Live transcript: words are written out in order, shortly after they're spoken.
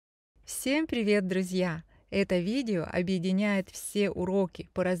Всем привет, друзья! Это видео объединяет все уроки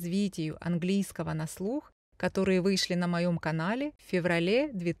по развитию английского на слух, которые вышли на моем канале в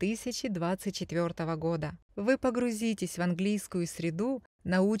феврале 2024 года. Вы погрузитесь в английскую среду,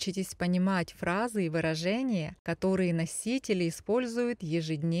 научитесь понимать фразы и выражения, которые носители используют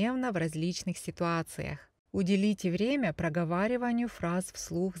ежедневно в различных ситуациях. Уделите время проговариванию фраз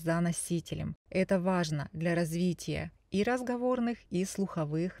вслух за носителем. Это важно для развития и разговорных, и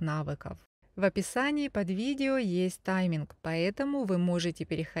слуховых навыков. В описании под видео есть тайминг, поэтому вы можете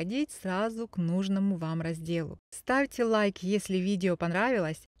переходить сразу к нужному вам разделу. Ставьте лайк, если видео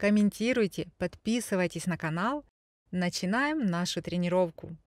понравилось, комментируйте, подписывайтесь на канал. Начинаем нашу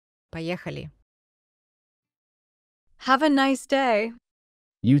тренировку. Поехали! Have a nice day.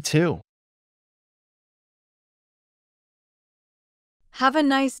 You too. Have a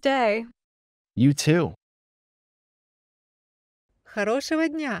nice day. You too. Хорошего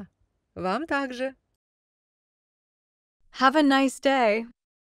дня! Вам также! Have a nice day.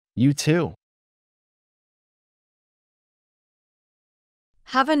 You too.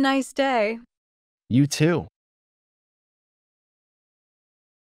 Have a nice day. You too.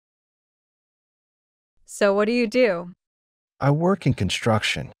 So what do you do? I work in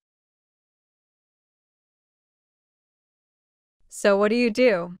construction. So what do you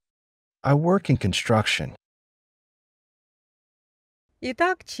do? I work in construction.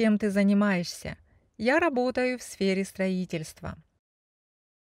 Итак, чем ты занимаешься? Я работаю в сфере строительства.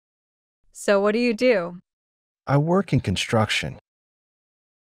 So what do you do? I work in construction.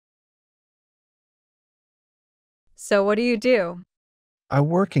 So what do you do? I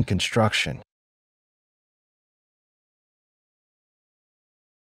work in construction.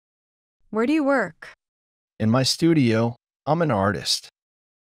 Where do you work? In my studio, I'm an artist.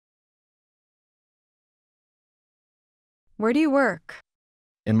 Where do you work?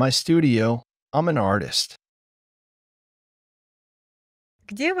 In my studio, I'm an artist.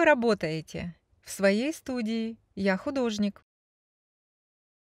 Где вы работаете? В своей студии. Я художник.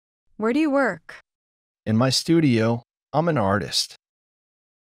 Where do you work? In my studio, I'm an artist.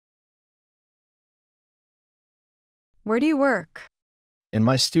 Where do you work? In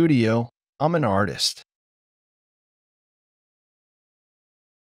my studio, I'm an artist.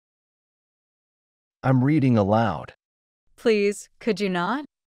 I'm reading aloud. Please, could you not?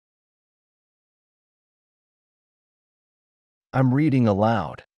 I'm reading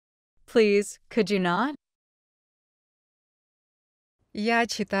aloud. Please, could you not? Я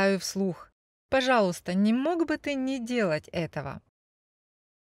читаю вслух. Пожалуйста, не мог бы ты не делать этого?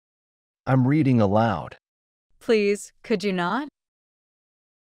 I'm reading aloud. Please, could you not?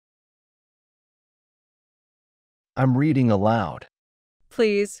 I'm reading aloud.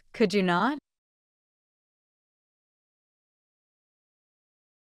 Please, could you not?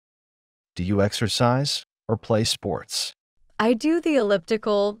 Do you exercise or play sports? I do the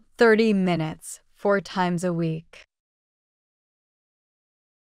elliptical 30 minutes 4 times a week.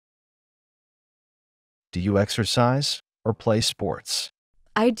 Do you exercise or play sports?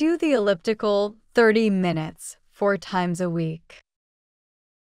 I do the elliptical 30 minutes 4 times a week.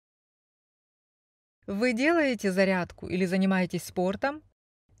 Вы делаете зарядку или занимаетесь спортом?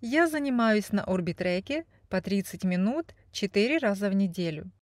 Я занимаюсь на орбитреке по 30 минут 4 раза в неделю.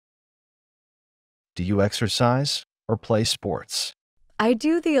 Do you exercise or play sports? I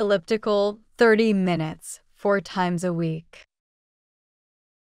do the elliptical 30 minutes 4 times a week.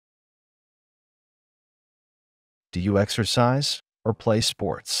 Do you exercise or play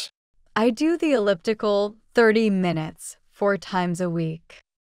sports? I do the elliptical 30 minutes 4 times a week.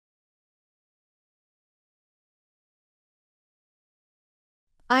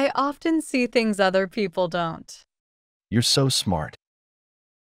 I often see things other people don't. You're so smart.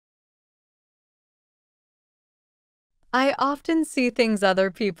 I often see things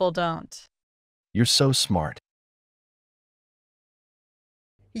other people don't. You're so smart.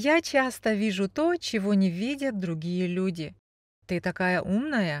 Я часто вижу то, чего не видят другие люди. Ты такая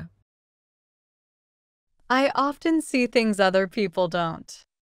умная. I often see things other people don't.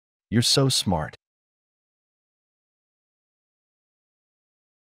 You're so smart.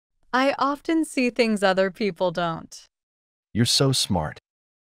 I often see things other people don't. You're so smart.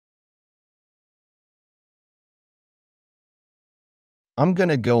 I'm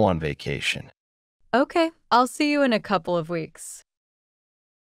gonna go on vacation. Okay, I'll see you in a couple of weeks.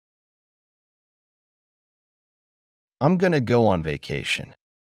 I'm gonna go on vacation.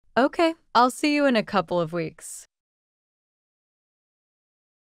 Okay, I'll see you in a couple of weeks.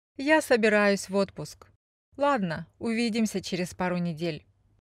 Я собираюсь в отпуск. Ладно, увидимся через пару недель.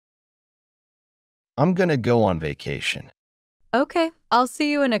 I'm gonna go on vacation. Okay, I'll see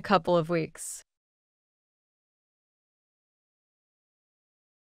you in a couple of weeks.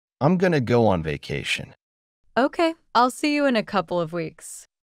 I'm gonna go on vacation. Okay, I'll see you in a couple of weeks.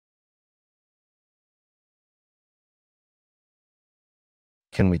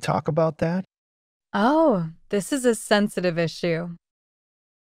 Can we talk about that? Oh, this is a sensitive issue.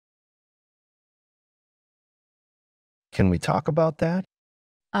 Can we talk about that?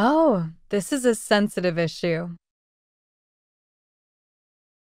 Oh, this is a sensitive issue.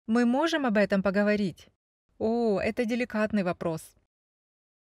 Мы можем об этом поговорить? О, это деликатный вопрос.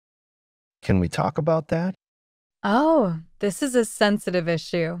 Can we talk about that? Oh, this is a sensitive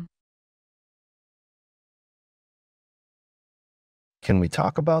issue. Can we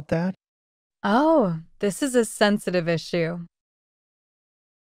talk about that? Oh, this is a sensitive issue.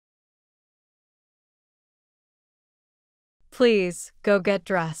 Please, go get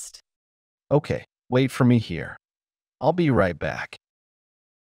dressed. Okay, wait for me here. I'll be right back.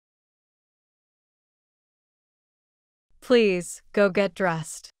 Please, go get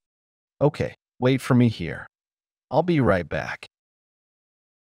dressed. Okay, wait for me here. I'll be right back.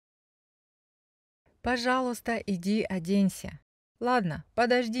 Пожалуйста, иди оденься. Ладно,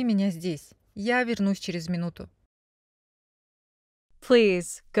 подожди меня здесь. Я вернусь через минуту.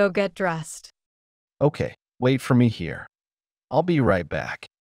 Please, go get dressed. Okay, wait for me here. I'll be right back.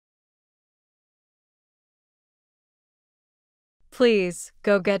 Please,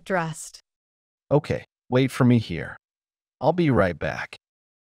 go get dressed. Okay, wait for me here. I'll be right back.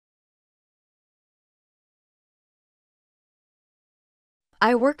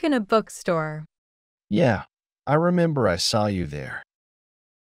 I work in a bookstore. Yeah, I remember I saw you there.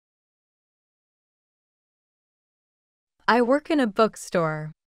 I work in a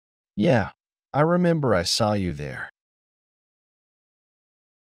bookstore. Yeah, I remember I saw you there.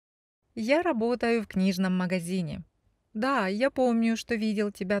 Я работаю в книжном магазине. Да, я помню, что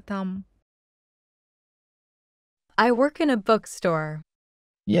видел тебя там. I work in a bookstore.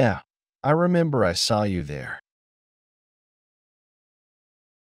 Yeah, I remember I saw you there.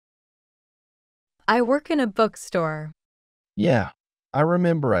 I work in a bookstore. Yeah, I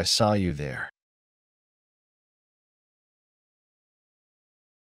remember I saw you there.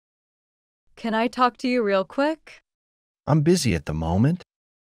 Can I talk to you real quick? I'm busy at the moment.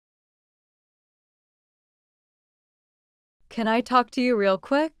 Can I talk to you real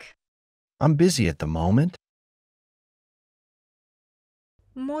quick? I'm busy at the moment.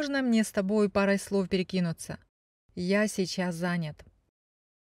 Можно мне с тобой парой слов перекинуться? Я сейчас занят.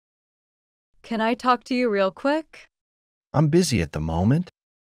 Can I talk to you real quick? I'm busy at the moment.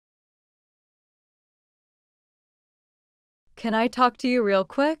 Can I talk to you real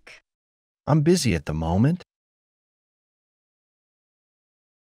quick? I'm busy at the moment.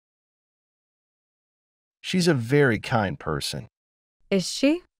 She's a very kind person. Is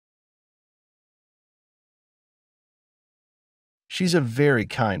she? She's a very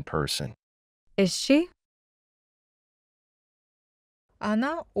kind person. Is she?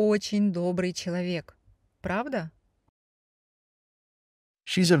 Она очень добрый человек. Правда?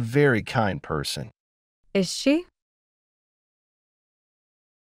 She's a very kind person. Is she?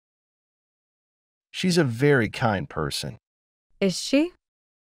 She's a very kind person. Is she?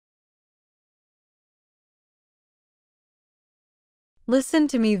 Listen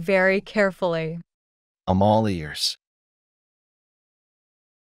to me very carefully. I'm all ears.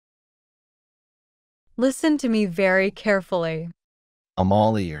 Listen to me very carefully. I'm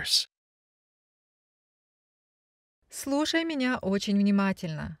all ears. Слушай меня очень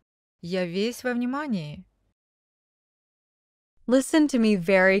внимательно. Я весь во внимании. Listen to me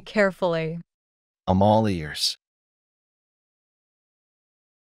very carefully. I'm all ears.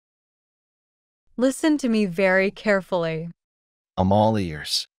 Listen to me very carefully. I'm all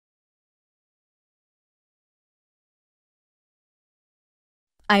ears.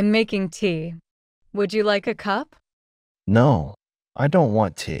 I'm making tea. Would you like a cup? No, I don't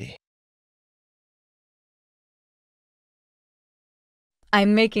want tea.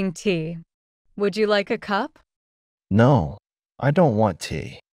 I'm making tea. Would you like a cup? No, I don't want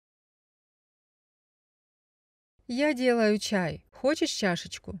tea. Я делаю чай. Хочешь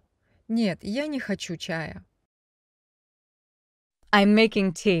чашечку? Нет, я не хочу чая. I'm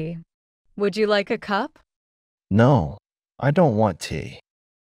making tea. Would you like a cup? No, I don't want tea.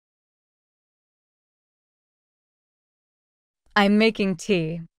 I'm making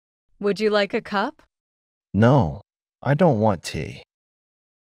tea. Would you like a cup? No, I don't want tea.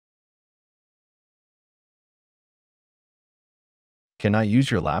 Can I use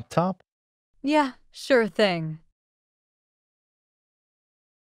your laptop? Yeah, sure thing.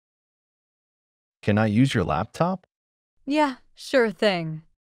 Can I use your laptop? Yeah, sure thing.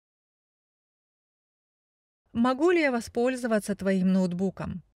 Могу ли я воспользоваться твоим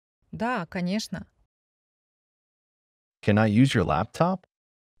ноутбуком? Да, конечно. Can I use your laptop?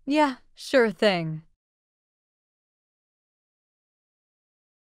 Yeah, sure thing.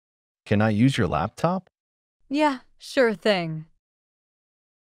 Can I use your laptop? Yeah, sure thing.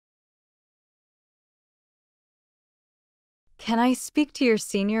 Can I speak to your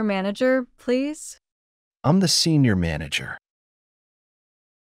senior manager, please? I'm the senior manager.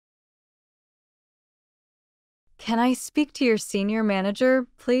 Can I speak to your senior manager,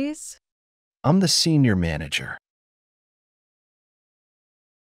 please? I'm the senior manager.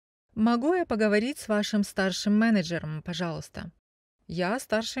 Могу я поговорить с вашим старшим менеджером, пожалуйста? Я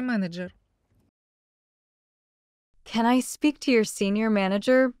старший менеджер. Can I speak to your senior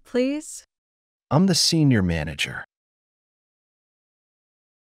manager, please? I'm the senior manager.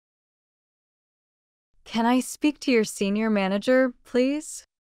 Can I speak to your senior manager, please?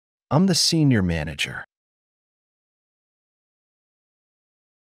 I'm the senior manager.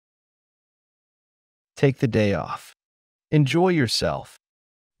 Take the day off. Enjoy yourself.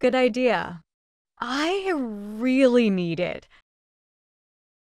 Good idea. I really need it.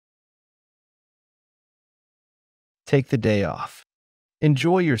 Take the day off.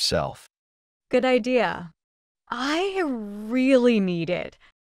 Enjoy yourself. Good idea. I really need it.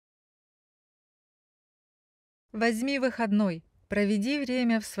 Возьми выходной. Проведи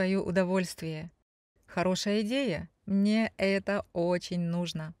время в свое удовольствие. Хорошая идея. Мне это очень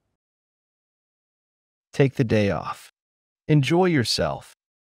нужно. Take the day off. Enjoy yourself.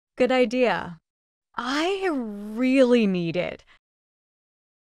 Good idea. I really need it.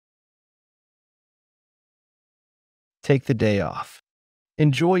 Take the day off.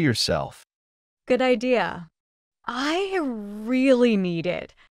 Enjoy yourself. Good idea. I really need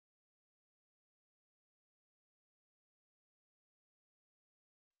it.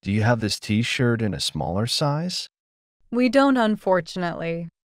 Do you have this t-shirt in a smaller size? We don't, unfortunately.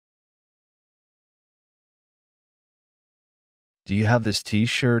 Do you have this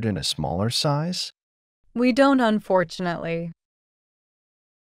t-shirt in a smaller size? We don't, unfortunately.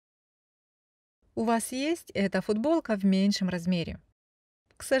 У вас есть эта футболка в меньшем размере?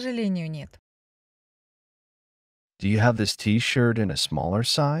 К сожалению, нет. Do you have this t-shirt in a smaller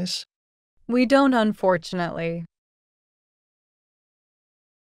size? We don't, unfortunately.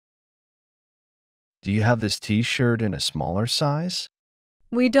 Do you have this t-shirt in a smaller size?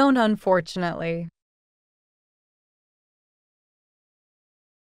 We don't, unfortunately.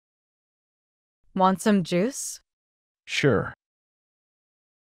 Want some juice? Sure.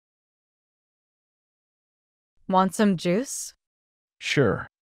 Want some juice? Sure.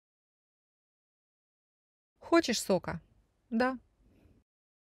 Хочешь сока? Да.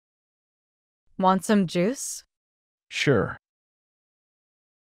 Want some juice? Sure.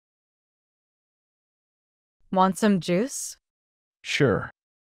 Want some juice? Sure.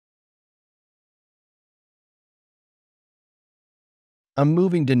 I'm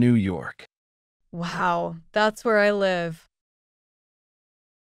moving to New York. Wow, that's where I live.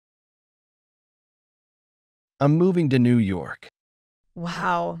 I'm moving to New York.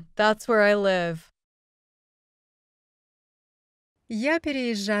 Wow, that's where I live. Я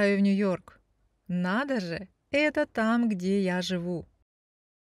переезжаю в Нью-Йорк. Надо же, это там, где я живу.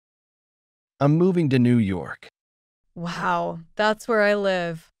 I'm moving to New York. Wow, that's where I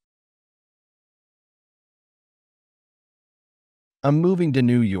live. I'm moving to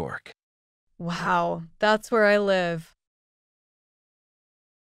New York. Wow, that's where I live.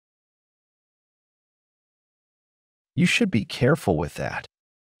 You should be careful with that.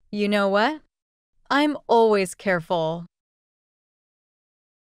 You know what? I'm always careful.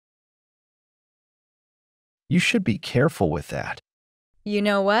 You should be careful with that. You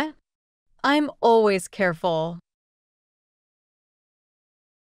know what? I'm always careful.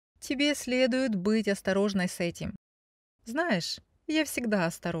 Тебе следует быть осторожной с этим. Знаешь, я всегда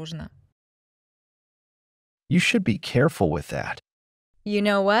осторожна. You should be careful with that. You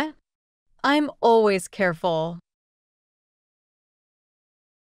know what? I'm always careful.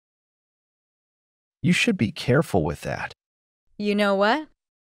 You should be careful with that. You know what?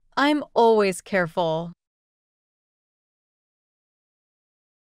 I'm always careful.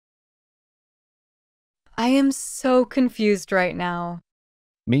 I am so confused right now.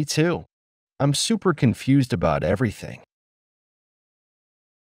 Me too. I'm super confused about everything.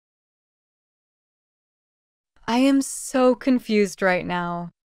 I am so confused right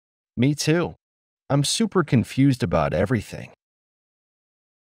now. Me too. I'm super confused about everything.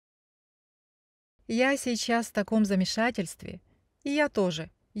 Я сейчас в таком замешательстве. И я тоже.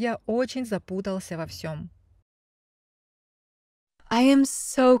 Я очень запутался во всем. I am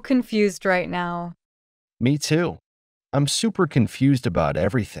so confused right now. Me too. I'm super confused about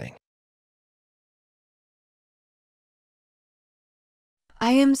everything.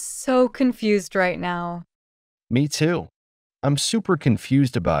 I am so confused right now. Me too. I'm super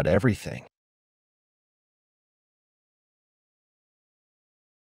confused about everything.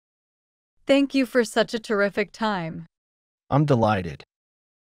 Thank you for such a terrific time. I'm delighted.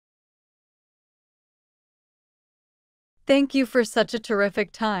 Thank you for such a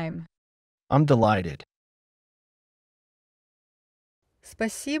terrific time. I'm delighted.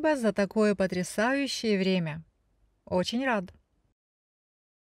 Спасибо за такое потрясающее время. Очень рад.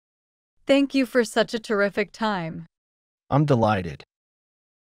 Thank you for such a terrific time. I'm delighted.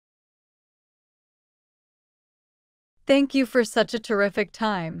 Thank you for such a terrific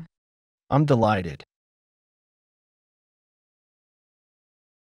time. I'm delighted.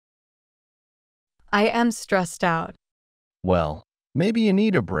 I am stressed out. Well, maybe you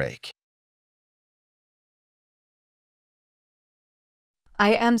need a break.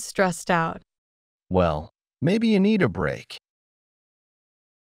 I am stressed out. Well, maybe you need a break.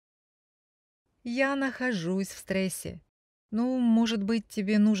 Я нахожусь в стрессе. Ну, может быть,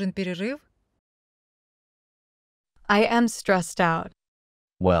 тебе нужен перерыв? I am stressed out.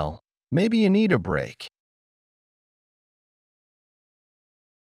 Well, maybe you need a break.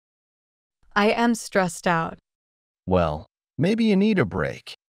 I am stressed out. Well, maybe you need a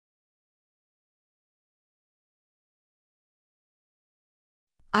break.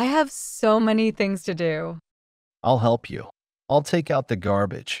 I have so many things to do. I'll help you. I'll take out the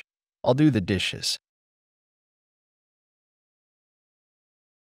garbage. I'll do the dishes.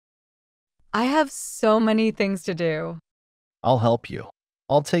 I have so many things to do. I'll help you.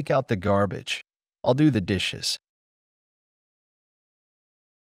 I'll take out the garbage. I'll do the dishes.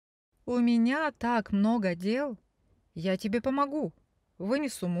 У меня так много дел. Я тебе помогу.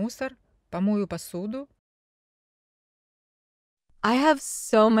 Вынесу мусор, помою посуду. I have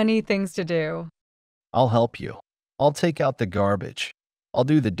so many things to do. I'll help you. I'll take out the garbage. I'll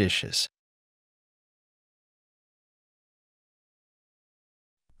do the dishes.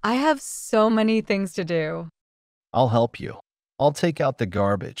 I have so many things to do. I'll help you. I'll take out the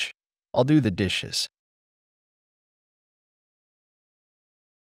garbage. I'll do the dishes.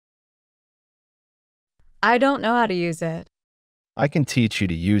 I don't know how to use it. I can teach you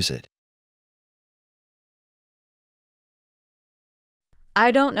to use it.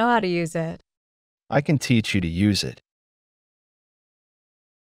 I don't know how to use it. I can teach you to use it.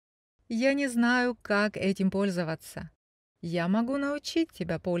 Я не знаю, как этим пользоваться. Я могу научить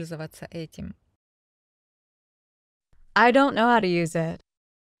тебя пользоваться этим. I don't know how to use it.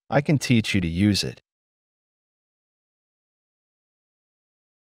 I can teach you to use it.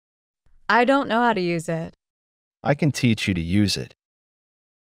 I don't know how to use it. I can teach you to use it.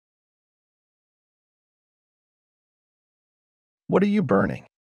 What are you burning?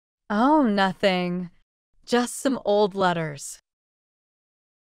 Oh, nothing. Just some old letters.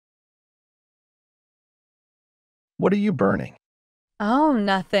 What are you burning? Oh,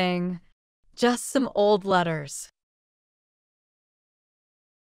 nothing. Just some old letters.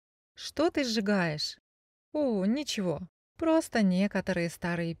 Что ты сжигаешь? О, ничего. Просто некоторые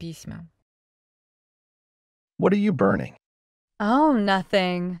старые письма. What are you burning? Oh,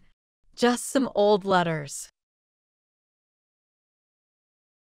 nothing. Just some old letters.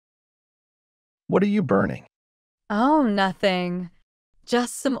 What are you burning? Oh, nothing.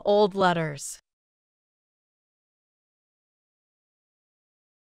 Just some old letters.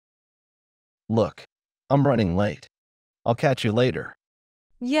 Look, I'm running late. I'll catch you later.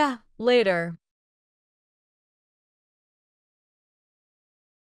 Yeah, later.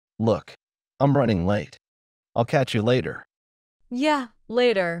 Look, I'm running late. I'll catch you later. Yeah,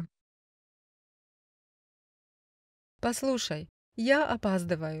 later. Послушай, я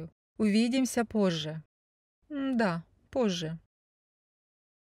опаздываю. Увидимся позже. Да, позже.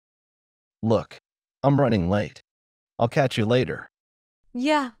 Look, I'm running late. I'll catch you later.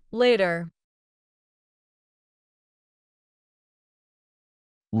 Yeah, later.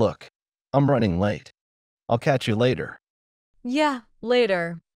 Look, I'm running late. I'll catch you later. Yeah,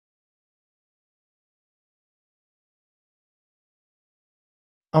 later.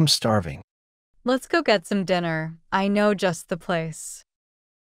 I'm starving. Let's go get some dinner. I know just the place.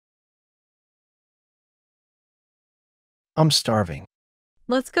 I'm starving.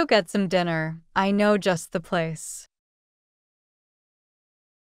 Let's go get some dinner. I know just the place.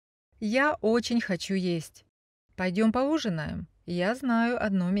 Я очень хочу есть. Пойдем поужинаем. Я знаю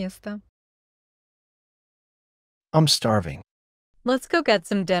одно место. I'm starving. Let's go get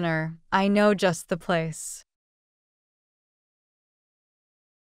some dinner. I know just the place.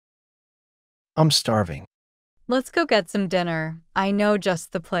 I'm starving. Let's go get some dinner. I know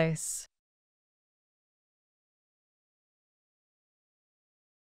just the place.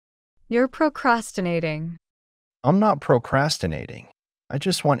 You're procrastinating. I'm not procrastinating. I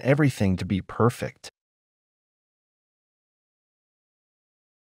just want everything to be perfect.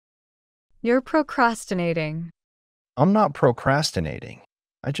 You're procrastinating. I'm not procrastinating.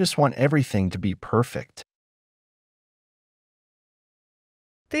 I just want everything to be perfect.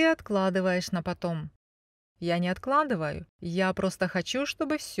 Ты откладываешь на потом. Я не откладываю. Я просто хочу,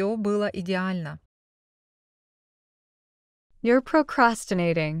 чтобы все было идеально. You're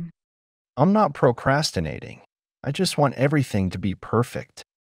procrastinating. I'm not procrastinating. I just want everything to be perfect.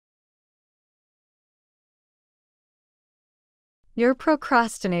 You're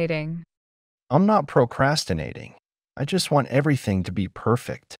procrastinating. I'm not procrastinating. I just want everything to be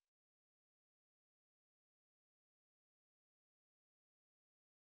perfect.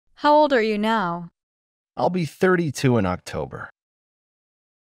 How old are you now? I'll be 32 in October.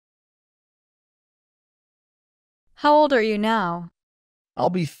 How old are you now?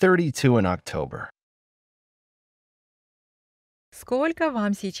 I'll be 32 in October. Сколько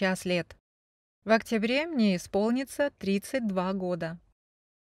вам сейчас лет? В октябре мне исполнится 32 года.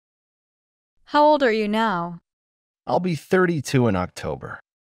 How old are you now? I'll be 32 in October.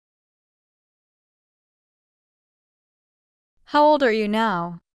 How old are you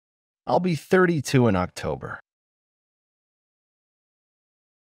now? I'll be 32 in October.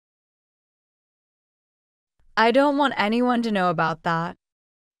 I don't want anyone to know about that.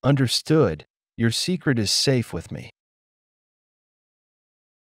 Understood. Your secret is safe with me.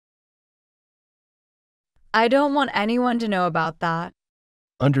 I don't want anyone to know about that.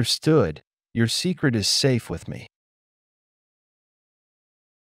 Understood. Your secret is safe with me.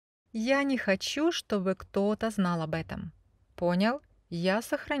 Я не хочу, чтобы кто-то знал об этом. Понял? Я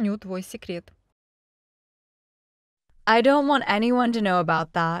сохраню твой секрет. I don't want anyone to know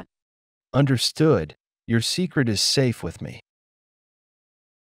about that. Understood. Your secret is safe with me.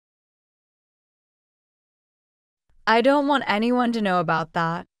 I don't want anyone to know about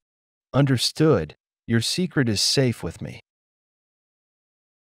that. Understood. Your secret is safe with me.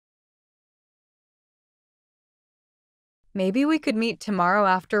 Maybe we could meet tomorrow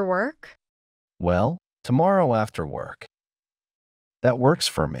after work? Well, tomorrow after work. That works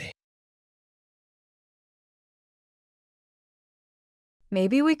for me.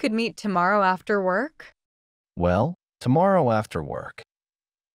 Maybe we could meet tomorrow after work? Well, tomorrow after work.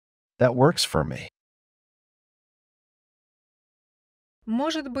 That works for me.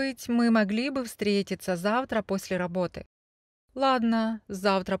 Может быть, мы могли бы встретиться завтра после работы. Ладно,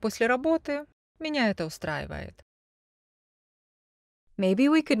 завтра после работы меня это устраивает. Maybe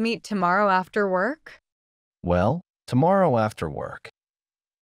we could meet tomorrow after work? Well, tomorrow after work.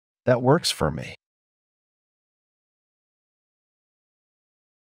 That works for me.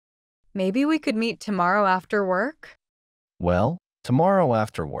 Maybe we could meet tomorrow after work? Well, tomorrow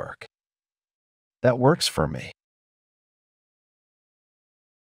after work. That works for me.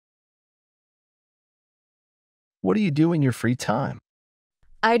 What do you do in your free time?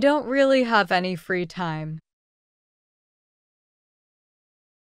 I don't really have any free time.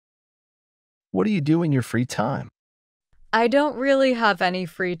 What do you do in your free time? I don't really have any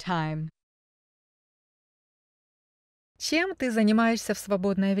free time. Чем ты занимаешься в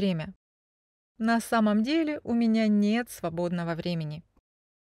свободное время? На самом деле у меня нет свободного времени.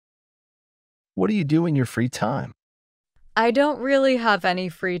 What do you do in your free time? I don't really have any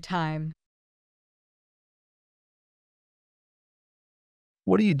free time.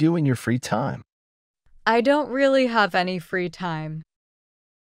 What do you do in your free time? I don't really have any free time.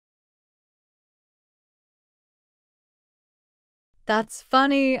 That's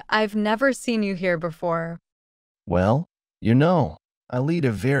funny. I've never seen you here before. Well, I lead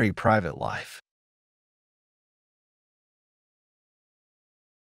a very private life.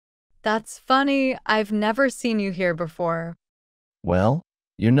 That's funny. I've never seen you here before. Well,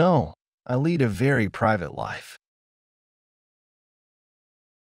 I lead a very private life.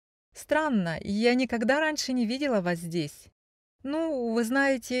 Странно, я никогда раньше не видела вас здесь. Ну, вы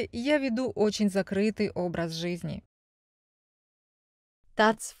знаете, я веду очень закрытый образ жизни.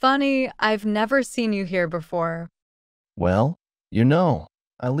 That's funny. I've never seen you here before. Well,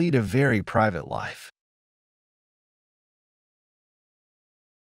 I lead a very private life.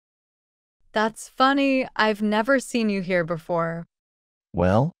 That's funny. I've never seen you here before.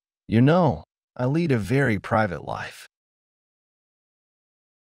 Well, I lead a very private life.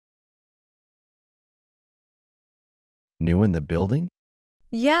 New in the building?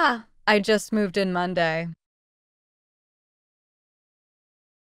 Yeah, I just moved in Monday.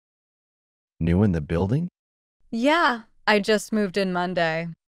 New in the building? Yeah, I just moved in Monday.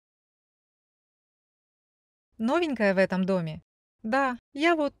 Новенькая в этом доме? Да,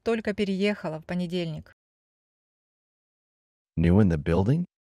 я вот только переехала в понедельник. New in the building?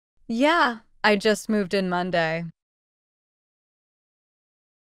 Yeah, I just moved in Monday.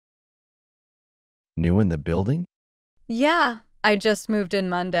 New in the building? Yeah, I just moved in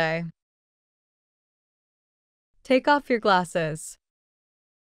Monday. Take off your glasses.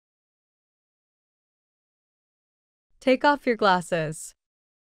 Take off your glasses.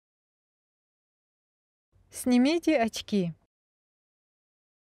 Снимите очки.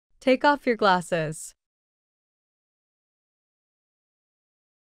 Take off your glasses.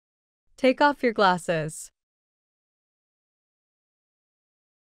 Take off your glasses.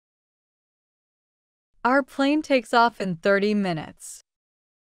 Our plane takes off in 30 minutes.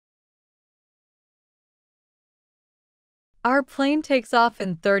 Our plane takes off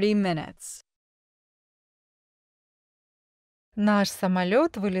in 30 minutes. Наш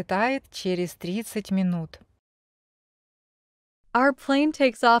самолет вылетает через 30 минут. Our plane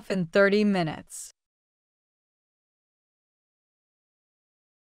takes off in 30 minutes.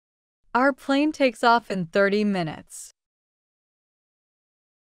 Our plane takes off in 30 minutes.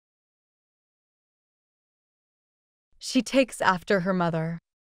 She takes after her mother.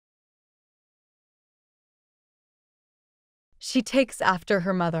 She takes after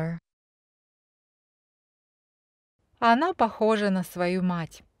her mother. Она похожа на свою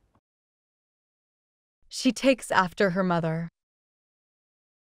мать. She takes after her mother.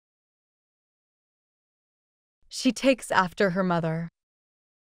 She takes after her mother.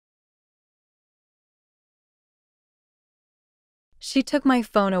 She took my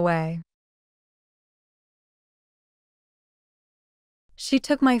phone away. She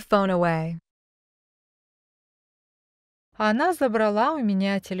took my phone away. Она забрала у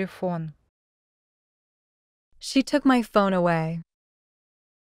меня телефон. She took my phone away.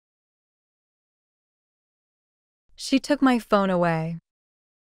 She took my phone away.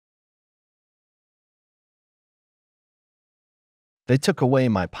 They took away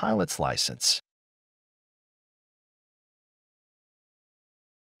my pilot's license.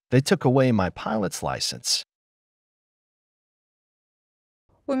 They took away my pilot's license.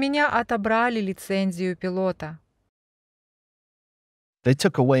 У меня отобрали лицензию пилота. They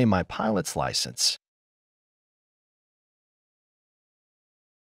took away my pilot's license.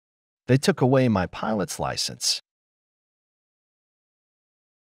 They took away my pilot's license.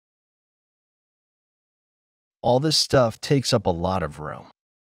 All this stuff takes up a lot of room.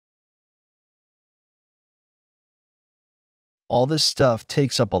 All this stuff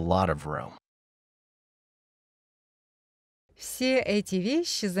takes up a lot of room. Все эти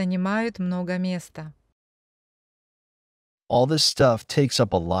вещи занимают много места. All this stuff takes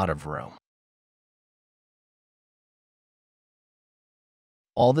up a lot of room.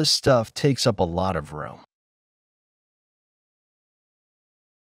 All this stuff takes up a lot of room.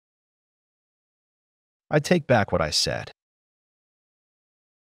 I take back what I said.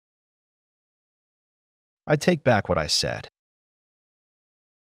 I take back what I said.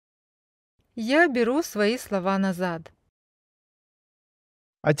 Я беру свои слова назад.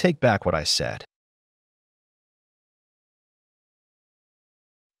 I take back what I said.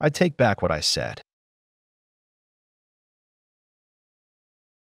 I take back what I said.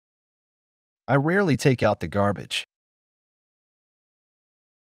 I rarely take out the garbage.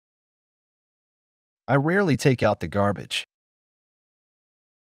 I rarely take out the garbage.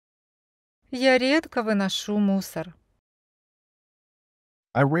 Я редко выношу мусор.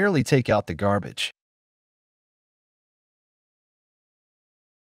 I rarely take out the garbage.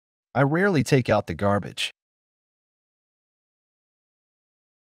 I rarely take out the garbage.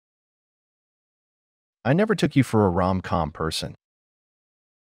 I never took you for a rom-com person.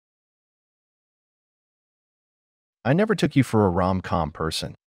 I never took you for a rom-com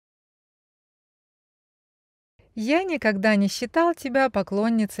person. Я никогда не считал тебя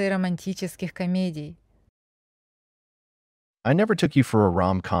поклонницей романтических комедий. I never took you for a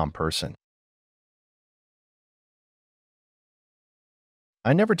rom-com person.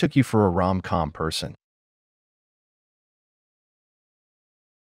 I never took you for a rom-com person.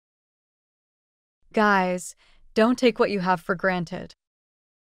 Guys, don't take what you have for granted.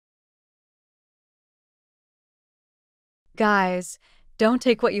 Guys, don't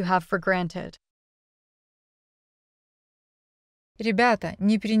take what you have for granted. Ребята,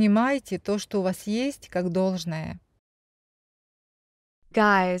 не принимайте то, что у вас есть, как должное.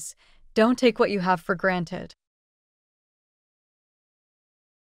 Guys, don't take what you have for granted.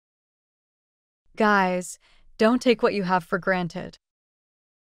 Guys, don't take what you have for granted.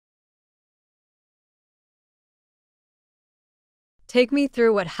 Take me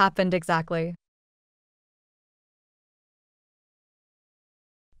through what happened exactly.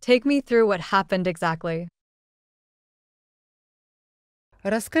 Take me through what happened exactly.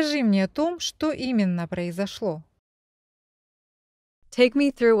 Расскажи мне о том, что именно произошло. Take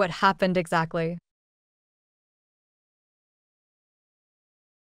me through what happened exactly.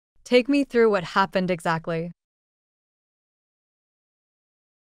 Take me through what happened exactly.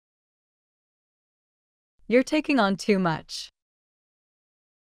 You're taking on too much.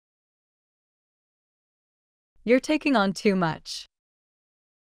 You're taking on too much.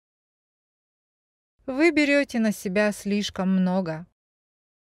 Вы берете на себя слишком много.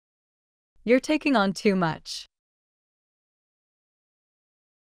 You're taking on too much.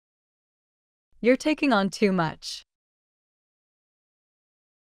 You're taking on too much.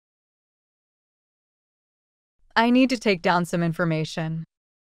 I need to take down some information.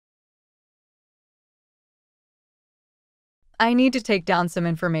 I need to take down some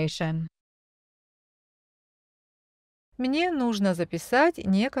information. Мне нужно записать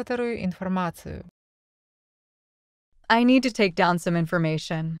некоторую информацию. I need to take down some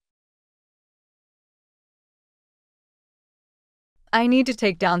information. I need to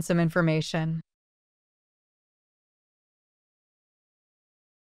take down some information.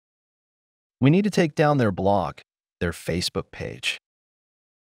 We need to take down their blog, their Facebook page.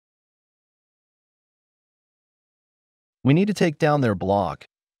 We need to take down their blog,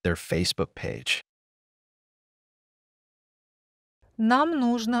 their Facebook page. Нам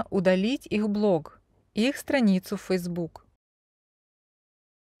нужно удалить их блог, их страницу в Facebook.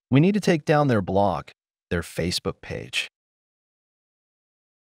 We need to take down their blog, their Facebook page.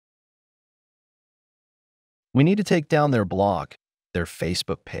 We need to take down their blog, their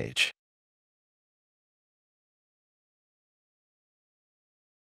Facebook page.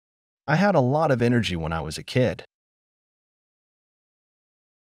 I had a lot of energy when I was a kid.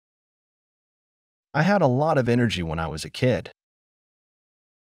 I had a lot of energy when I was a kid.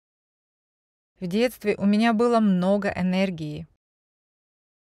 В детстве у меня было много энергии.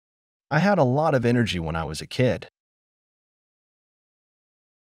 I had a lot of energy when I was a kid.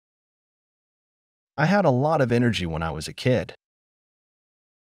 I had a lot of energy when I was a kid.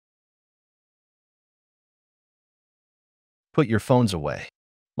 Put your phones away.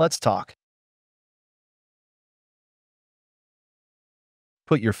 Let's talk.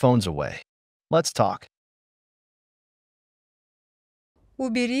 Put your phones away. Let's talk.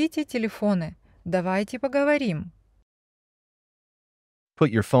 Уберите телефоны. Давайте поговорим.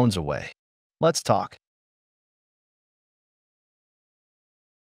 Put your phones away. Let's talk.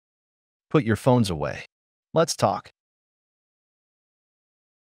 Put your phones away. Let's talk.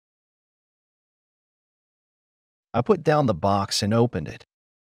 I put down the box and opened it.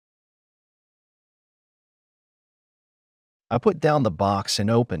 I put down the box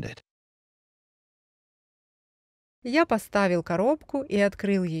and opened it. Я поставил коробку и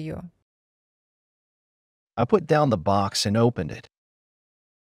открыл ее. I put down the box and opened it.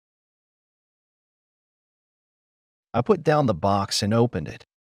 I put down the box and opened it.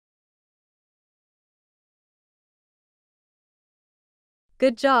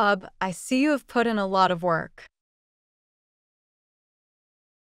 Good job. I see you have put in a lot of work.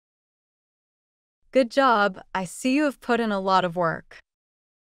 Good job. I see you have put in a lot of work.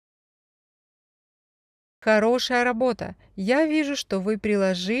 Хорошая работа. Я вижу, что вы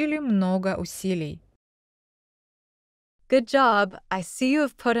приложили много усилий. Good job. I see you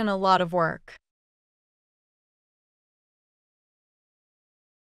have put in a lot of work.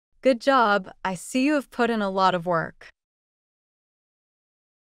 Good job. I see you have put in a lot of work.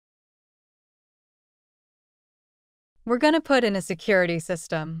 We're going to put in a security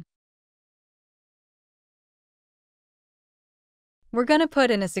system. We're going to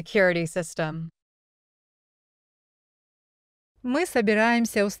put in a security system. Мы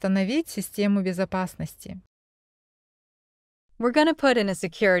собираемся установить систему безопасности. We're going to put in a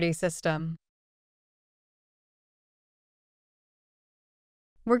security system.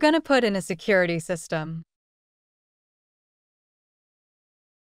 We're going to put in a security system.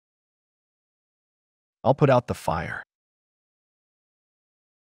 I'll put out the fire.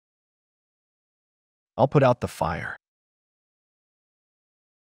 I'll put out the fire.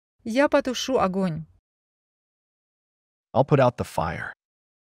 Я потушу огонь. I'll put out the fire.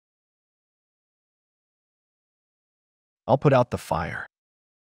 I'll put out the fire.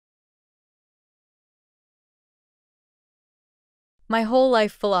 My whole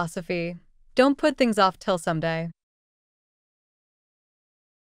life philosophy. Don't put things off till someday.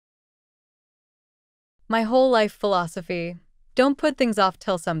 My whole life philosophy. Don't put things off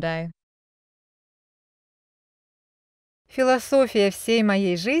till someday. Философия всей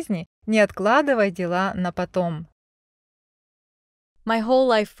моей жизни — не откладывай дела на потом. My whole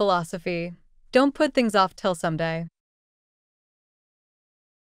life philosophy. Don't put things off till someday.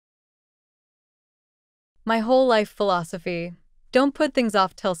 My whole life philosophy. Don't put things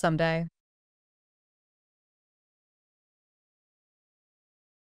off till someday.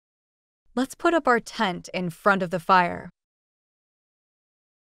 Let's put up our tent in front of the fire.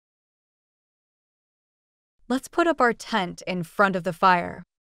 Let's put up our tent in front of the fire.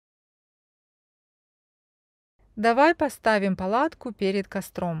 Давай поставим палатку перед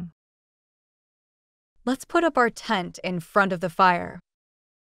костром. Let's put up our tent in front of the fire.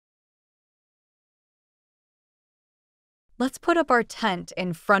 Let's put up our tent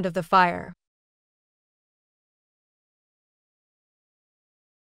in front of the fire.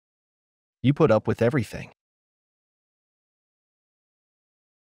 You put up with everything.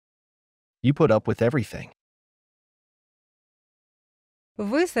 You put up with everything.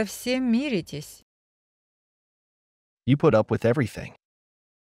 Вы совсем миритесь. You put up with everything.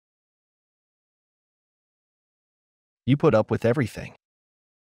 You put up with everything.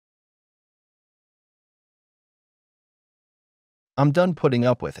 I'm done putting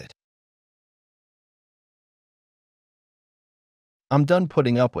up with it. I'm done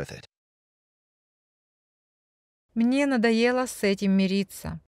putting up with it. Мне надоело с этим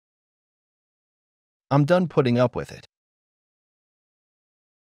мириться. I'm done putting up with it.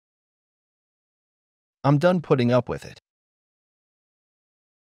 I'm done putting up with it.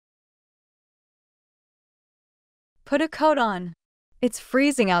 Put a coat on. It's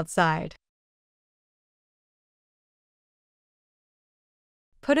freezing outside.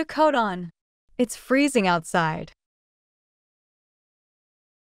 Put a coat on. It's freezing outside.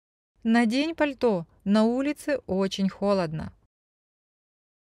 Надень пальто. На улице очень холодно.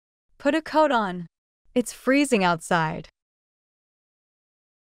 Put a coat on. It's freezing outside.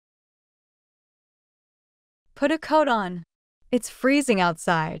 Put a coat on. It's freezing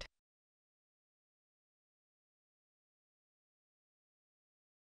outside.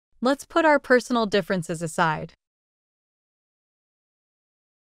 Let's put our personal differences aside.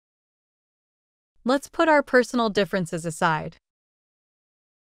 Let's put our personal differences aside.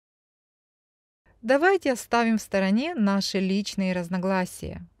 Давайте оставим в стороне наши личные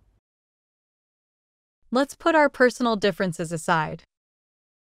разногласия. Let's put our personal differences aside.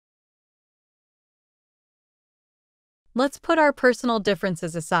 Let's put our personal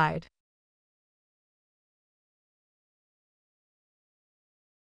differences aside.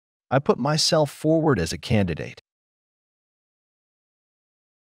 I put myself forward as a candidate.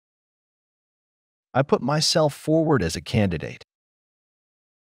 I put myself forward as a candidate.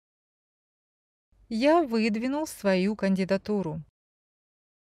 Я выдвинул свою кандидатуру.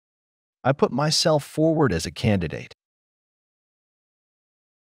 I put myself forward as a candidate.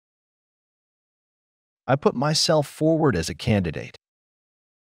 I put myself forward as a candidate.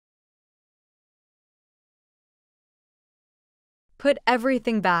 Put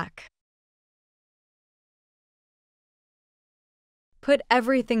everything back. Put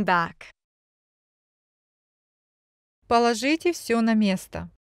everything back. Положите все на место.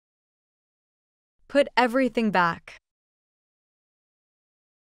 Put everything back.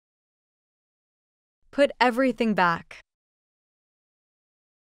 Put everything back.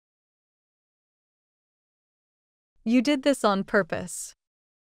 You did this on purpose.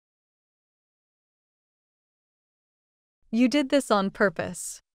 You did this on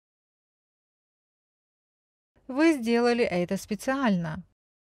purpose. Вы сделали это специально.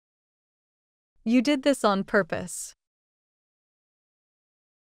 You did this on purpose.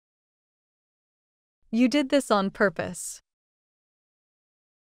 You did this on purpose.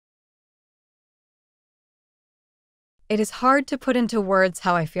 It is hard to put into words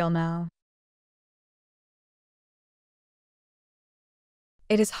how I feel now.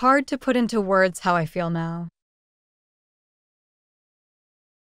 It is hard to put into words how I feel now.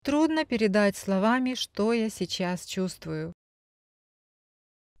 Трудно передать словами, что я сейчас чувствую.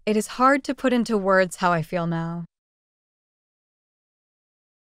 It is hard to put into words how I feel now.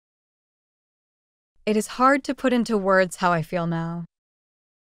 It is hard to put into words how I feel now.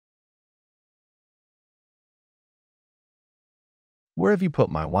 Where have you put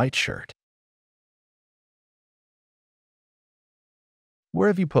my white shirt? Where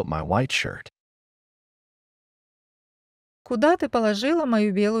have you put my white shirt? Куда ты положила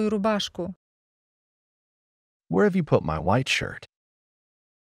мою белую рубашку? Where have you put my white shirt?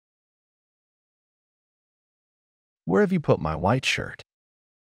 Where have you put my white shirt?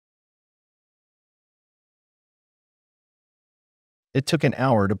 It took an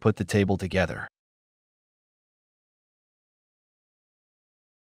hour to put the table together.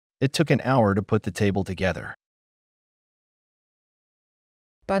 It took an hour to put the table together.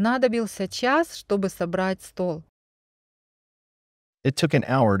 Понадобился час, чтобы собрать стол. It took an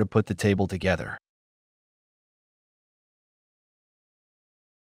hour to put the table together.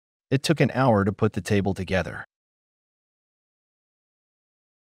 It took an hour to put the table together.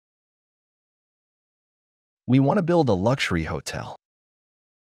 We want to build a luxury hotel.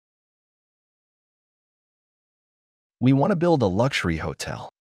 We want to build a luxury hotel.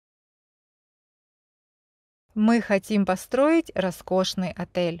 Мы хотим построить роскошный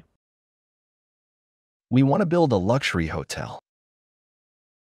отель. We want to build a luxury hotel.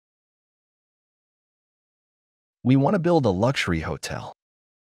 We want to build a luxury hotel.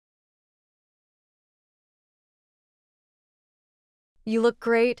 You look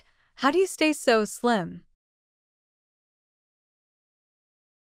great. How do you stay so slim?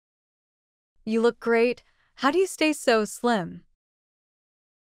 You look great. How do you stay so slim?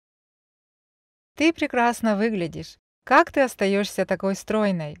 Ты прекрасно выглядишь. Как ты остаешься такой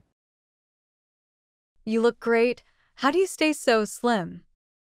стройной? You look great. How do you stay so slim?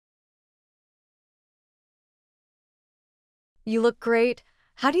 You look great.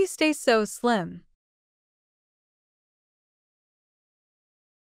 How do you stay so slim?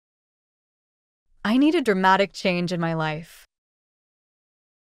 I need a dramatic change in my life.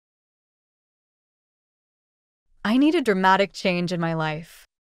 I need a dramatic change in my life.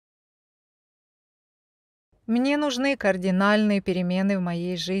 Мне нужны кардинальные перемены в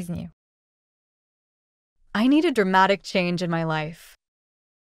моей жизни. I need a dramatic change in my life.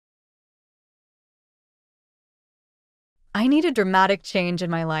 I need a dramatic change in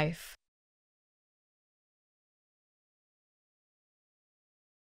my life.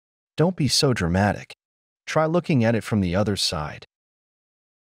 Don't be so dramatic. Try looking at it from the other side.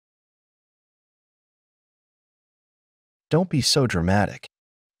 Don't be so dramatic.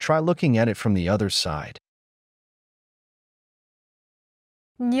 Try looking at it from the other side.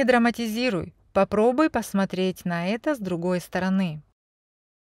 Не драматизируй. Попробуй посмотреть на это с другой стороны.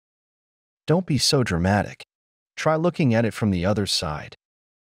 Don't be so dramatic. Try looking at it from the other side.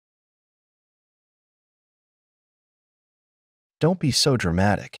 Don't be so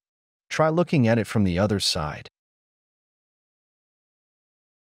dramatic. Try looking at it from the other side.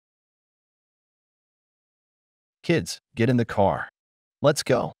 Kids, get in the car. Let's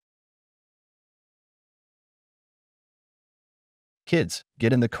go. Kids,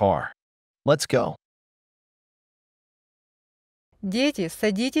 get in the car. Let's go. Дети,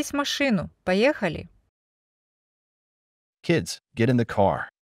 садитесь в машину. Поехали. Kids, get in the car.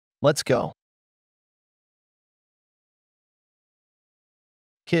 Let's go.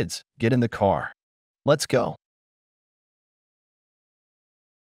 Kids, get in the car. Let's go.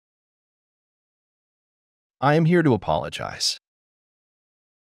 I am here to apologize.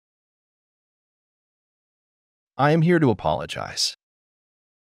 I am here to apologize.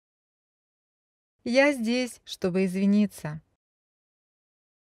 Я здесь, чтобы извиниться.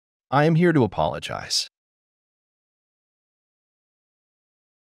 I am here to apologize.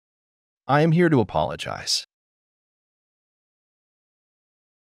 I am here to apologize.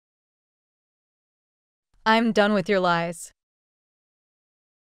 I'm done with your lies.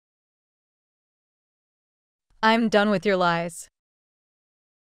 I'm done with your lies.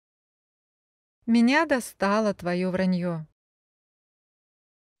 Меня достало твое вранье.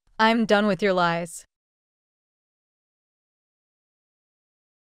 I'm done with your lies.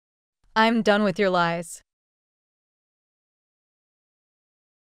 I'm done with your lies.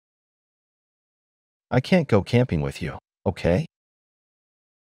 I can't go camping with you, okay?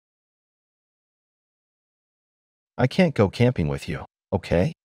 I can't go camping with you,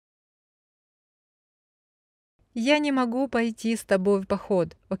 okay? Я не могу пойти с тобой в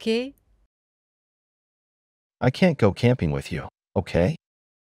поход, окей? I can't go camping with you, okay?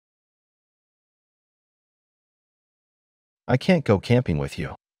 I can't go camping with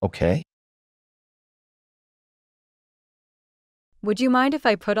you, okay? Would you mind if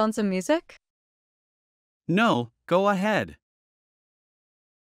I put on some music? No, go ahead.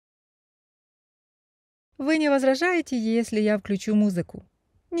 Вы не возражаете, если я включу музыку?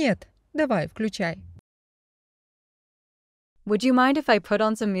 Нет, давай, включай. Would you mind if I put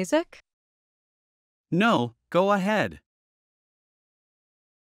on some music? No, go ahead.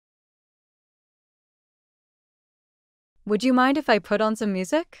 Would you mind if I put on some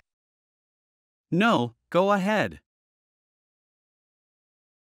music? No, go ahead.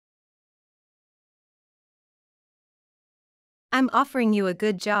 I'm offering you a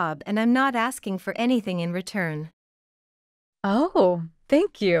good job and I'm not asking for anything in return. Oh,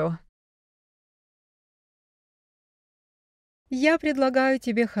 thank you. Я предлагаю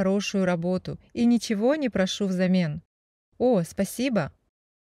тебе хорошую работу и ничего не прошу взамен. О, спасибо.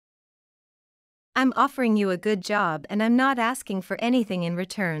 I'm offering you a good job and I'm not asking for anything in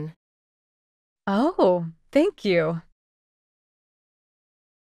return. Oh, thank you.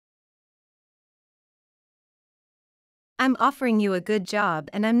 I'm offering you a good job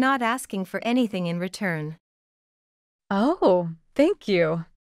and I'm not asking for anything in return. Oh, thank you.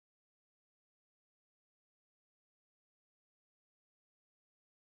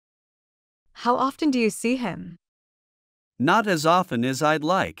 How often do you see him? Not as often as I'd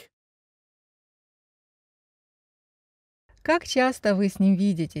like. Как часто вы с ним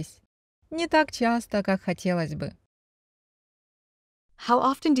видитесь? Не так часто, как хотелось бы. How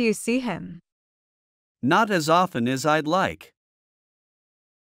often do you see him? Not as often as I'd like.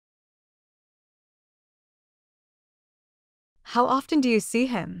 How often do you see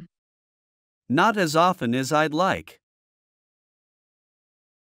him? Not as often as I'd like.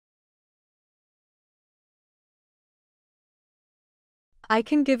 I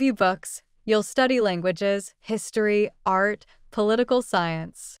can give you books. You'll study languages, history, art, political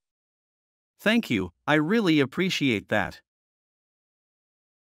science. Thank you, I really appreciate that.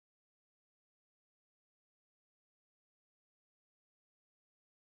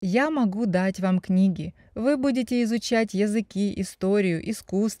 Я могу дать вам книги. Вы будете изучать языки, историю,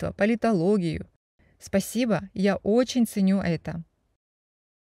 искусство, политологию. Спасибо, я очень ценю это.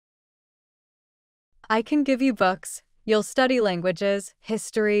 I can give you books. You'll study languages,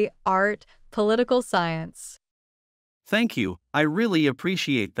 history, art, political science. Thank you, I really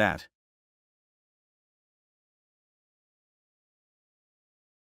appreciate that.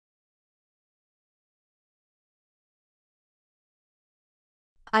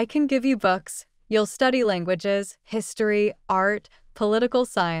 I can give you books. You'll study languages, history, art, political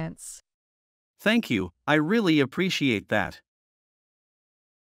science. Thank you, I really appreciate that.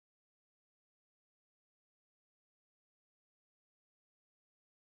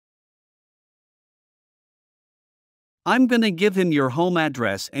 I'm gonna give him your home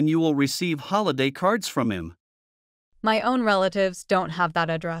address and you will receive holiday cards from him. My own relatives don't have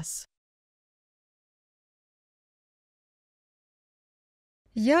that address.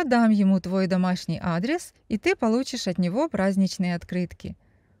 Я дам ему твой домашний адрес, и ты получишь от него праздничные открытки.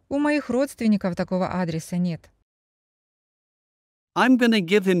 У моих родственников такого адреса нет. I'm gonna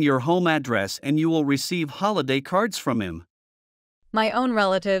give him your home address and you will receive holiday cards from him. My own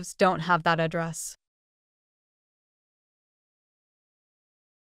relatives don't have that address.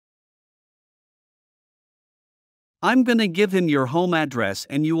 I'm gonna give him your home address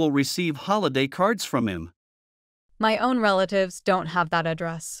and you will receive holiday cards from him. My own relatives don't have that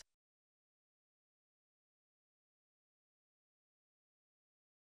address.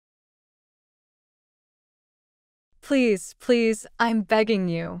 Please, please, I'm begging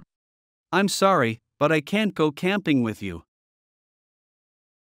you. I'm sorry, but I can't go camping with you.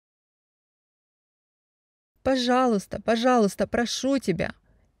 Пожалуйста, пожалуйста, прошу тебя.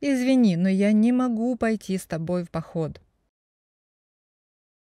 Извини, но я не могу пойти с тобой в поход.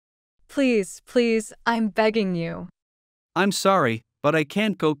 Please, please, I'm begging you. I'm sorry, but I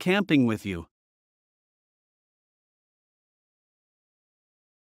can't go camping with you.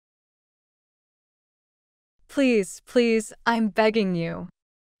 Please, please, I'm begging you.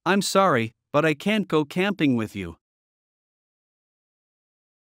 I'm sorry, but I can't go camping with you.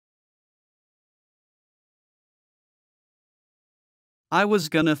 I was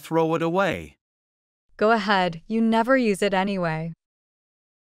gonna throw it away. Go ahead, you never use it anyway.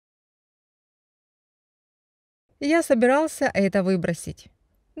 Я собирался это выбросить.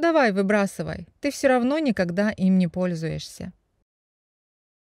 Давай, выбрасывай. Ты все равно никогда им не пользуешься.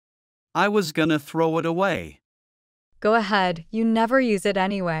 I was gonna throw it away. Go ahead, you never use it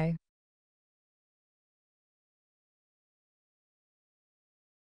anyway.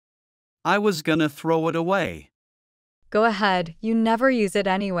 I was gonna throw it away. Go ahead, you never use it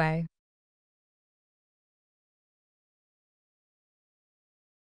anyway.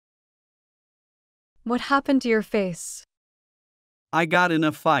 What happened to your face? I got in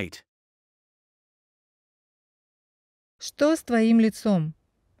a fight. Что с твоим лицом?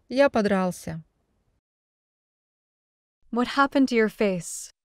 Я подрался. What happened to your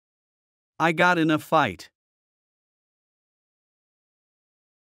face? I got in a fight.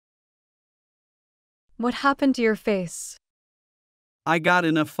 What happened to your face? I got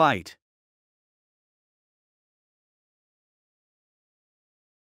in a fight.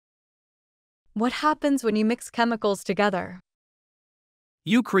 What happens when you mix chemicals together?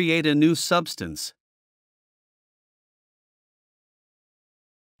 You create a new substance.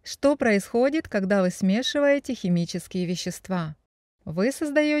 Что происходит, когда вы смешиваете химические вещества? Вы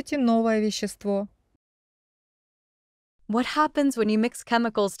создаете новое вещество. What happens when you mix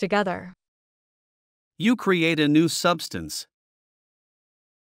chemicals together? You create a new substance.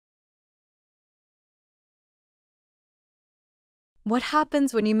 What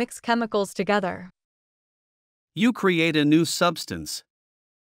happens when you mix chemicals together? You create a new substance.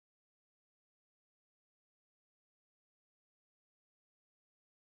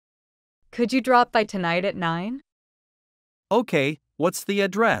 Could you drop by tonight at 9? Okay, what's the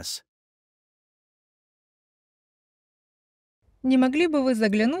address? Не могли бы вы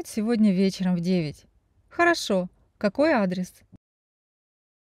заглянуть сегодня вечером в 9? Хорошо. Какой адрес?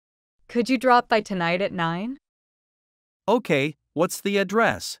 Could you drop by tonight at 9? Okay, what's the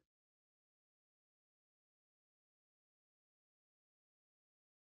address?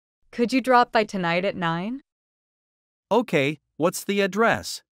 Could you drop by tonight at 9? Okay, what's the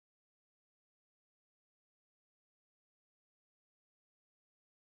address?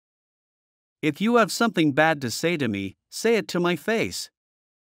 If you have something bad to say to me, say it to my face.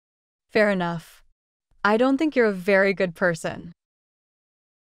 Fair enough. I don't think you're a very good person.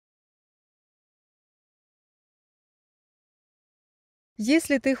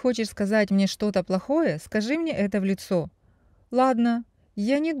 Если ты хочешь сказать мне что-то плохое, скажи мне это в лицо. Ладно,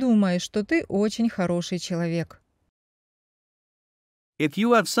 я не думаю, что ты очень хороший человек. If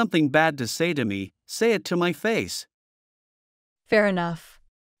you have something bad to say to me, say it to my face. Fair enough.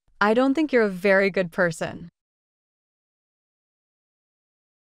 I don't think you're a very good person.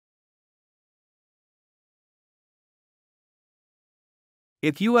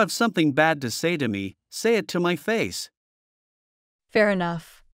 If you have something bad to say to me, say it to my face. Fair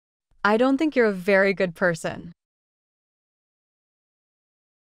enough. I don't think you're a very good person.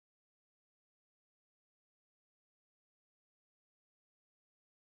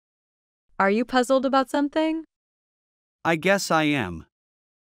 Are you puzzled about something? I guess I am.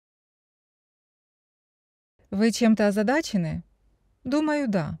 Вы чем-то озадачены? Думаю,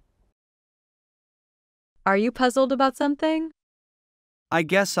 да. Are you puzzled about something? I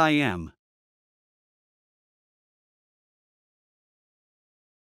guess I am.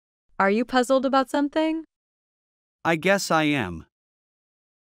 Are you puzzled about something? I guess I am.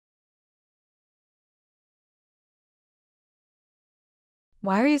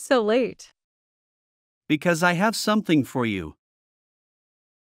 Why are you so late? Because I have something for you.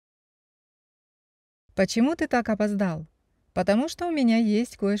 Почему ты так опоздал? Потому что у меня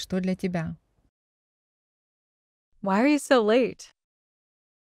есть кое-что для тебя. Why are you so late?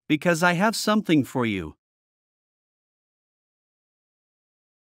 Because I have something for you.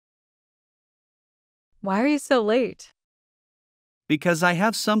 Why are you so late? Because I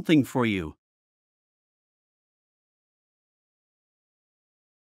have something for you.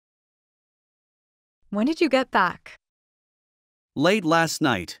 When did you get back? Late last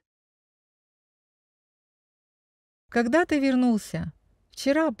night. Когда ты вернулся?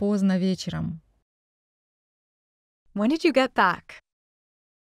 Вчера поздно вечером. When did you get back?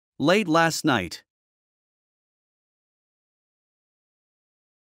 Late last night.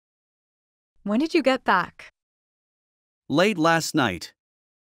 When did you get back? Late last night.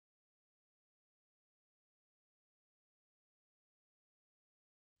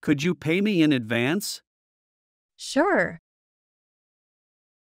 Could you pay me in advance? Sure.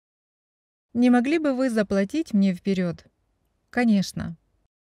 Не могли бы вы заплатить мне вперед? Конечно.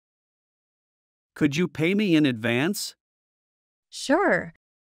 Could you pay me in advance? Sure.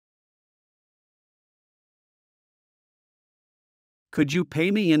 Could you pay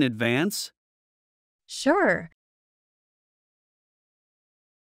me in advance? Sure.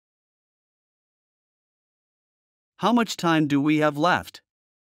 How much time do we have left?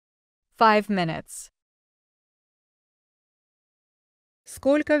 5 minutes.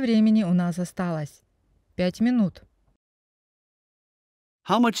 Сколько времени у нас осталось? 5 минут.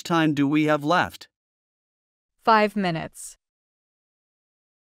 How much time do we have left? 5 minutes.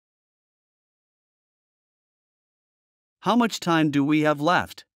 How much time do we have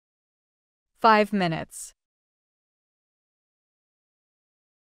left? 5 minutes.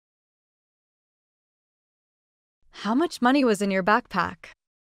 How much money was in your backpack?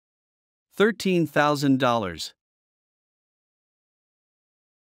 $13,000.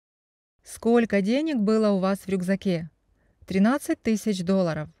 Сколько денег было у вас в рюкзаке? 13 тысяч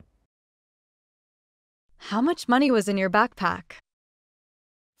долларов. How much money was in your backpack?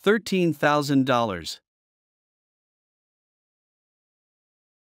 $13,000.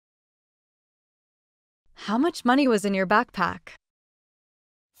 How much money was in your backpack?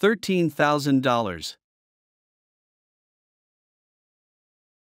 $13,000.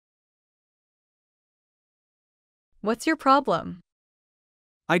 What's your problem?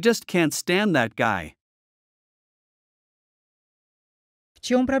 I just can't stand that guy. В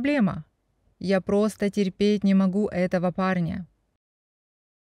чем проблема? Я просто терпеть не могу этого парня.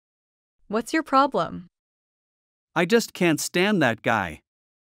 What's your problem? I just can't stand that guy.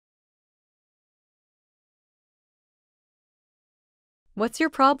 What's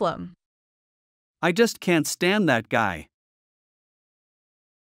your problem? I just can't stand that guy.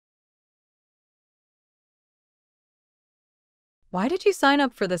 Why did you sign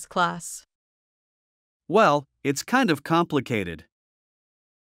up for this class? Well, it's kind of complicated.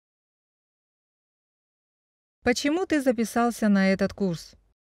 Почему ты записался на этот курс?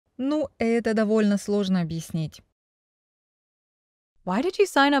 Ну, это довольно сложно объяснить. Why did you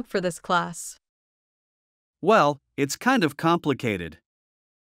sign up for this class? Well, it's kind of complicated.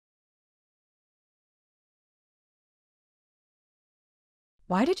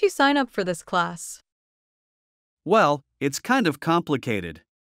 Why did you sign up for this class? Well, it's kind of complicated.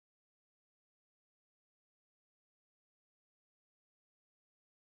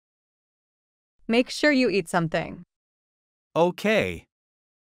 Make sure you eat something. Okay.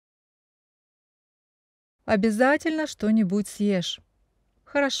 Обязательно что-нибудь съешь.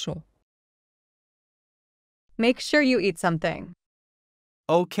 Хорошо. Make sure you eat something.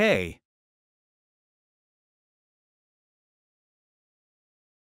 Okay.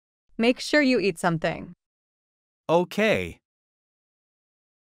 Make sure you eat something. Okay.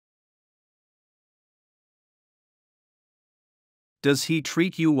 Does he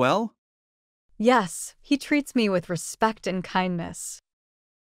treat you well? Yes, he treats me with respect and kindness.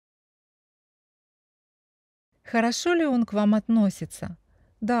 Хорошо ли он к вам относится?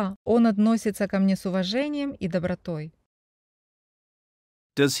 Да, он относится ко мне с уважением и добротой.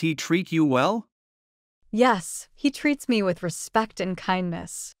 Does he treat you well? Yes, he treats me with respect and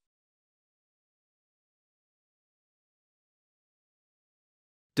kindness.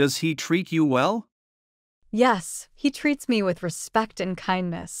 Does he treat you well? Yes, he treats me with respect and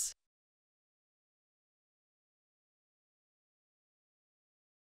kindness.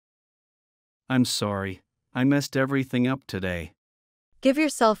 I'm sorry. I messed everything up today. Give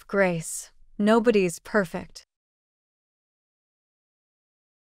yourself grace. Nobody's perfect.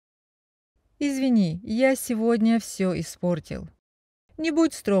 Извини, я сегодня все испортил. Не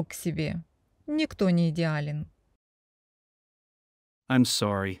будь строг к себе. Никто не идеален. I'm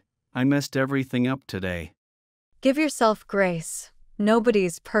sorry. I messed everything up today. Give yourself grace.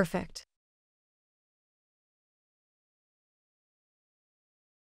 Nobody's perfect.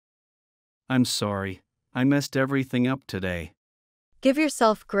 I'm sorry. I messed everything up today. Give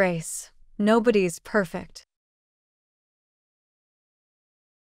yourself grace. Nobody's perfect.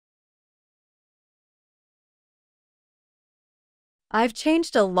 I've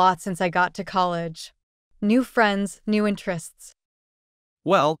changed a lot since I got to college. New friends, new interests.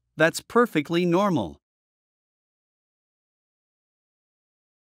 Well, that's perfectly normal.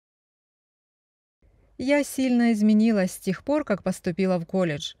 Я сильно изменилась с тех пор, как поступила в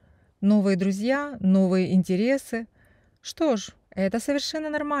колледж. Новые друзья, новые интересы. Что ж, это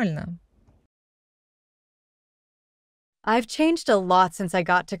совершенно нормально. I've changed a lot since I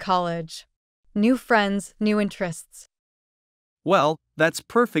got to college. New friends, new interests. Well, that's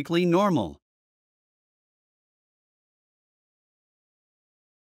perfectly normal.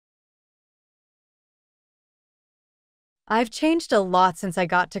 I've changed a lot since I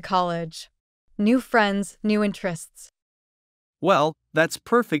got to college. New friends, new interests. Well, that's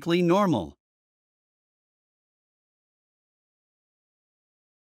perfectly normal.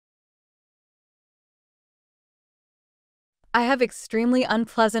 I have extremely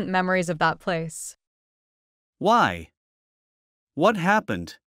unpleasant memories of that place. Why? What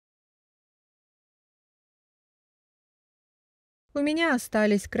happened? У меня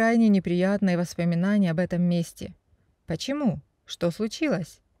остались крайне неприятные воспоминания об этом месте. Почему? Что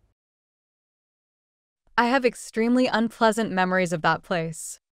случилось? I have extremely unpleasant memories of that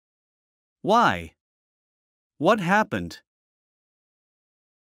place. Why? What happened?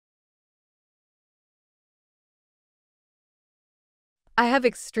 I have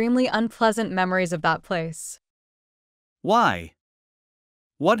extremely unpleasant memories of that place. Why?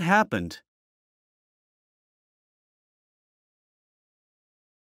 What happened?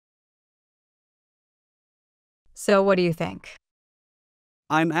 So what do you think?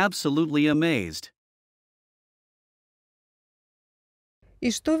 I'm absolutely amazed.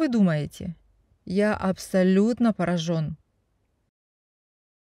 И что вы думаете? Я абсолютно поражен.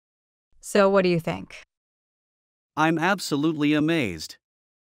 So what do you think? I'm absolutely amazed.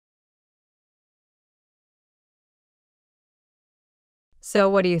 So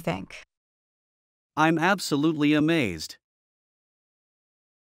what do you think? I'm absolutely amazed.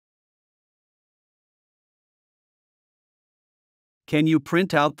 Can you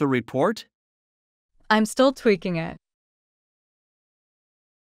print out the report? I'm still tweaking it.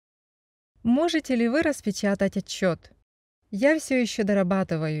 Можете ли вы распечатать отчет? Я все еще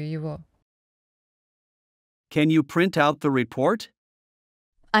дорабатываю его. Can you print out the report?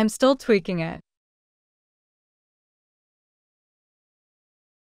 I'm still tweaking it.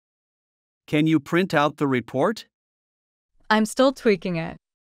 Can you print out the report? I'm still tweaking it.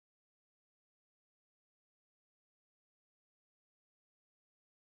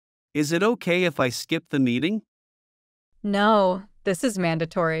 Is it okay if I skip the meeting? No, this is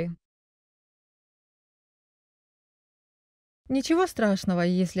mandatory. Ничего страшного,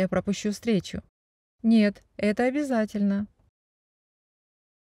 если я пропущу встречу. Нет, это обязательно.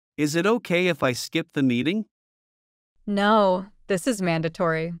 Is it okay if I skip the meeting? No, this is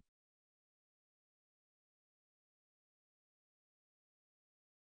mandatory.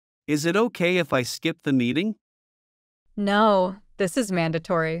 Is it okay if I skip the meeting? No, this is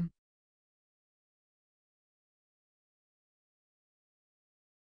mandatory.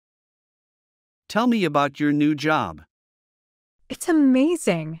 Tell me about your new job. It's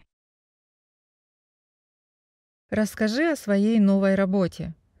amazing. Расскажи о своей новой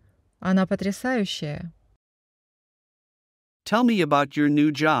работе. Она потрясающая. Tell me about your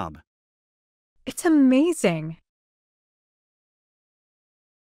new job. It's amazing.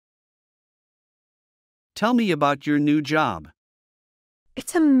 Tell me about your new job.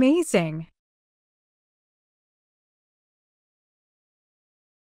 It's amazing.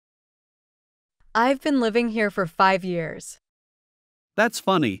 I've been living here for 5 years. That's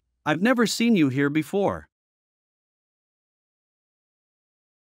funny. I've never seen you here before.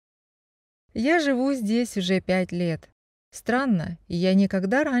 Я живу здесь уже 5 лет. Странно, я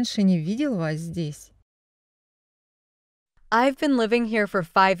никогда раньше не видел вас здесь. I've been living here for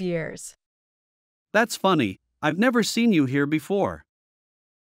 5 years. That's funny. I've never seen you here before.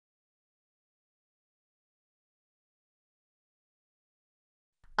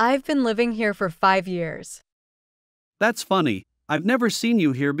 I've been living here for 5 years. That's funny. I've never seen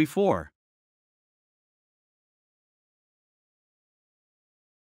you here before.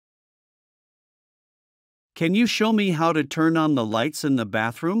 Can you show me how to turn on the lights in the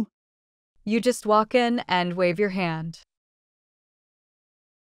bathroom? You just walk in and wave your hand.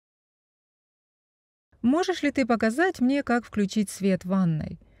 Можешь ли ты показать мне, как включить свет в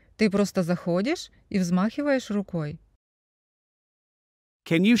ванной? Ты просто заходишь и взмахиваешь рукой.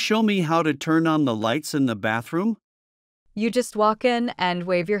 Can you show me how to turn on the lights in the bathroom? You just walk in and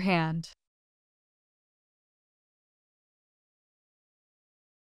wave your hand.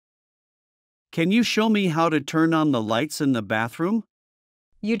 Can you show me how to turn on the lights in the bathroom?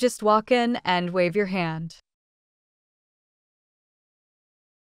 You just walk in and wave your hand.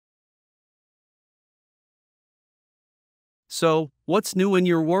 So, what's new in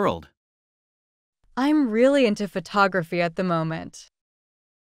your world? I'm really into photography at the moment.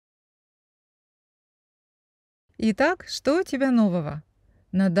 Итак, что у тебя нового?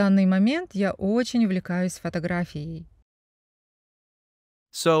 На данный момент я очень увлекаюсь фотографией.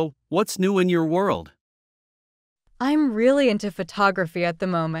 So, what's new in your world? I'm really into photography at the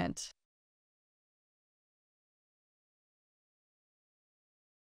moment.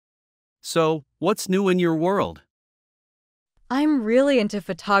 So, what's new in your world? I'm really into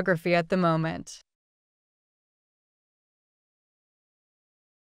photography at the moment.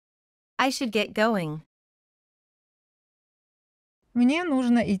 I should get going. Мне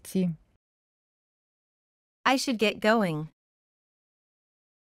нужно идти. I should get going.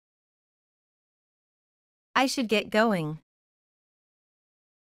 I should get going.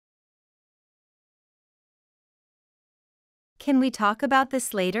 Can we talk about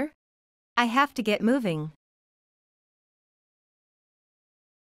this later? I have to get moving.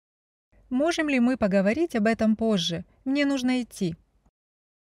 Можем ли мы поговорить об этом позже? Мне нужно идти.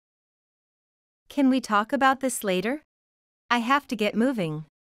 Can we talk about this later? I have to get moving.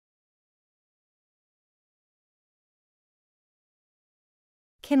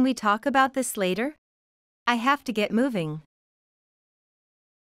 Can we talk about this later? I have to get moving.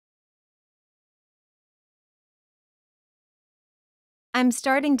 I'm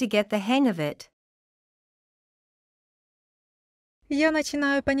starting to get the hang of it. Я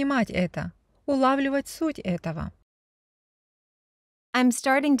начинаю понимать это, улавливать суть этого. I'm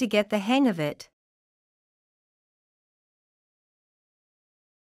starting to get the hang of it.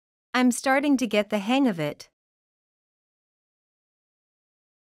 I'm starting to get the hang of it.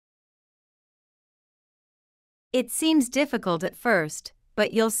 It seems difficult at first,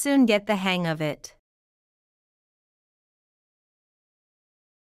 but you'll soon get the hang of it.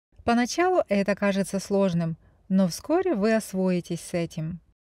 Поначалу это кажется сложным, но вскоре вы освоитесь с этим.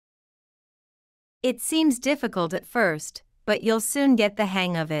 It seems difficult at first, but you'll soon get the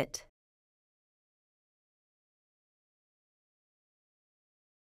hang of it.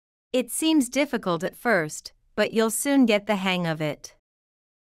 It seems difficult at first, but you'll soon get the hang of it.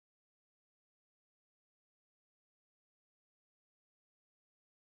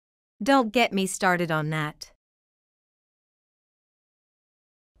 Don't get me started on that.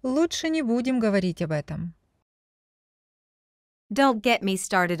 Лучше не будем говорить об этом. Don't get me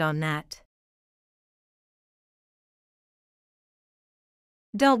started on that.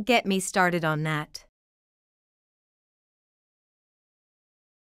 Don't get me started on that.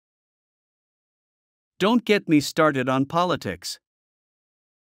 Don't get me started on politics.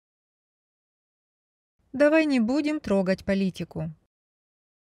 Давай не будем трогать политику.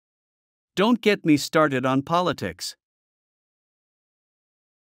 Don't get me started on politics.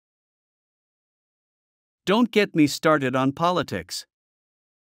 Don't get me started on politics.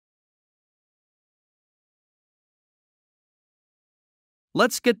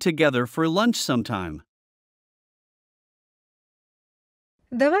 Let's get together for lunch sometime.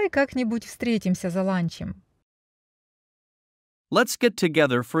 Давай как-нибудь встретимся за ланчем. Let's get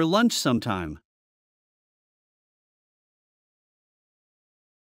together for lunch sometime.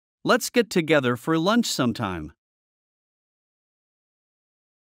 Let's get together for lunch sometime.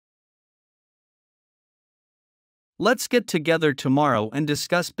 Let's get together tomorrow and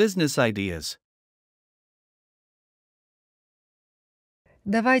discuss business ideas.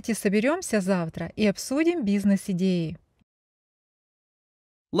 Давайте соберемся завтра и обсудим бизнес-идеи.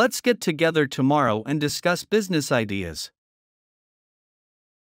 Let's get together tomorrow and discuss business ideas.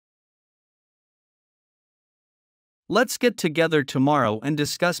 Let's get together tomorrow and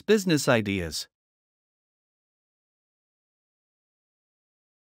discuss business ideas.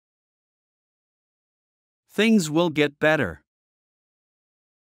 Things will get better.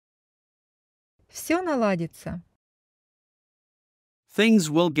 Все наладится. Things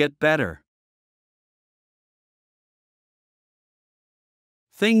will get better.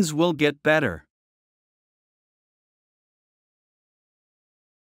 Things will get better.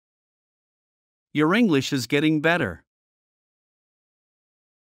 Your English is getting better.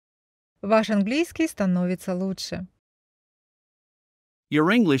 Ваш английский становится лучше.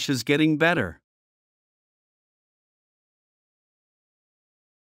 Your English is getting better.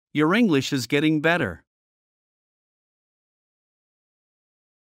 Your English is getting better.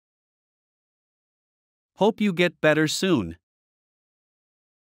 Hope you get better soon.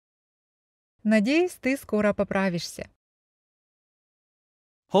 Надеюсь, ты скоро поправишься.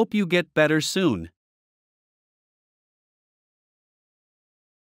 Hope you get better soon.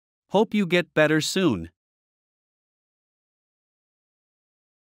 Hope you get better soon.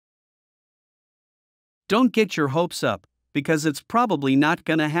 Don't get your hopes up, because it's probably not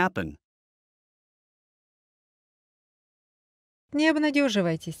gonna happen. Не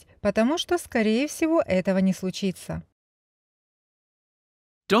обнадеживайтесь, потому что, скорее всего, этого не случится.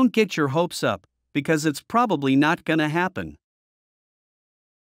 Don't get your hopes up, because it's probably not gonna happen.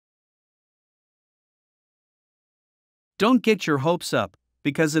 Don't get your hopes up,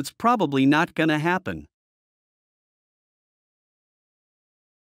 because it's probably not gonna happen.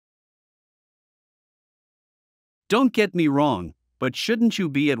 Don't get me wrong, but shouldn't you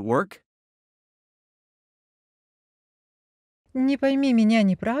be at work? Не пойми меня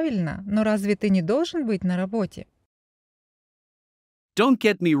неправильно, но разве ты не должен быть на работе? Don't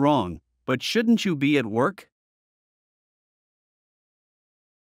get me wrong, but shouldn't you be at work?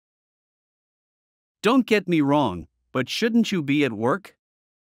 Don't get me wrong, but shouldn't you be at work?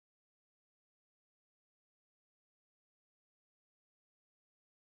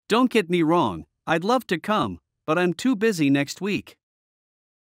 Don't get me wrong, I'd love to come, but I'm too busy next week.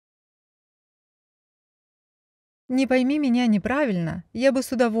 Не пойми меня неправильно, я бы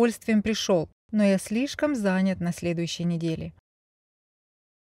с удовольствием пришел, но я слишком занят на следующей неделе.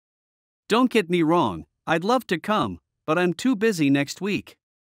 Don't get me wrong, I'd love to come, but I'm too busy next week.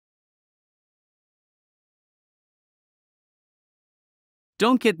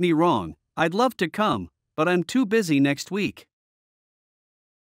 Don't get me wrong, I'd love to come, but I'm too busy next week.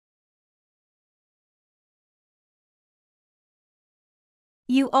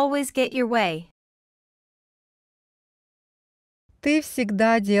 You always get your way. Ты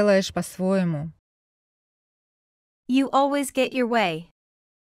всегда делаешь по-своему. You always get your way.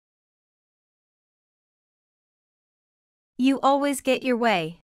 You always get your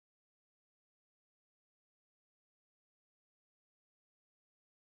way.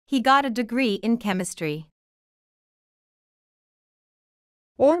 He got a degree in chemistry.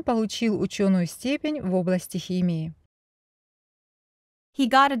 Он получил ученую степень в области химии. He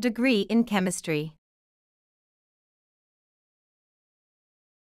got a degree in chemistry.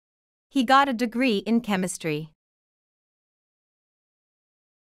 He got a degree in chemistry.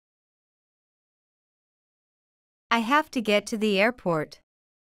 I have to get to the airport.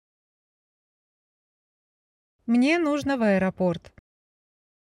 Мне нужно в аэропорт.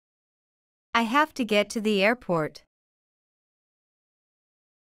 I have to get to the airport.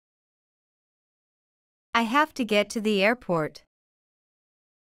 I have to get to the airport.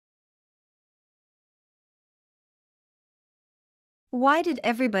 Why did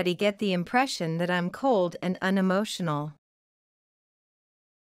everybody get the impression that I'm cold and unemotional?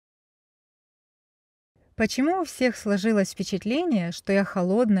 Почему у всех сложилось впечатление, что я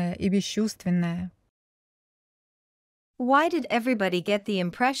холодная и бесчувственная? Why did everybody get the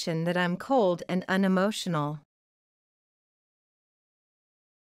impression that I'm cold and unemotional?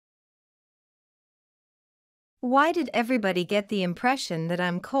 Why did everybody get the impression that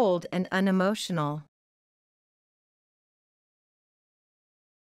I'm cold and unemotional?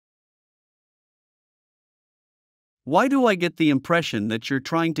 Why do I get the impression that you're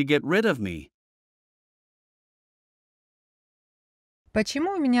trying to get rid of me?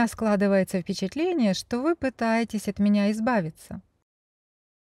 Почему у меня складывается впечатление, что вы пытаетесь от меня избавиться?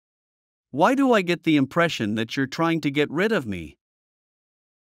 Why do I get the impression that you're trying to get rid of me?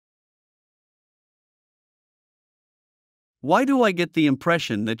 Why do I get the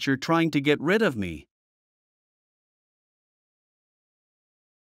impression that you're trying to get rid of me?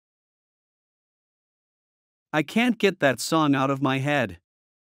 I can't get that song out of my head.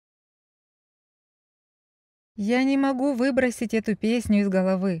 Я не могу выбросить эту песню из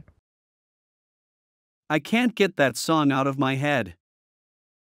головы. I can't get that song out of my head.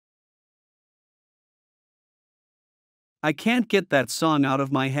 I can't get that song out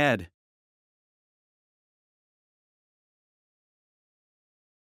of my head.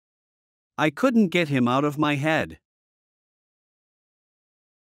 I couldn't get him out of my head.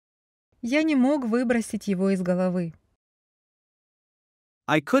 Я не мог выбросить его из головы.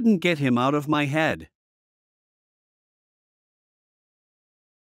 I couldn't get him out of my head.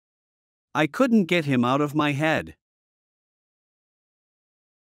 I couldn't get him out of my head.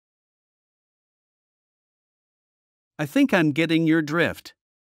 I think I'm getting your drift.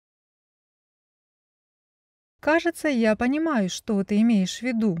 Кажется, я понимаю, что ты имеешь в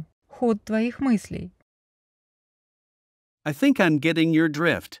виду. Ход твоих мыслей. I think I'm getting your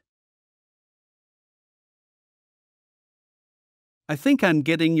drift. I think I'm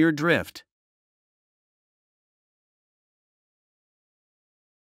getting your drift.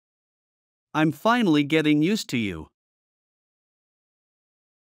 I'm finally getting used to you.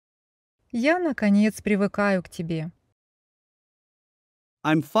 Я, наконец, привыкаю к тебе.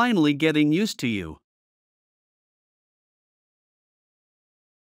 I'm finally getting used to you.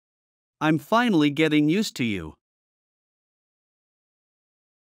 I'm finally getting used to you.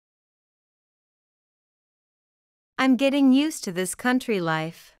 I'm getting used to this country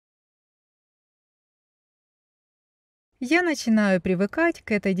life. Я начинаю привыкать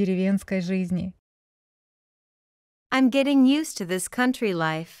к этой деревенской жизни. I'm getting used to this country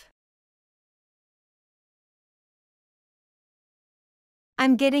life.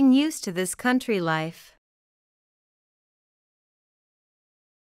 I'm getting used to this country life.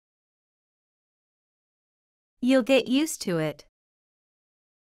 You'll get used to it.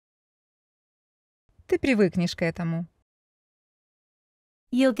 Ты привыкнешь к этому.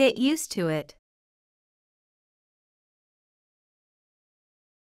 You'll get used to it.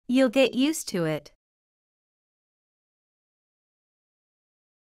 You'll get used to it.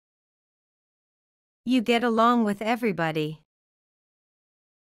 You get along with everybody.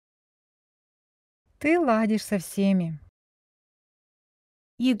 Ты ладишь со всеми.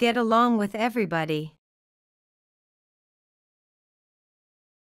 You get along with everybody.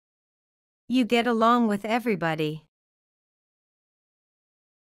 You get along with everybody.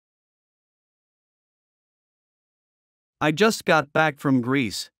 I just got back from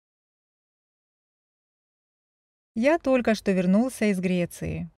Greece. Я только что вернулся из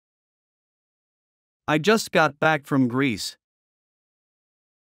Греции. I just got back from Greece.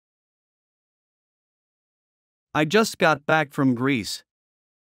 I just got back from Greece.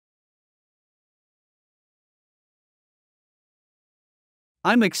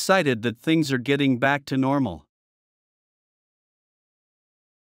 I'm excited that things are getting back to normal.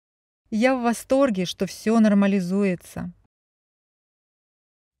 Я в восторге, что все нормализуется.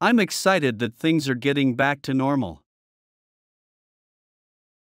 I'm excited that things are getting back to normal.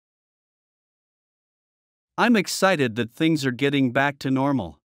 I'm excited that things are getting back to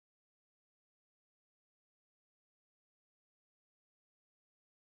normal.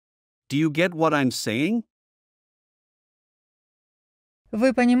 Do you get what I'm saying?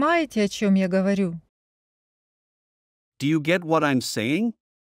 Вы понимаете, о чем я говорю? Do you get what I'm saying?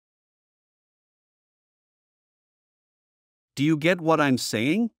 Do you get what I'm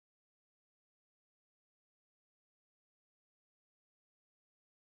saying?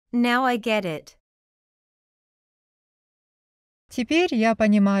 Now I get it. Теперь я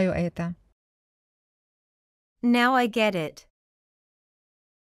понимаю это. Now I get it.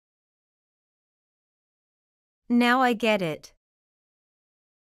 Now I get it.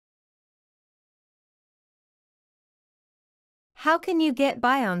 How can you get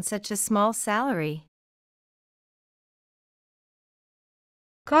by on such a small salary?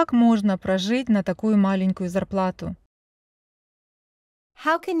 Как можно прожить на такую маленькую зарплату?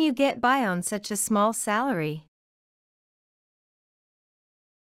 How can you get by on such a small salary?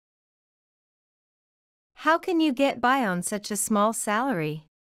 How can you get by on such a small salary?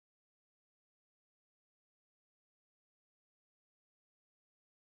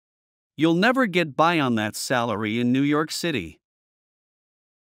 You'll never get by on that salary in New York City.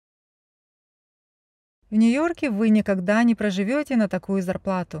 В Нью-Йорке вы никогда не проживете на такую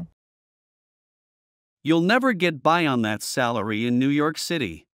зарплату. You'll never get by on that salary in New York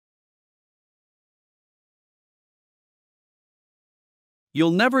City.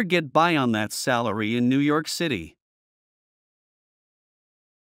 You'll never get by on that salary in New York City.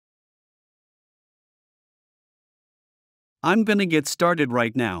 I'm gonna get started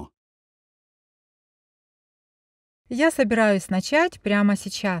right now. Я собираюсь начать прямо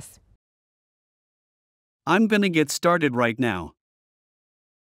сейчас. I'm gonna get started right now.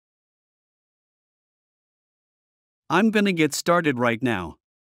 I'm gonna get started right now.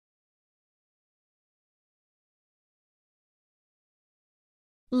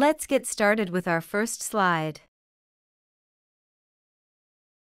 Let's get started with our first slide.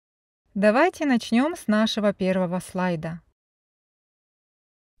 Давайте начнем с нашего первого слайда.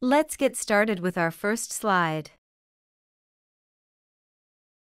 Let's get started with our first slide.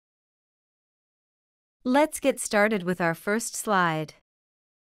 Let's get started with our first slide.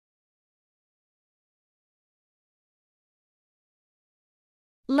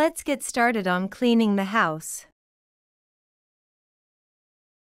 Let's get started on cleaning the house.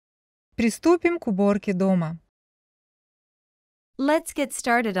 Приступим к уборке дома. Let's get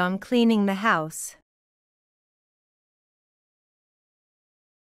started on cleaning the house.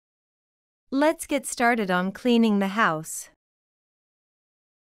 Let's get started on cleaning the house.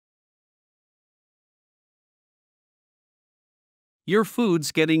 Your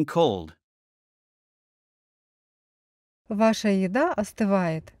food's getting cold. Ваша еда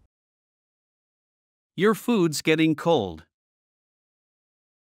остывает. Your food's getting cold.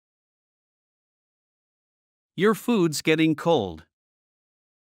 Your food's getting cold.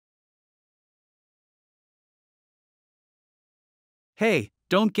 Hey,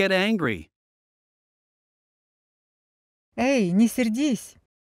 don't get angry. Эй, не сердись.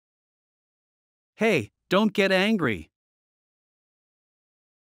 Hey, don't get angry.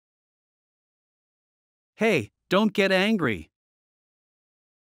 Hey, don't get angry.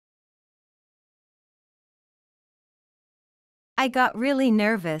 I got really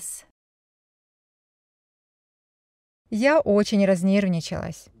nervous. Я очень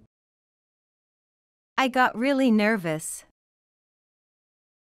разнервничалась. I got really nervous.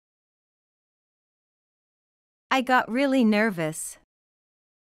 I got really nervous.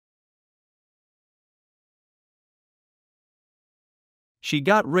 She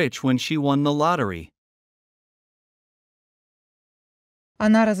got rich when she won the lottery.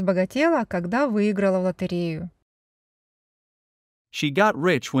 Она разбогатела, когда выиграла в лотерею. She got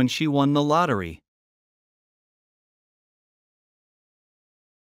rich when she won the lottery.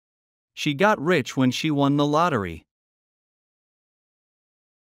 She got rich when she won the lottery.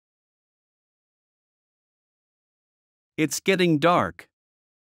 It's getting dark.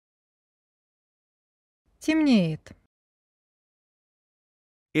 Темнеет.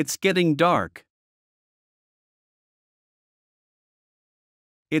 It's getting dark.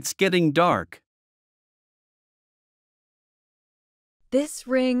 It's getting dark. This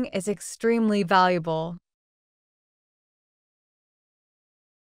ring is extremely valuable.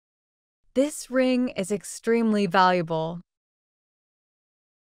 This ring is extremely valuable.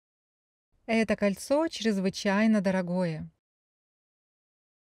 Это кольцо чрезвычайно дорогое.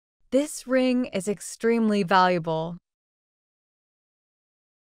 This ring is extremely valuable.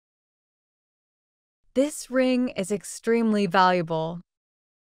 This ring is extremely valuable.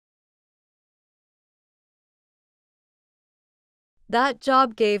 That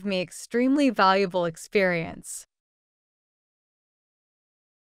job gave me extremely valuable experience.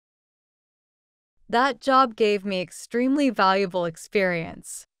 That job gave me extremely valuable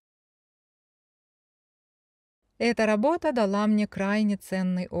experience. Эта работа дала мне крайне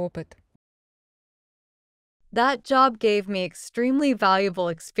ценный опыт. That job gave me extremely valuable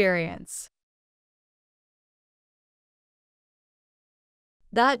experience.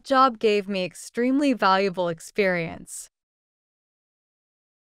 That job gave me extremely valuable experience.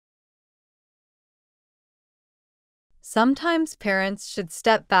 Sometimes parents should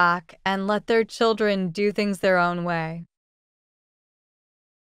step back and let their children do things their own way.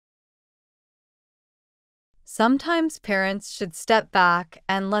 Sometimes parents should step back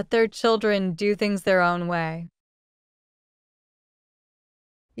and let their children do things their own way.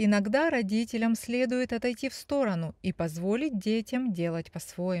 Иногда родителям следует отойти в сторону и позволить детям делать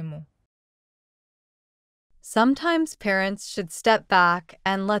по-своему. Sometimes parents should step back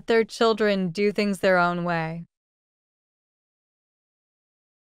and let their children do things their own way.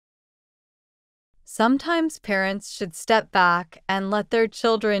 Sometimes parents should step back and let their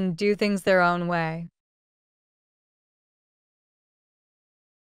children do things their own way.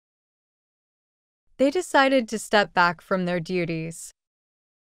 They decided to step back from their duties.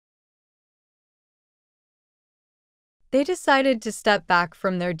 They decided to step back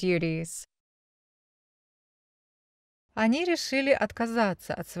from their duties. Они решили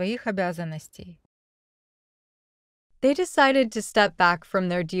отказаться от своих обязанностей. They decided to step back from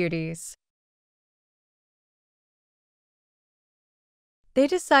their duties. They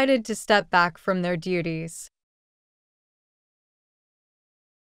decided to step back from their duties.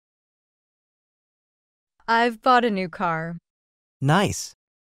 I've bought a new car. Nice.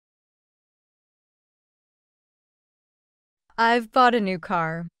 I've bought a new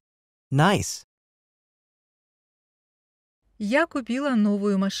car. Nice. Я купила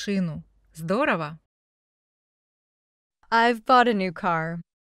новую машину. Здорово! I've bought a new car.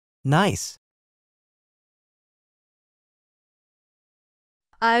 Nice.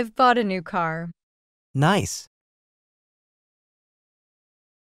 I've bought a new car. Nice.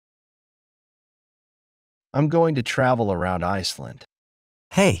 I'm going to travel around Iceland.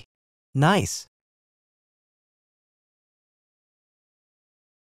 Hey. Nice.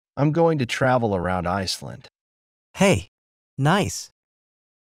 I'm going to travel around Iceland. Hey. Nice.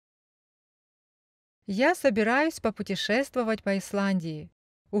 Я собираюсь попутешествовать по Исландии.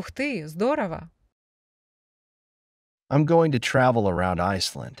 Ух ты, здорово! I'm going to travel around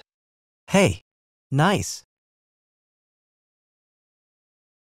Iceland. Hey. Nice.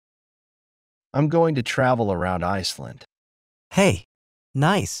 I'm going to travel around Iceland. Hey.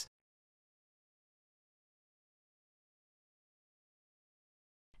 Nice.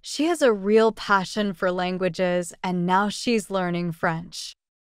 She has a real passion for languages and now she's learning French.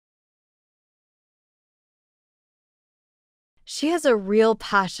 She has a real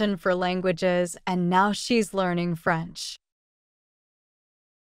passion for languages and now she's learning French.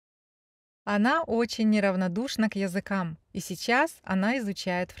 Она очень неравнодушна к языкам, и сейчас она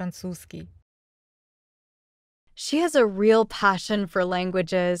изучает французский. She has a real passion for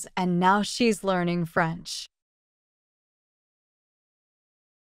languages and now she's learning French.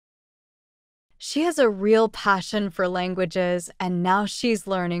 She has a real passion for languages and now she's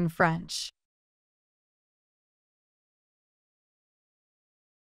learning French.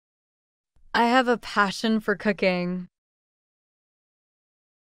 I have a passion for cooking.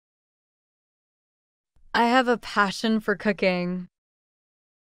 I have a passion for cooking.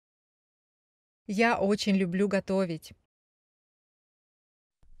 Я очень люблю готовить.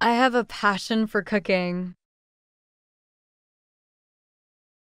 I have a passion for cooking.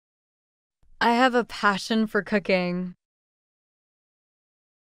 I have a passion for cooking.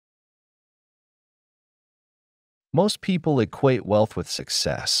 Most people equate wealth with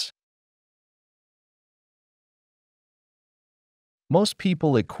success. Most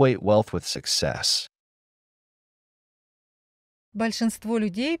people equate wealth with success. Большинство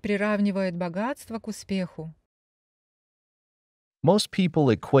людей приравнивают богатство к успеху. Most people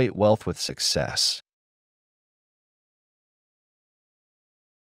equate wealth with success.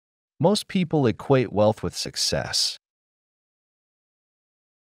 Most people equate wealth with success.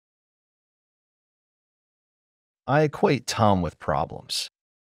 I equate Tom with problems.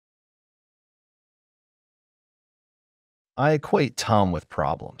 I equate Tom with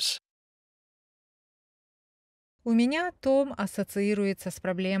problems. У меня Том ассоциируется с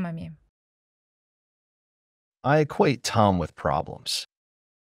проблемами. I equate Tom with problems.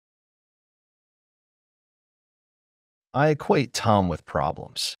 I equate Tom with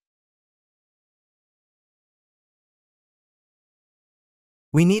problems.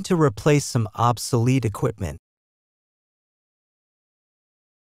 We need to replace some obsolete equipment.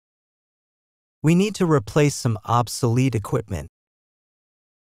 We need to replace some obsolete equipment.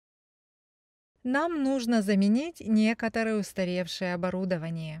 Нам нужно заменить некоторое устаревшее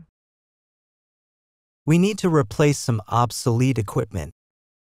оборудование. We need to replace some obsolete equipment.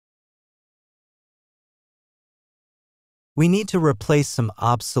 We need to replace some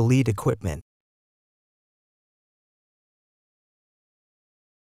obsolete equipment.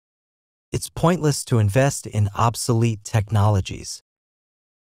 It's pointless to invest in obsolete technologies.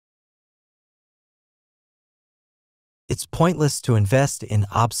 It's pointless to invest in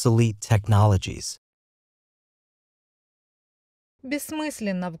obsolete technologies.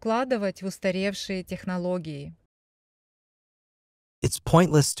 Бессмысленно вкладывать в устаревшие технологии. It's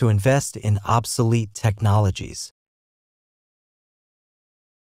pointless to invest in obsolete technologies.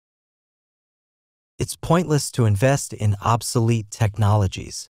 It's pointless to invest in obsolete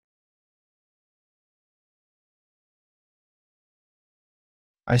technologies.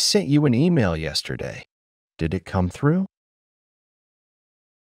 I sent you an email yesterday. Did it come through?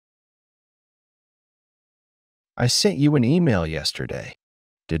 I sent you an email yesterday.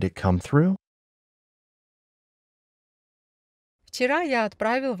 Did it come through? Вчера я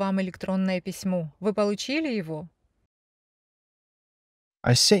отправил вам электронное письмо. Вы получили его?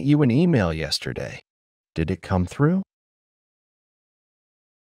 I sent you an email yesterday. Did it come through?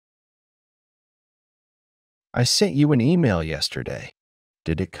 I sent you an email yesterday.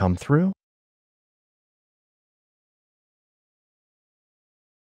 Did it come through?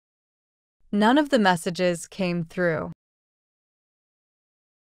 None of the messages came through.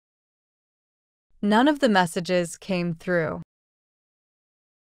 None of the messages came through.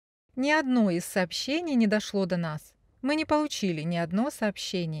 Ни одно из сообщений не дошло до нас. Мы не получили ни одно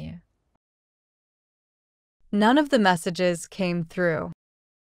сообщение. None of the messages came through.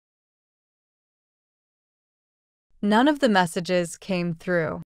 None of the messages came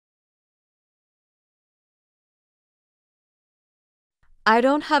through. I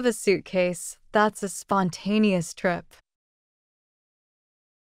don't have a suitcase. That's a spontaneous trip.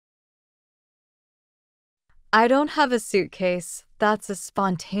 I don't have a suitcase. That's a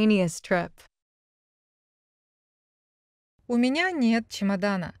spontaneous trip. У меня нет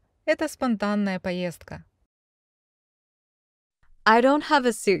чемодана. Это спонтанная поездка. I don't have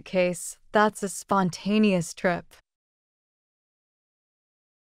a suitcase. That's a spontaneous trip.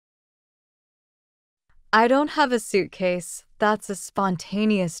 I don't have a suitcase. That's a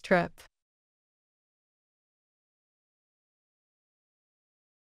spontaneous trip.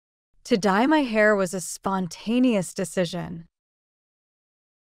 To dye my hair was a spontaneous decision.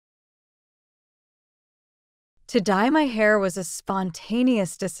 To dye my hair was a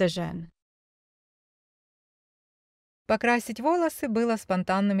spontaneous decision. Покрасить волосы было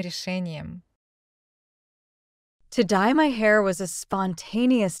спонтанным решением. To dye my hair was a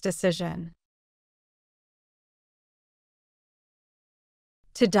spontaneous decision.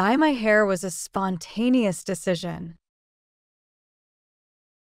 To dye my hair was a spontaneous decision.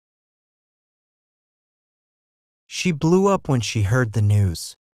 She blew up when she heard the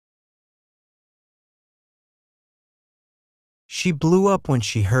news. She blew up when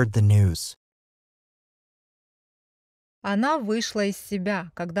she heard the news. Она вышла из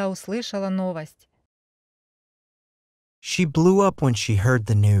себя, когда услышала новость. She blew up when she heard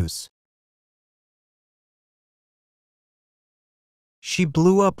the news. She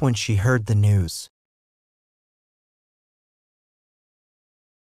blew up when she heard the news.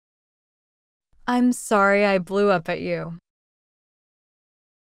 I'm sorry I blew up at you.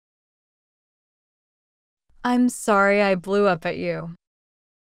 I'm sorry I blew up at you.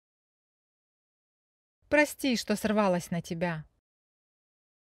 Прости, что сорвалась на тебя.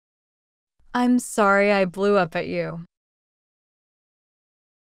 I'm sorry I blew up at you.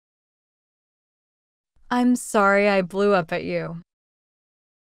 I'm sorry I blew up at you.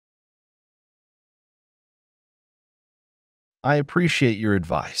 I appreciate your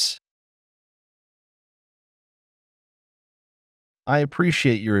advice. I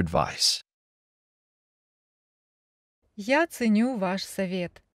appreciate your advice. Я ценю ваш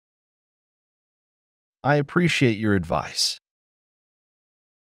совет. I appreciate your advice.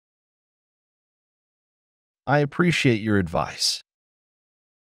 I appreciate your advice.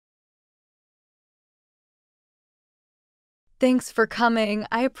 Thanks for coming.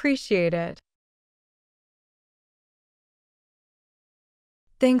 I appreciate it.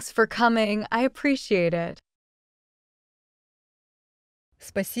 Thanks for coming. I appreciate it.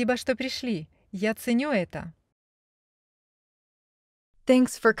 Спасибо, что пришли. Я ценю это.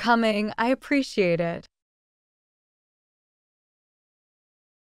 Thanks for coming. I appreciate it.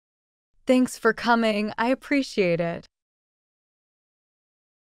 Thanks for coming. I appreciate it.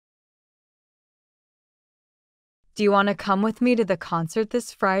 Do you want to come with me to the concert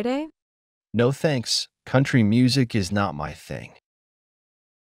this Friday? No thanks. Country music is not my thing.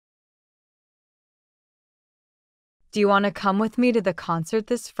 Do you want to come with me to the concert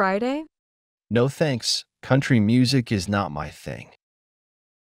this Friday? No thanks. Country music is not my thing.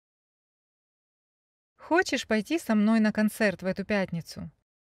 Хочешь пойти со мной на концерт в эту пятницу?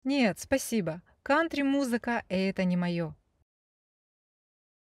 Нет, спасибо. Кантри-музыка — это не мое.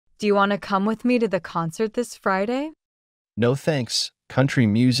 Do you want to come with me to the concert this Friday? No thanks. Country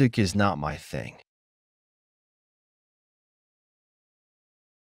music is not my thing.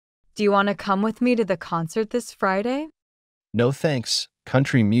 Do you want to come with me to the concert this Friday? No thanks.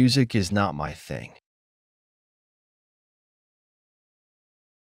 Country music is not my thing.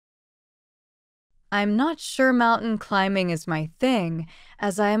 I'm not sure mountain climbing is my thing,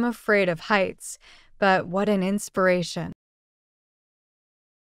 as I am afraid of heights, but what an inspiration.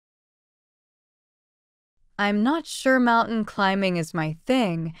 I'm not sure mountain climbing is my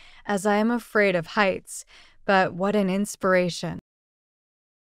thing, as I am afraid of heights, but what an inspiration.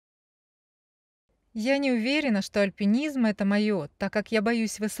 Я не уверена, что альпинизм — это мое, так как я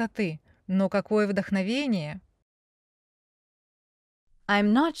боюсь высоты. Но какое вдохновение!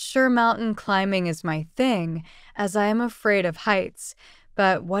 I'm not sure mountain climbing is my thing, as I am afraid of heights,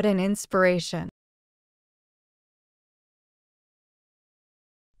 but what an inspiration.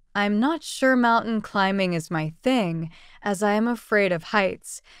 I'm not sure mountain climbing is my thing, as I am afraid of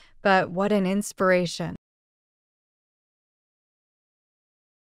heights, but what an inspiration.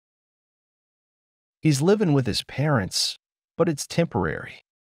 He's living with his parents, but it's temporary.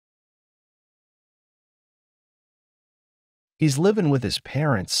 He's living with his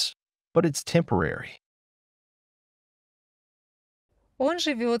parents, but it's temporary. Он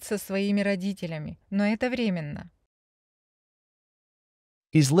живет со своими родителями, но это временно.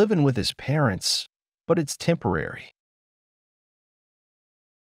 He's living with his parents, but it's temporary.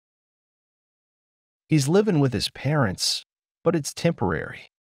 He's living with his parents, but it's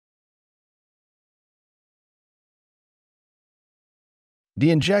temporary. The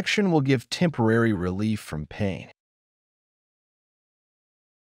injection will give temporary relief from pain.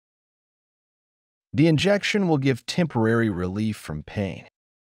 The injection will give temporary relief from pain.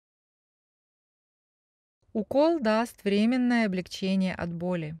 Укол даст временное облегчение от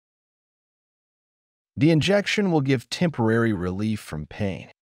боли. The injection will give temporary relief from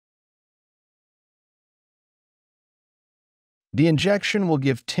pain. The injection will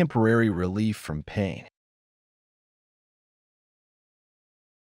give temporary relief from pain.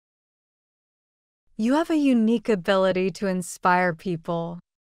 You have a unique ability to inspire people.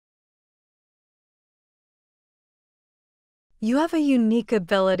 You have a unique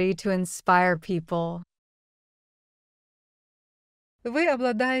ability to inspire people. Вы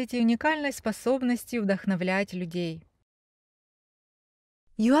обладаете уникальной способностью вдохновлять людей.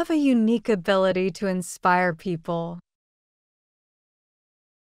 You have a unique ability to inspire people.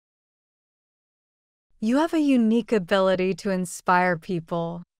 You have a unique ability to inspire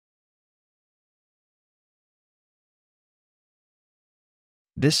people.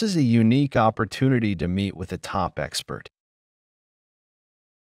 This is a unique opportunity to meet with a top expert.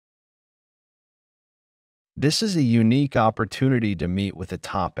 This is a unique opportunity to meet with a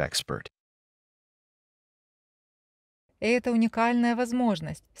top expert. Это уникальная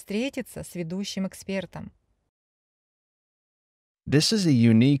возможность встретиться с ведущим экспертом. This is a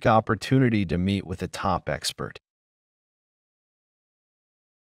unique opportunity to meet with a top expert.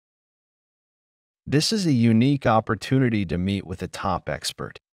 This is a unique opportunity to meet with a top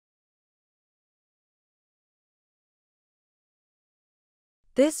expert.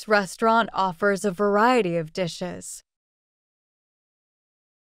 This restaurant offers a variety of dishes.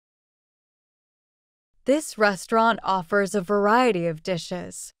 This restaurant offers a variety of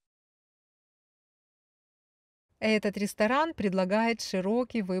dishes. Этот ресторан предлагает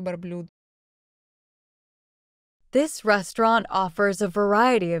широкий выбор блюд. This restaurant offers a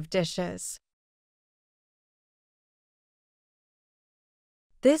variety of dishes.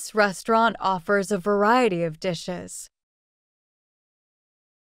 This restaurant offers a variety of dishes.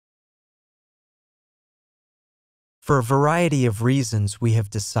 For a variety of reasons, we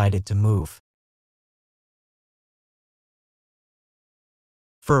have decided to move.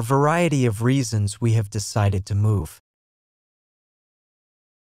 For a variety of reasons, we have decided to move.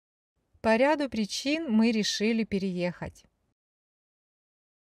 По ряду причин мы решили переехать.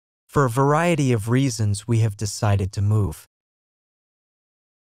 For a variety of reasons, we have decided to move.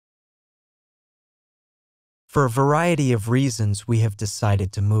 For a variety of reasons, we have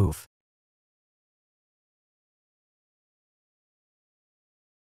decided to move.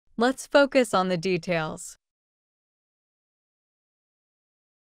 Let's focus on the details.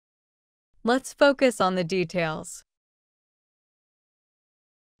 Let's focus on the details.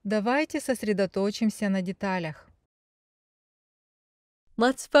 Давайте сосредоточимся на деталях.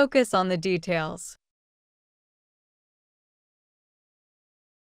 Let's focus on the details.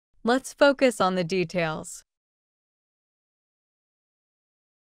 Let's focus on the details.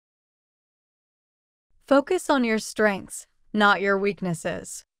 Focus on your strengths, not your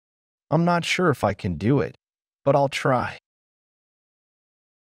weaknesses. I'm not sure if I can do it, but I'll try.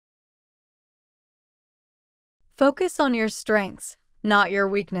 Focus on your strengths, not your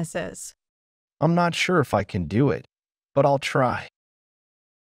weaknesses. I'm not sure if I can do it, but I'll try.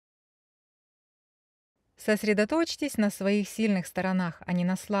 Сосредоточьтесь на своих сильных сторонах, а не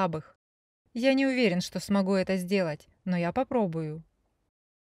на слабых. Я не уверен, что смогу это сделать, но я попробую.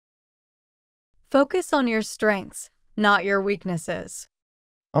 Focus on your strengths, not your weaknesses.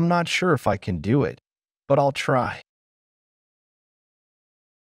 I'm not sure if I can do it, but I'll try.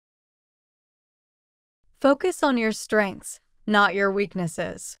 Focus on your strengths, not your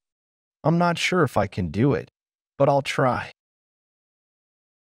weaknesses. I'm not sure if I can do it, but I'll try.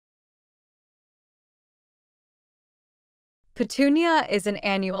 Petunia is an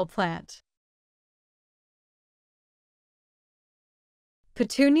annual plant.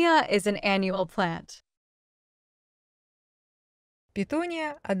 Petunia is an annual plant.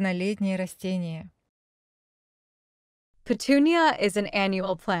 Петуния – однолетнее растение. Petunia is an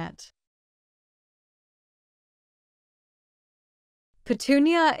annual plant.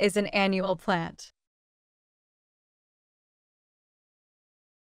 Petunia is an annual plant.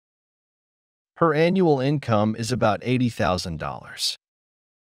 Her annual income is about $80,000.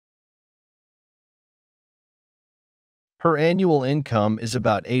 Her annual income is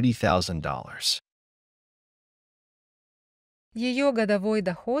about $80,000. Ее годовой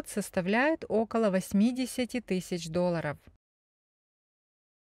доход составляет около $80 тысяч.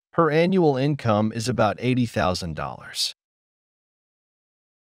 Her annual income is about $80,000.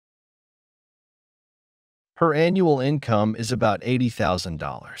 Her annual income is about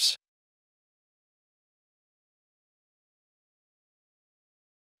 $80,000.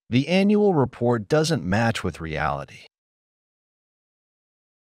 The annual report doesn't match with reality.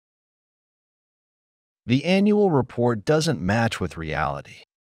 The annual report doesn't match with reality.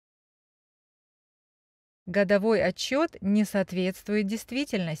 Годовой отчет не соответствует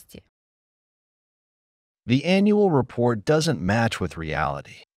действительности. The annual report doesn't match with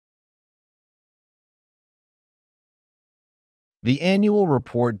reality. The annual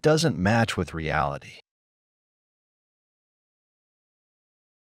report doesn't match with reality.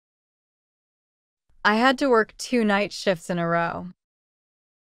 I had to work 2 night shifts in a row.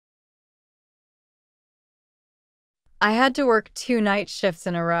 I had to work 2 night shifts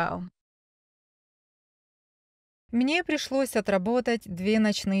in a row. Мне пришлось отработать 2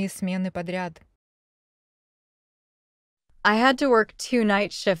 ночные смены подряд. I had to work 2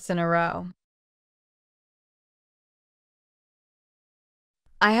 night shifts in a row.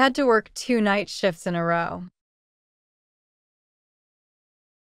 I had to work 2 night shifts in a row.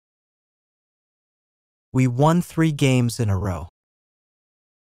 We won 3 games in a row.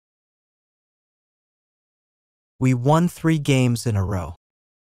 We won 3 games in a row.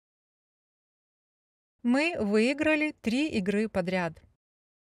 Мы выиграли 3 игры подряд.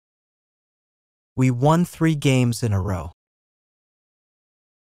 We won 3 games in a row.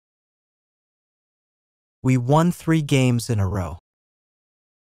 We won 3 games in a row.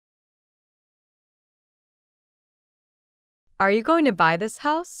 Are you going to buy this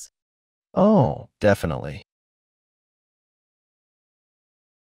house? Oh, definitely.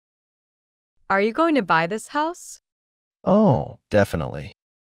 Are you going to buy this house? Oh, definitely.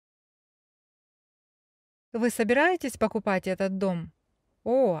 Вы собираетесь покупать этот дом?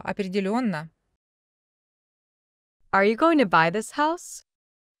 О, определенно. Are you going to buy this house?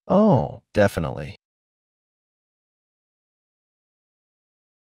 Oh, definitely.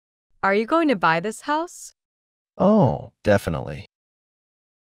 Are you going to buy this house? Oh, definitely.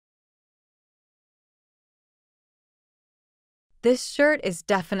 This shirt is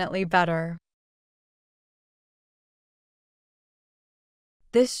definitely better.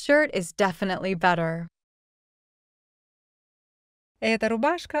 This shirt is definitely better. Эта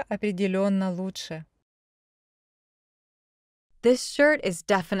рубашка определенно лучше. This shirt is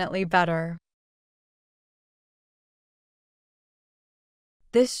definitely better.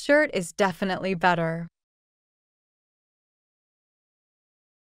 This shirt is definitely better.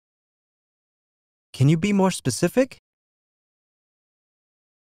 Can you be more specific?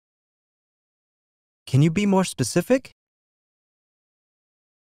 Can you be more specific?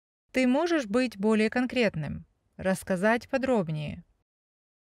 Ты можешь быть более конкретным, рассказать подробнее.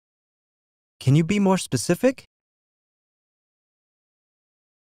 Can you be more specific?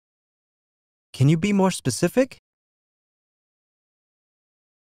 Can you be more specific?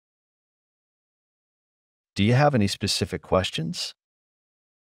 Do you have any specific questions?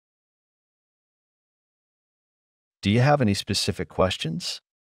 Do you have any specific questions?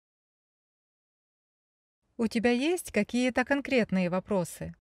 У тебя есть какие-то конкретные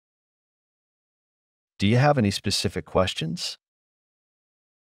вопросы? Do you have any specific questions?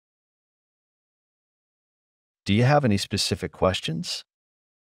 Do you have any specific questions?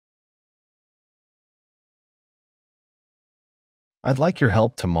 I'd like your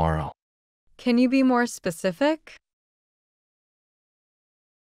help tomorrow. Can you be more specific?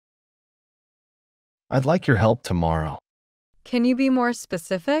 I'd like your help tomorrow. Can you be more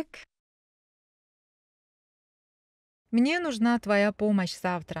specific? Мне нужна твоя помощь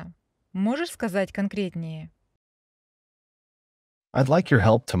завтра. Можешь сказать конкретнее? I'd like your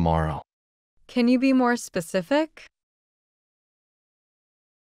help tomorrow. Can you be more specific?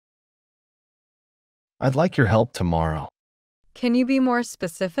 I'd like your help tomorrow. Can you be more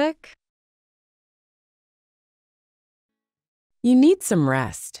specific? You need some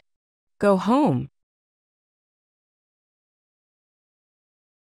rest. Go home.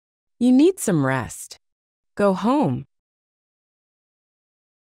 You need some rest. Go home.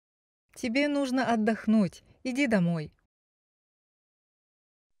 Тебе нужно отдохнуть. Иди домой.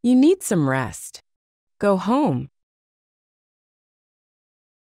 You need some rest. Go home.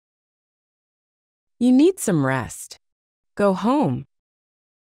 You need some rest. Go home.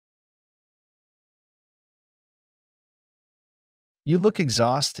 You look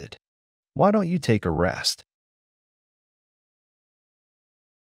exhausted. Why don't you take a rest?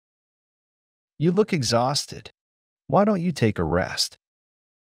 You look exhausted. Why don't you take a rest?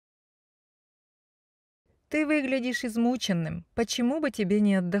 Ты выглядишь измученным. Почему бы тебе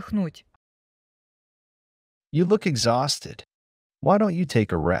не отдохнуть? You look exhausted. Why don't you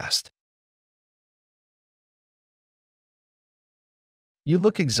take a rest? You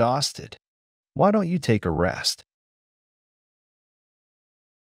look exhausted. Why don't you take a rest?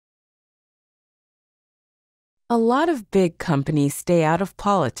 A lot of big companies stay out of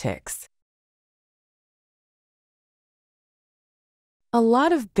politics. A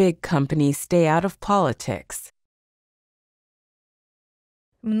lot of big companies stay out of politics.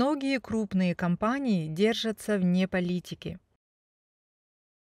 Многие крупные компании держатся вне политики.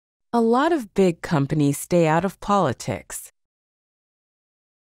 A lot of big companies stay out of politics.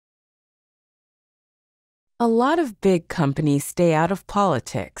 A lot of big companies stay out of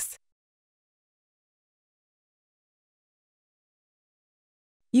politics.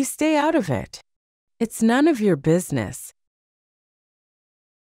 You stay out of it. It's none of your business.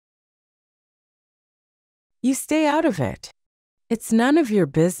 You stay out of it. It's none of your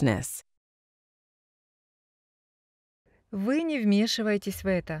business. Вы не вмешиваетесь в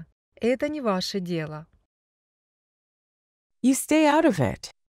это. Это не ваше дело. You stay out of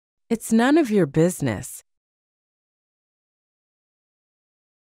it. It's none of your business.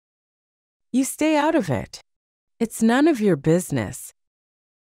 You stay out of it. It's none of your business.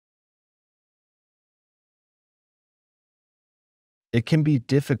 It can be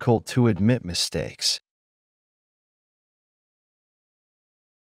difficult to admit mistakes.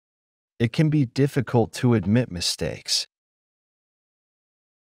 It can be difficult to admit mistakes.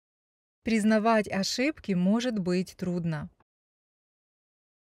 Признавать ошибки может быть трудно.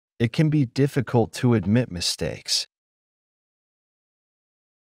 It can be difficult to admit mistakes.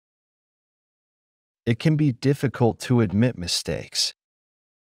 It can be difficult to admit mistakes.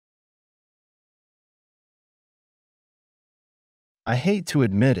 I hate to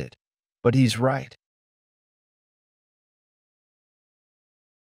admit it, but he's right.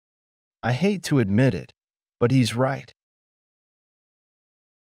 I hate to admit it, but he's right.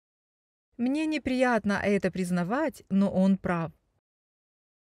 Мне неприятно это признавать, но он прав.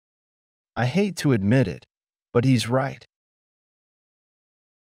 I hate to admit it, but he's right.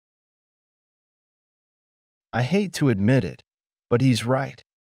 I hate to admit it, but he's right.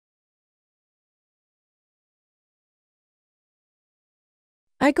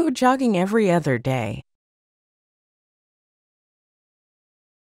 I go jogging every other day.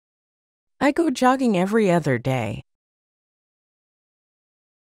 I go jogging every other day.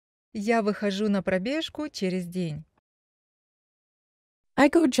 Я выхожу на пробежку через день. I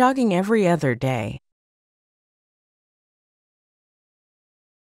go jogging every other day.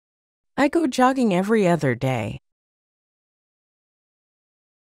 I go jogging every other day.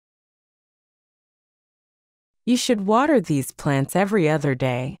 You should water these plants every other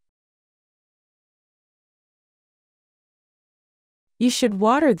day. You should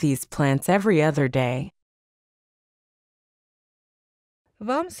water these plants every other day.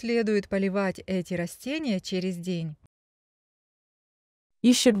 Вам следует поливать эти растения через день.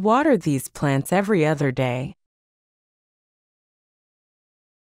 You should water these plants every other day.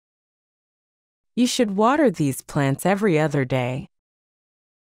 You should water these plants every other day.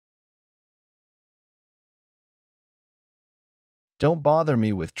 Don't bother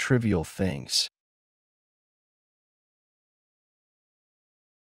me with trivial things.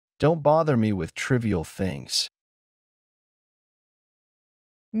 Don't bother me with trivial things.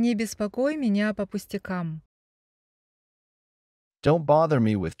 Не беспокой меня по пустякам. Don't bother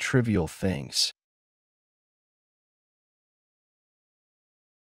me with trivial things.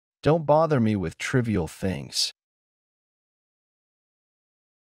 Don't bother me with trivial things.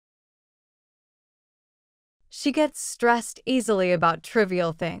 She gets stressed easily about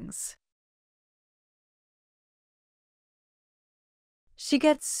trivial things. She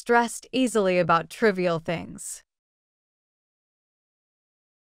gets stressed easily about trivial things.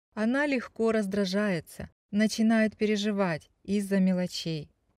 Она легко раздражается, начинает переживать из-за мелочей.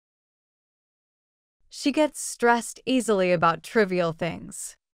 She gets stressed easily about trivial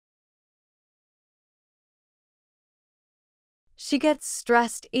things. She gets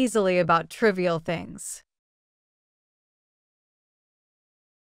stressed easily about trivial things.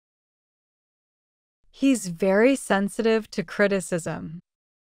 He's very sensitive to criticism.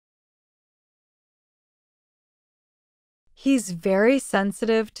 He's very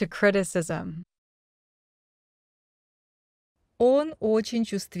sensitive to criticism. Он очень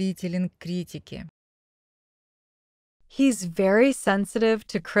чувствителен к критике. He's very sensitive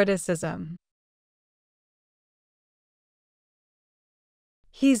to criticism.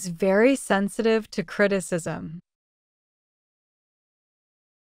 He's very sensitive to criticism.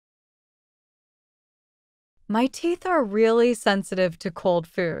 My teeth are really sensitive to cold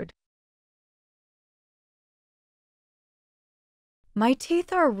food. My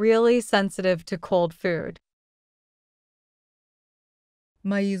teeth are really sensitive to cold food.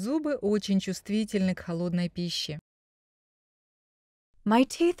 Мои зубы очень чувствительны к холодной пище. My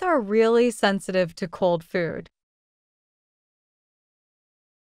teeth are really sensitive to cold food.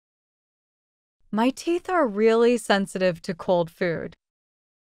 My teeth are really sensitive to cold food.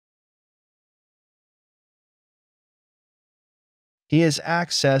 He has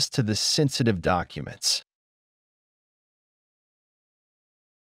access to the sensitive documents.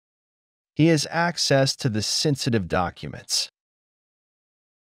 He has access to the sensitive documents.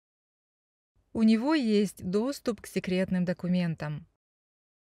 У него есть доступ к секретным документам.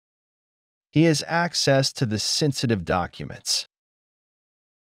 He has access to the sensitive documents.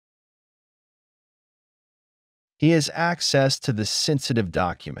 He has access to the sensitive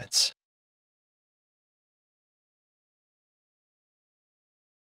documents.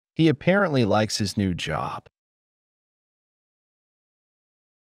 He apparently likes his new job.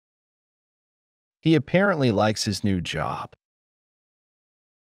 He apparently likes his new job.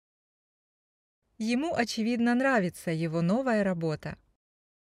 Ему, очевидно, нравится его новая работа.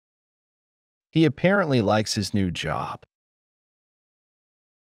 He apparently likes his new job.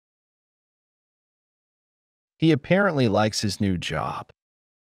 He apparently likes his new job.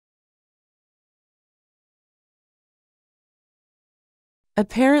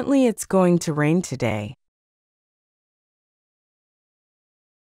 Apparently it's going to rain today.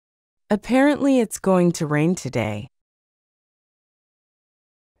 Apparently it's going to rain today.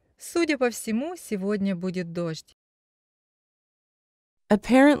 Судя по всему, сегодня будет дождь.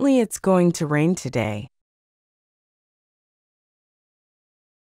 Apparently it's going to rain today.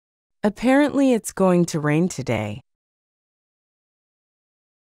 Apparently it's going to rain today.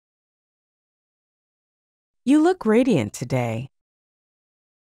 You look radiant today.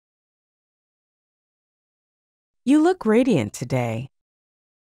 You look radiant today.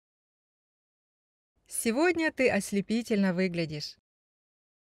 Сегодня ты ослепительно выглядишь.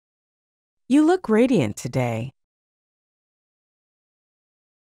 You look radiant today.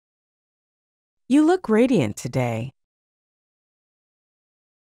 You look radiant today.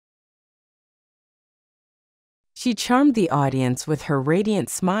 She charmed the audience with her radiant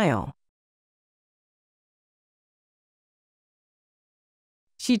smile.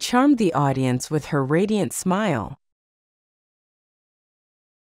 She charmed the audience with her radiant smile.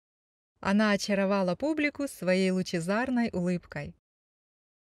 Она очаровала публику своей лучезарной улыбкой.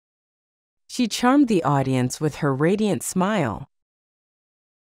 She charmed the audience with her radiant smile.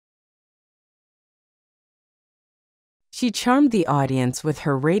 She charmed the audience with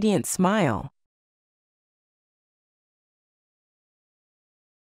her radiant smile.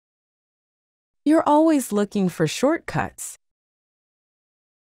 You're always looking for shortcuts.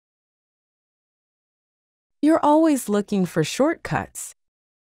 You're always looking for shortcuts.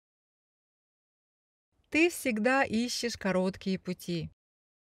 Ты всегда ищешь короткие пути.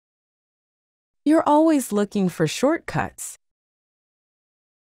 You're always looking for shortcuts.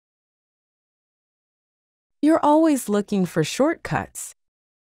 You're always looking for shortcuts.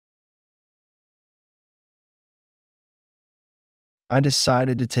 I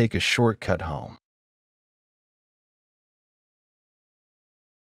decided to take a shortcut home.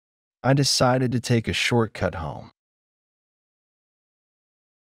 I decided to take a shortcut home.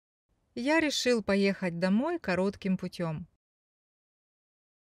 Я решил поехать домой коротким путем.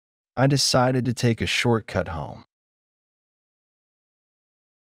 I decided to take a shortcut home.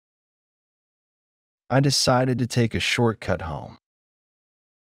 I decided to take a shortcut home.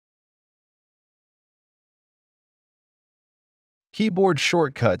 Keyboard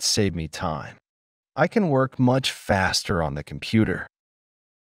shortcuts save me time. I can work much faster on the computer.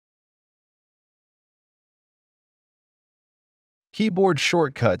 Keyboard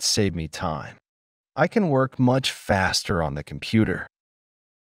shortcuts save me time. I can work much faster on the computer.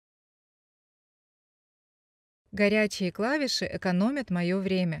 Горячие клавиши экономят мое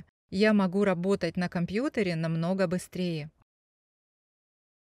время. Я могу работать на компьютере намного быстрее.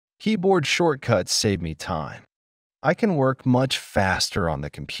 Keyboard shortcuts save me time. I can work much faster on the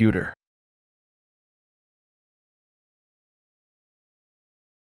computer.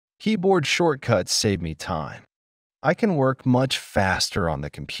 Keyboard shortcuts save me time. I can work much faster on the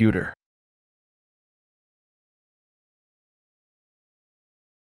computer.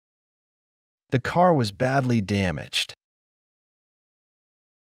 The car was badly damaged.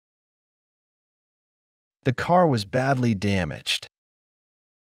 The car was badly damaged.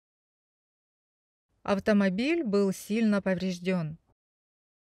 Автомобиль был сильно поврежден.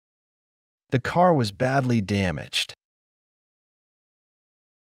 The car was badly damaged.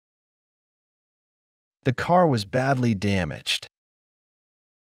 The car was badly damaged.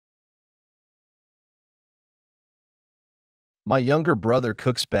 My younger brother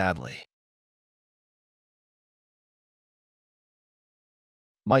cooks badly.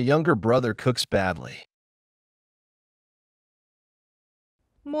 My younger brother cooks badly.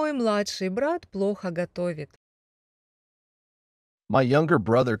 Мой младший брат плохо готовит. My younger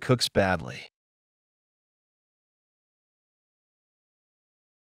brother cooks badly.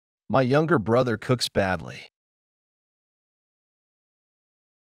 My younger brother cooks badly.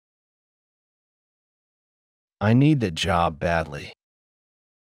 I need the job badly.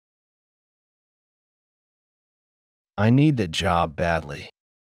 I need the job badly.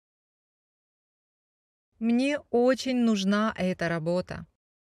 Мне очень нужна эта работа.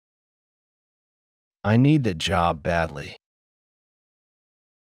 I need the job badly.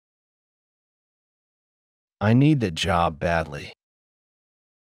 I need the job badly.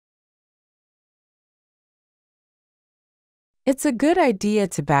 It's a good idea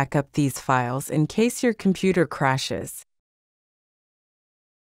to back up these files in case your computer crashes.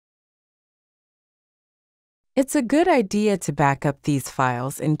 It's a good idea to back up these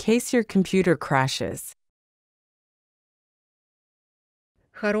files in case your computer crashes.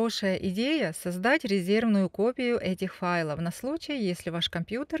 Хорошая идея — создать резервную копию этих файлов на случай, если ваш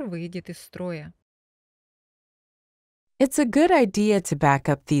компьютер выйдет из строя. It's a good idea to back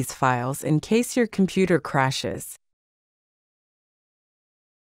up these files in case your computer crashes.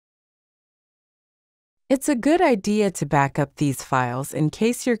 It's a good idea to back up these files in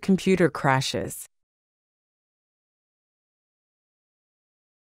case your computer crashes.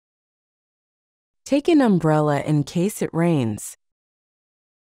 Take an umbrella in case it rains.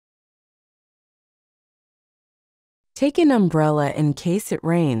 Take an umbrella in case it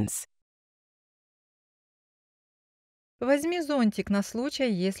rains. Возьми зонтик на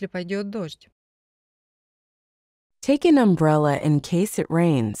случай, если пойдет дождь. Take an umbrella in case it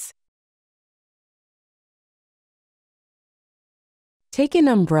rains. Take an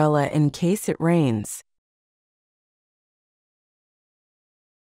umbrella in case it rains.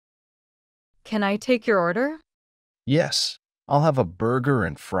 Can I take your order? Yes, I'll have a burger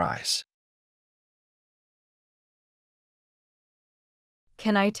and fries.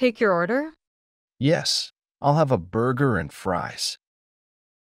 Can I take your order? Yes, I'll have a burger and fries.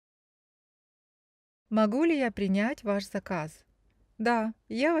 Могу ли я принять ваш заказ? Да,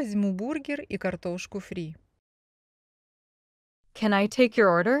 я возьму бургер и картошку фри. Can I take your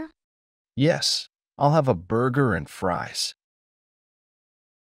order? Yes, I'll have a burger and fries.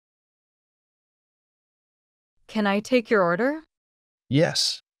 Can I take your order?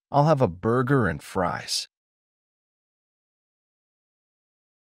 Yes, I'll have a burger and fries.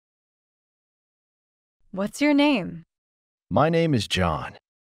 What's your name? My name is John.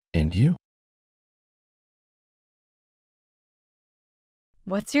 And you?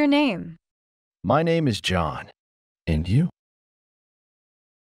 What's your name? My name is John. And you?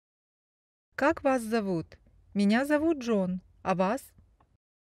 Как вас зовут? Меня зовут Джон. А вас?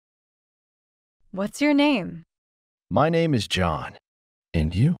 What's your name? My name is John.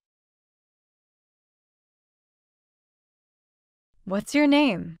 And you? What's your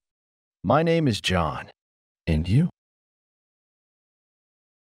name? My name is John. And you?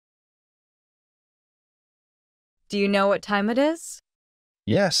 Do you know what time it is?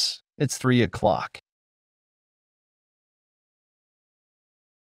 Yes, it's 3 o'clock.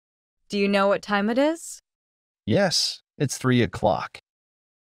 Do you know what time it is? Yes, it's 3 o'clock.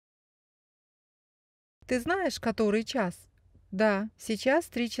 Ты знаешь, который час? Да, сейчас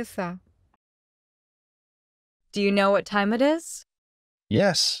 3 часа. Do you know what time it is?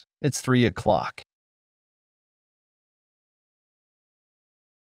 Yes, it's 3 o'clock.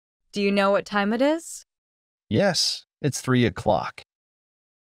 Do you know what time it is? Yes, it's 3 o'clock.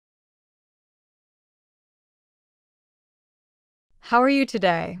 How are you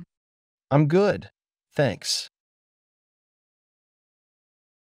today? I'm good. Thanks.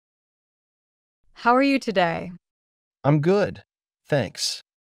 How are you today? I'm good. Thanks.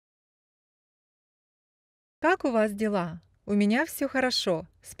 Как у вас дела? У меня все хорошо.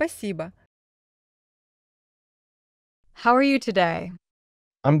 Спасибо. How are you today?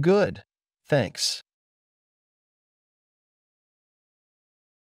 I'm good. Thanks.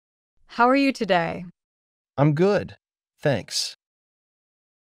 How are you today? I'm good. Thanks.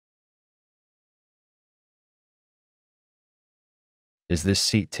 Is this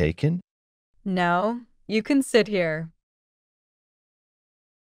seat taken? No, you can sit here.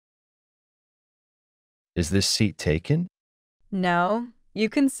 Is this seat taken? No, you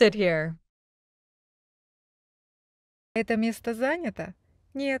can sit here. Это место занято?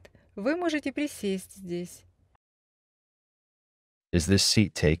 Нет, вы можете присесть здесь. Is this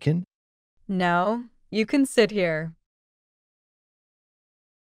seat taken? No, you can sit here.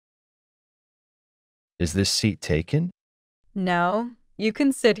 Is this seat taken? No, you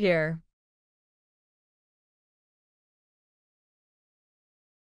can sit here.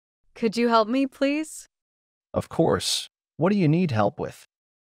 Could you help me, please? Of course. What do you need help with?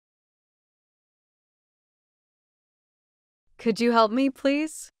 Could you help me,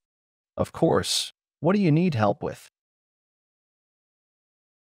 please? Of course. What do you need help with?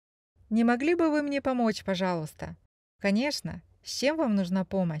 Не могли бы вы мне помочь, пожалуйста? Конечно. С чем вам нужна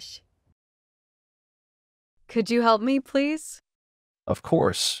помощь? Could you help me, please? Of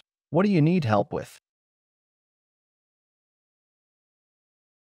course. What do you need help with?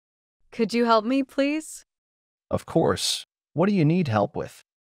 Could you help me, please? Of course. What do you need help with?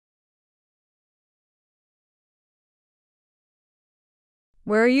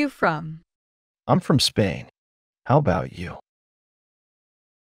 Where are you from? I'm from Spain. How about you?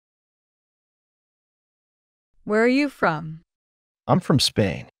 Where are you from? I'm from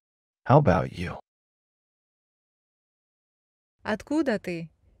Spain. How about you? Откуда ты?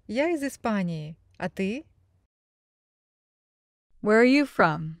 Я из Испании. А ты? Where are you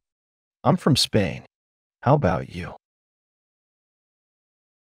from? I'm from Spain. How about you?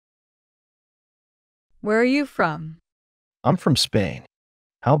 Where are you from? I'm from Spain.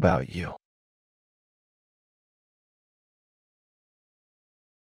 How about you?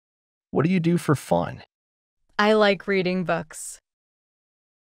 What do you do for fun? I like reading books.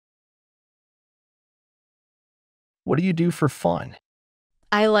 What do you do for fun?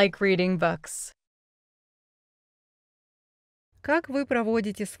 I like reading books. Как вы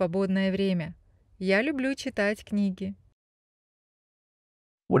проводите свободное время? Я люблю читать книги.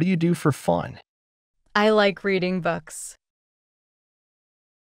 What do you do for fun? I like reading books.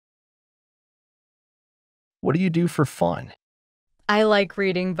 What do you do for fun? I like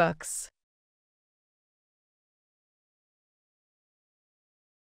reading books.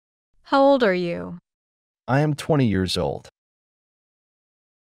 How old are you? I am 20 years old.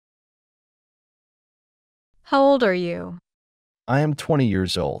 How old are you? I am 20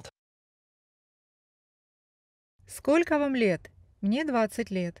 years old. Сколько вам лет? Мне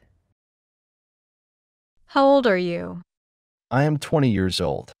 20 лет. How old are you? I am 20 years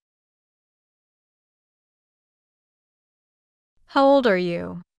old. How old are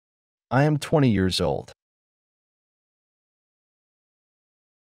you? I am 20 years old.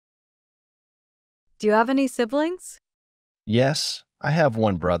 Do you have any siblings? Yes, I have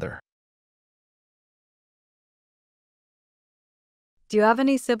one brother. Do you have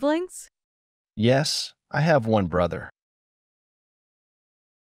any siblings? Yes, I have one brother.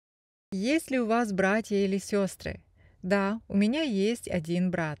 Есть ли у вас братья или сестры? Да, у меня есть один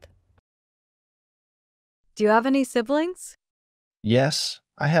брат. Do you have any siblings? Yes,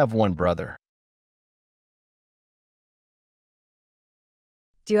 I have one brother.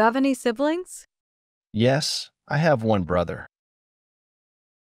 Do you have any siblings? Yes, I have one brother.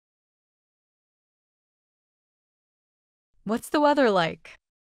 What's the weather like?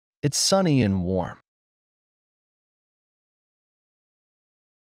 It's sunny and warm.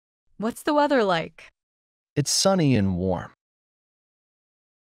 What's the weather like? It's sunny and warm.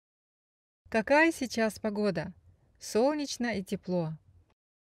 Какая сейчас погода? Солнечно и тепло.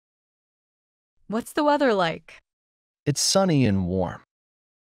 What's the weather like? It's sunny and warm.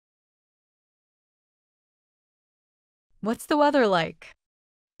 What's the weather like?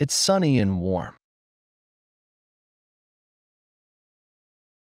 It's sunny and warm.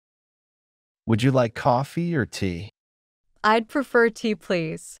 Would you like coffee or tea? I'd prefer tea,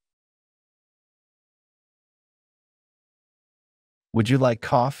 please. Would you like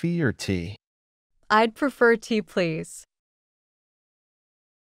coffee or tea? I'd prefer tea, please.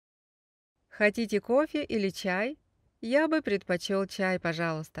 Хотите кофе или чай? Я бы предпочел чай,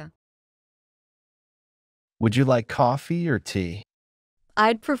 пожалуйста. Would you like coffee or tea?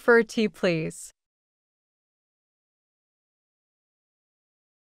 I'd prefer tea, please.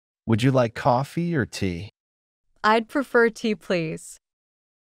 Would you like coffee or tea? I'd prefer tea, please.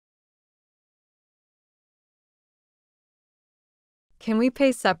 Can we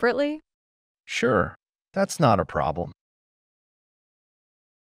pay separately? Sure, that's not a problem.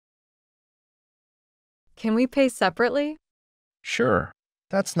 Can we pay separately? Sure,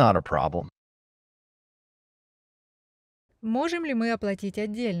 that's not a problem. Можем ли мы оплатить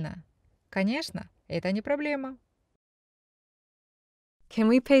отдельно? Конечно, это не проблема. Can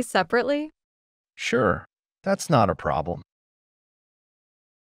we pay separately? Sure, that's not a problem.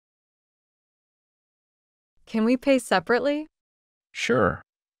 Can we pay separately? Sure,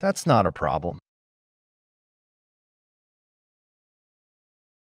 that's not a problem.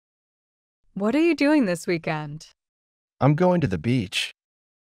 What are you doing this weekend? I'm going to the beach.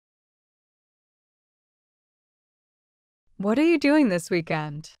 What are you doing this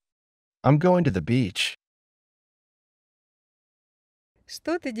weekend? I'm going to the beach.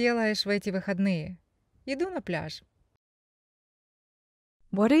 Что ты делаешь в эти выходные? Иду на пляж.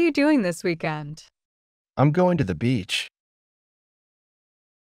 What are you doing this weekend? I'm going to the beach.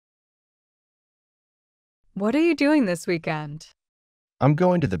 What are you doing this weekend? I'm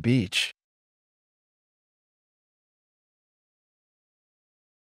going to the beach.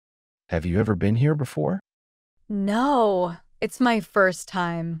 Have you ever been here before? No, it's my first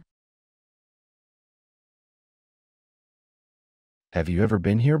time. Have you ever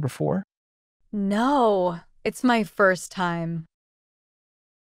been here before? No, it's my first time.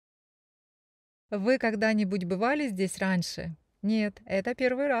 Вы когда-нибудь бывали здесь раньше? Нет, это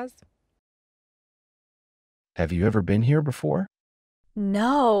первый раз. Have you ever been here before?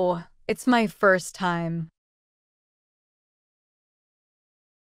 No, it's my first time.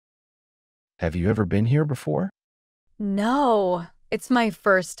 Have you ever been here before? No, it's my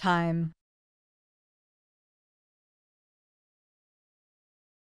first time.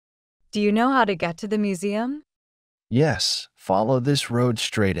 Do you know how to get to the museum? Yes, follow this road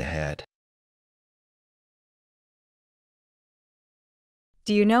straight ahead.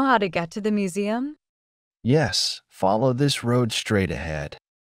 Do you know how to get to the museum? Yes, follow this road straight ahead.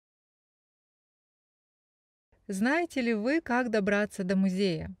 Знаете ли вы, как добраться до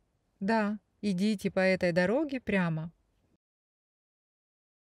музея? Да, идите по этой дороге прямо.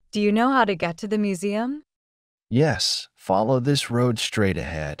 Do you know how to get to the museum? Yes, follow this road straight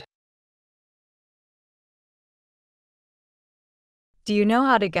ahead. Do you know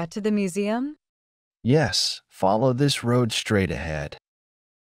how to get to the museum? Yes, follow this road straight ahead.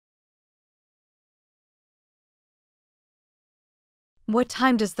 What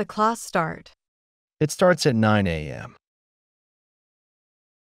time does the class start? It starts at 9 a.m.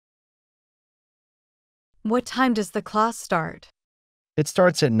 What time does the class start? It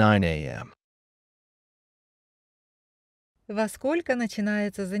starts at 9 a.m. Во сколько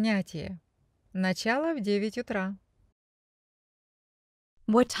начинается занятие? Начало в 9 утра.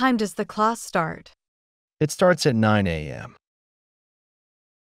 What time does the class start? It starts at 9 a.m.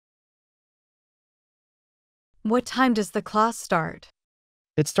 What time does the class start?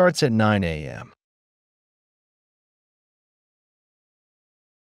 It starts at 9 a.m.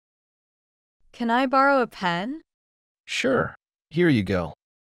 Can I borrow a pen? Sure, here you go.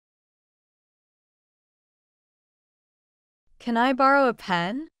 Can I borrow a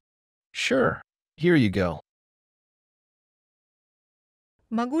pen? Sure, here you go.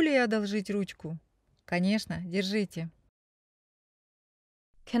 Могу ли я одолжить ручку? Конечно, держите.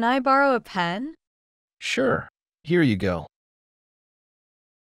 Can I borrow a pen? Sure, here you go.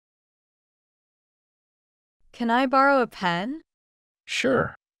 Can I borrow a pen?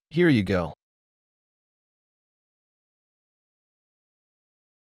 Sure. Here you go.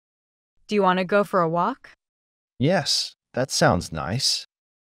 Do you want to go for a walk? Yes, that sounds nice.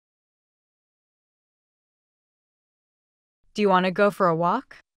 Do you want to go for a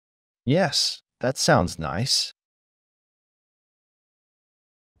walk? Yes, that sounds nice.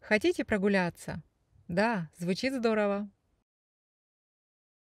 Хотите прогуляться? Да, звучит здорово.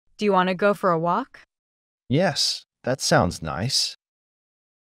 Do you want to go for a walk? Yes, that sounds nice.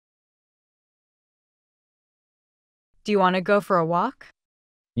 Do you want to go for a walk?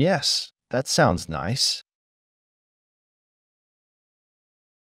 Yes, that sounds nice.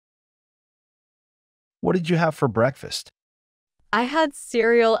 What did you have for breakfast? I had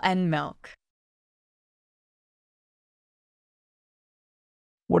cereal and milk.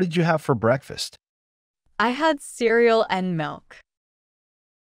 What did you have for breakfast? I had cereal and milk.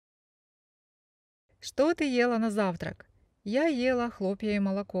 Что ты ела на завтрак? Я ела хлопья и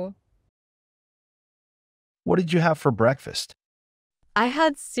молоко. What did you have for breakfast? I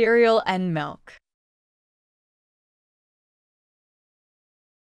had cereal and milk.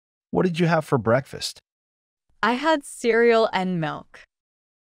 What did you have for breakfast? I had cereal and milk.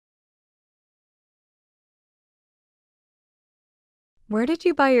 Where did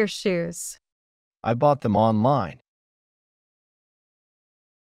you buy your shoes? I bought them online.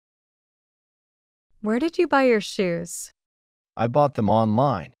 Where did you buy your shoes? I bought them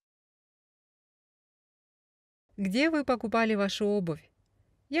online. Где вы покупали вашу обувь?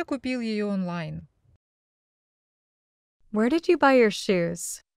 Я купил ее онлайн. Where did you buy your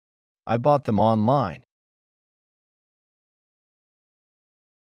shoes? I bought them online.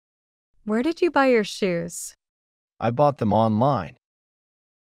 Where did you buy your shoes? I bought them online.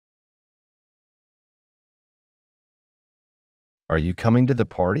 Are you coming to the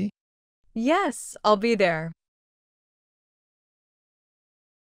party? Yes, I'll be there.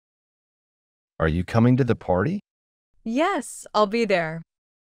 Are you coming to the party? Yes, I'll be there.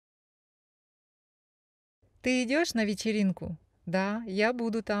 Ты идешь на вечеринку? Да, я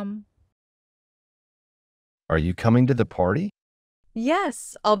буду там. Are you coming to the party?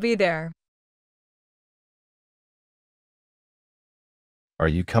 Yes, I'll be there. Are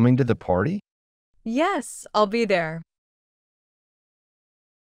you coming to the party? Yes, I'll be there.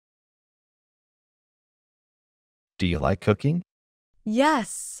 Do you like cooking?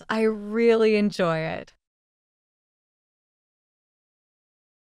 Yes, I really enjoy it.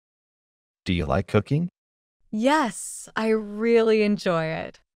 Do you like cooking? Yes, I really enjoy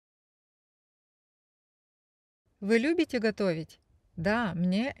it. Вы любите готовить? Да,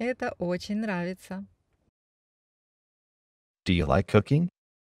 мне это очень нравится. Do you like cooking?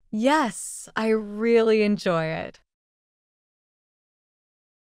 Yes, I really enjoy it.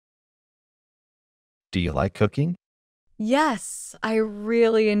 Do you like cooking? Yes, I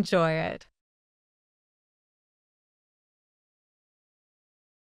really enjoy it.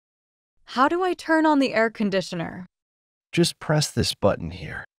 How do I turn on the air conditioner? Just press this button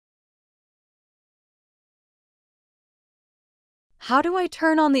here. How do I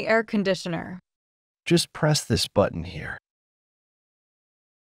turn on the air conditioner? Just press this button here.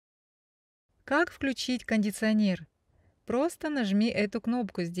 Как включить кондиционер? Просто нажми эту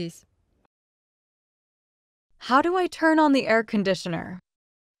кнопку здесь. How do I turn on the air conditioner?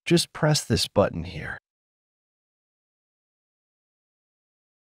 Just press this button here.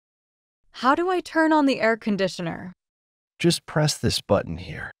 How do I turn on the air conditioner? Just press this button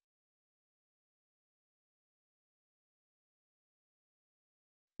here.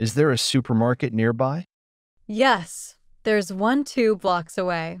 Is there a supermarket nearby? Yes, there's one 2 blocks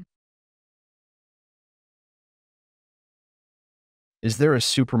away. Is there a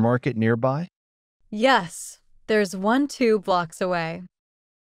supermarket nearby? Yes, there's one 2 blocks away.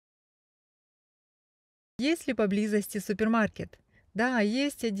 Есть ли поблизости супермаркет? Да,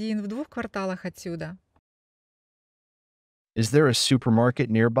 есть один в 2 кварталах отсюда. Is there a supermarket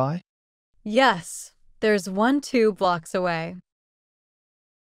nearby? Yes, there's one 2 blocks away.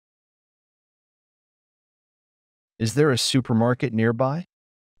 Is there a supermarket nearby?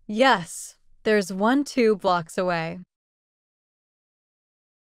 Yes, there's one 2 blocks away.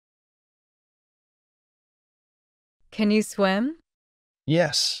 Can you swim?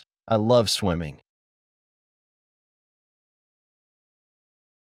 Yes, I love swimming.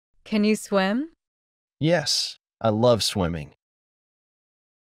 Can you swim? Yes, I love swimming.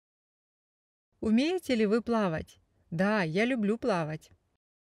 Умеете ли вы плавать? Да, я люблю плавать.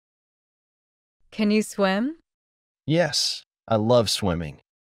 Can you swim? Yes, I love swimming.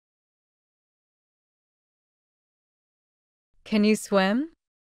 Can you swim?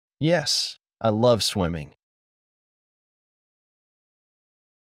 Yes, I love swimming.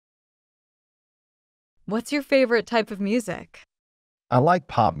 What's your favorite type of music? I like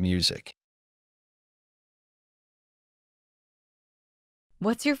pop music.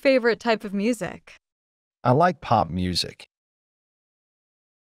 What's your favorite type of music? I like pop music.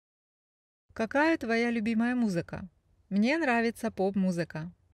 Какая твоя любимая музыка? Мне нравится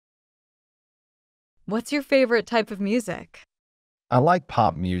поп-музыка. What's your favorite type of music? I like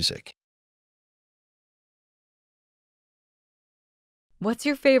pop music. What's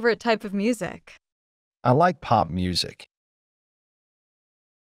your favorite type of music? I like pop music.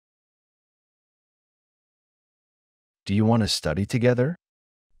 Do you want to study together?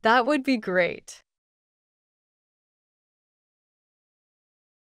 That would be great.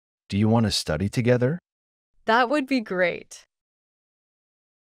 Do you want to study together? That would be great.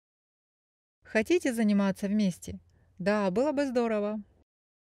 Хотите заниматься вместе? Да, было бы здорово.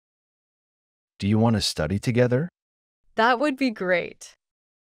 Do you want to study together? That would be great.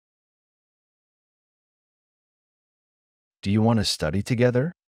 Do you want to study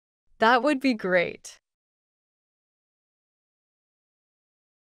together? That would be great.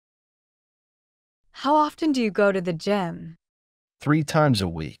 How often do you go to the gym? 3 times a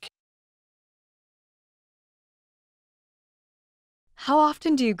week. How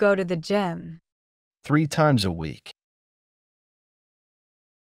often do you go to the gym? 3 times a week.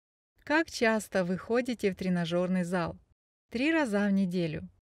 Как часто вы ходите в тренажерный зал? 3 раза в неделю.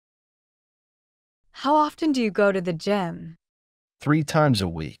 How often do you go to the gym? 3 times a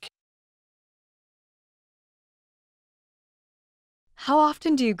week. How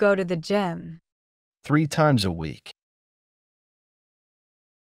often do you go to the gym? 3 times a week.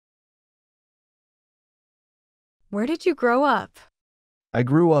 Where did you grow up? I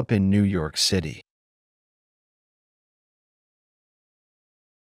grew up in New York City.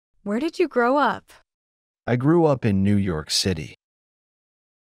 Where did you grow up? I grew up in New York City.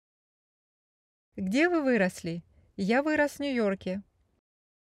 Где вы выросли? Я вырос в Нью-Йорке.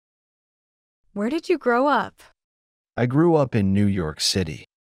 Where did you grow up? I grew up in New York City.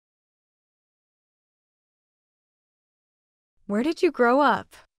 Where did you grow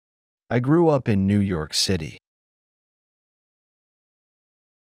up? I grew up in New York City.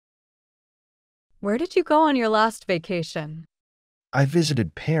 Where did you go on your last vacation? I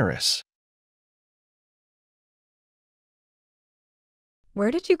visited Paris. Where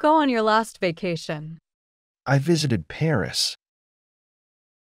did you go on your last vacation? I visited Paris.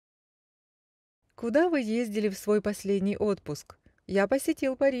 Куда вы ездили в свой последний отпуск? Я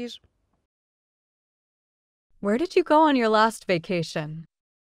посетил Париж. Where did you go on your last vacation?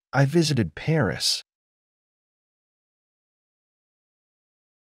 I visited Paris.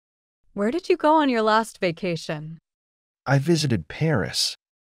 Where did you go on your last vacation? I visited Paris.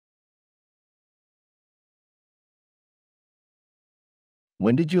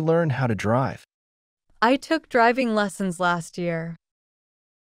 When did you learn how to drive? I took driving lessons last year.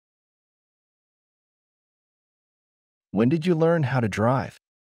 When did you learn how to drive?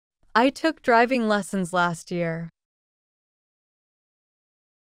 I took driving lessons last year.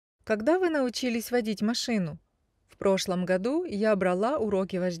 Когда вы научились водить машину? В прошлом году я брала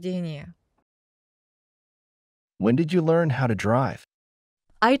уроки вождения. When did you learn how to drive?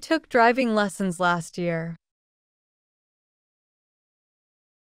 I took driving lessons last year.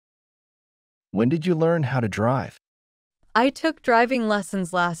 When did you learn how to drive? I took driving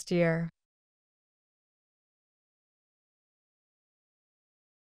lessons last year.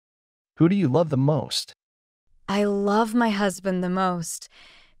 Who do you love the most? I love my husband the most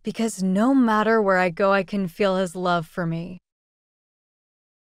because no matter where I go, I can feel his love for me.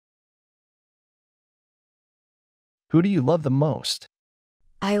 Who do you love the most?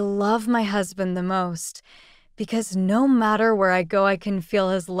 I love my husband the most because no matter where I go, I can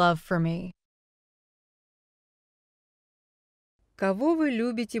feel his love for me. Кого вы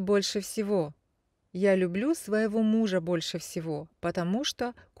любите больше всего? Я люблю своего мужа больше всего, потому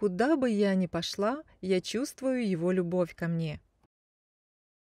что, куда бы я ни пошла, я чувствую его любовь ко мне.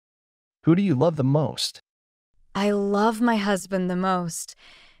 Who do you love the most? I love my husband the most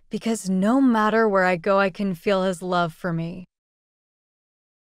because no matter where I go, I can feel his love for me.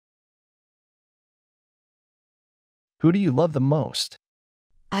 Who do you love the most?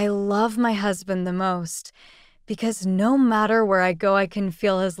 I love my husband the most because no matter where I go, I can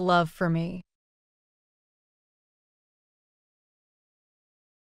feel his love for me.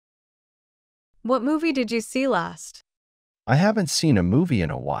 What movie did you see last? I haven't seen a movie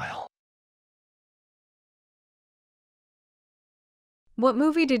in a while. What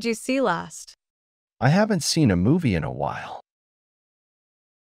movie did you see last? I haven't seen a movie in a while.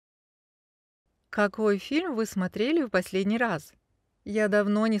 Какой фильм вы смотрели в последний раз? Я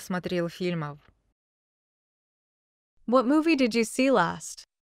давно не смотрел фильмов. What movie did you see last?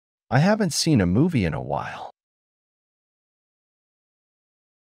 I haven't seen a movie in a while.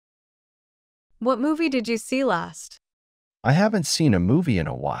 What movie did you see last? I haven't seen a movie in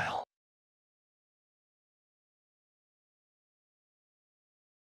a while.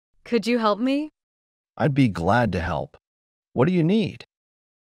 Could you help me? I'd be glad to help. What do you need?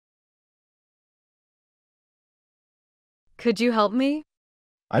 Could you help me?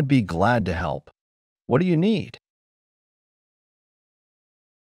 I'd be glad to help. What do you need?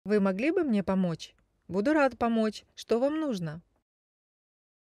 Вы могли бы мне помочь? Буду рад помочь. Что вам нужно?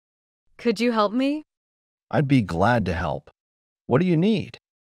 Could you help me? I'd be glad to help. What do you need?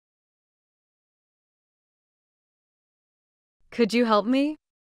 Could you help me?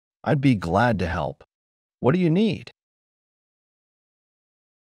 I'd be glad to help. What do you need?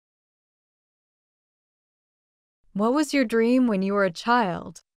 What was your dream when you were a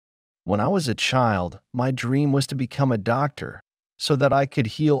child? When I was a child, my dream was to become a doctor so that I could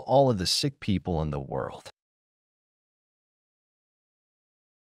heal all of the sick people in the world.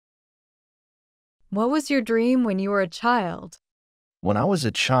 What was your dream when you were a child? When I was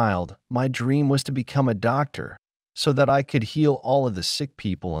a child, my dream was to become a doctor so that I could heal all of the sick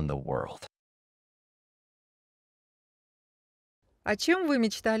people in the world. О чем вы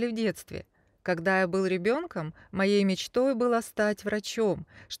мечтали в детстве? Когда я был ребенком, моей мечтой было стать врачом,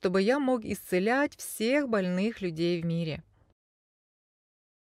 чтобы я мог исцелять всех больных людей в мире.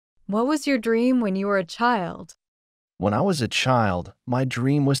 What was your dream when you were a child? When I was a child, my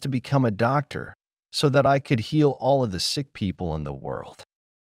dream was to become a doctor so that I could heal all of the sick people in the world.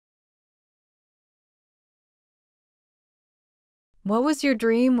 What was your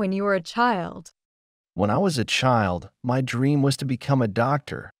dream when you were a child? When I was a child, my dream was to become a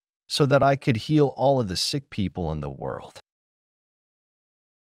doctor so that I could heal all of the sick people in the world.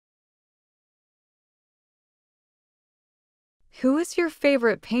 Who is your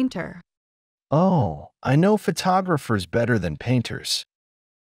favorite painter? Oh, I know photographers better than painters.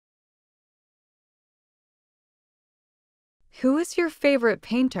 Who is your favorite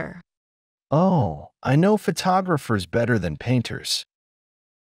painter? Oh, I know photographers better than painters.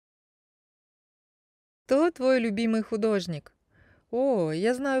 Кто твой любимый художник? О,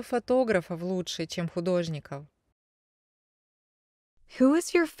 я знаю фотографов лучше, чем художников. Who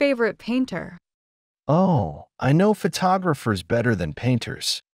is your favorite painter? Oh, I know photographers better than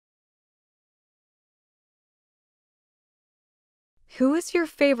painters. Who is your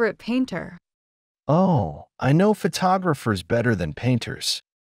favorite painter? Oh, I know photographers better than painters.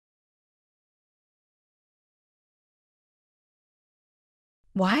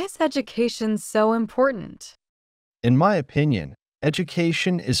 Why is education so important? In my opinion,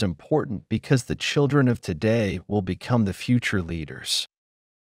 education is important because the children of today will become the future leaders.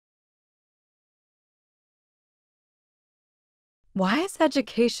 Why is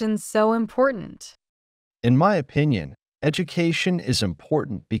education so important? In my opinion, education is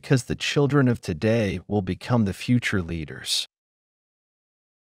important because the children of today will become the future leaders.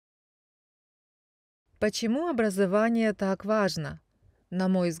 Почему образование так важно? На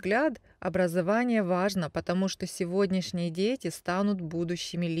мой взгляд, образование важно, потому что сегодняшние дети станут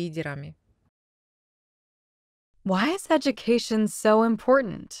будущими лидерами. Why is education so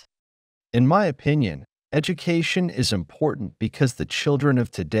important? In my opinion, education is important because the children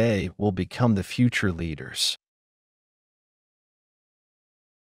of today will become the future leaders.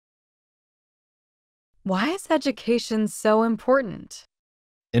 Why is education so important?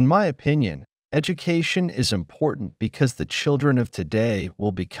 In my opinion, education is important because the children of today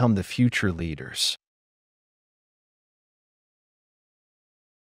will become the future leaders.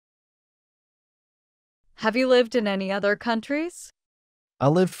 Have you lived in any other countries? I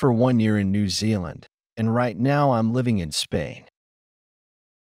lived for 1 year in New Zealand, and right now I'm living in Spain.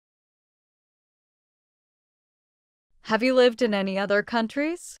 Have you lived in any other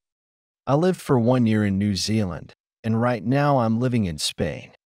countries? I lived for 1 year in New Zealand, and right now I'm living in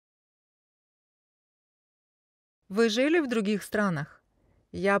Spain. Вы жили в других странах?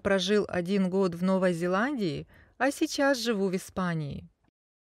 Я прожил 1 год в Новой Зеландии, а сейчас живу в Испании.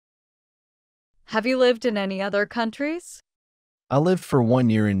 Have you lived in any other countries? I lived for 1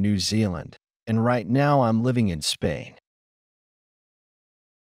 year in New Zealand, and right now I'm living in Spain.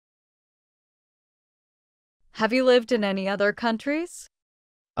 Have you lived in any other countries?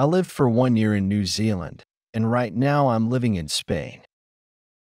 I lived for 1 year in New Zealand, and right now I'm living in Spain.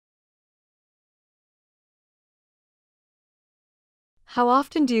 How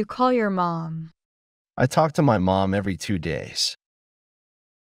often do you call your mom? I talk to my mom every 2 days.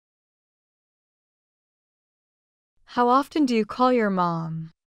 How often do you call your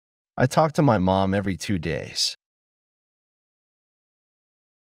mom? I talk to my mom every 2 days.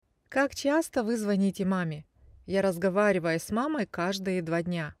 Как часто вы звоните маме? Я разговариваю с мамой каждые 2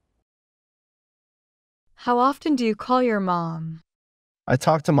 дня. How often do you call your mom? I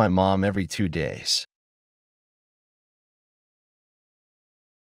talk to my mom every 2 days.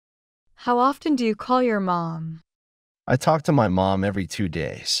 How often do you call your mom? I talk to my mom every 2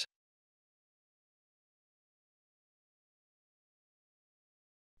 days.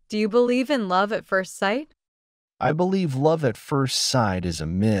 Do you believe in love at first sight? I believe love at first sight is a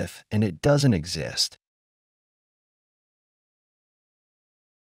myth and it doesn't exist.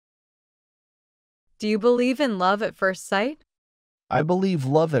 Do you believe in love at first sight? I believe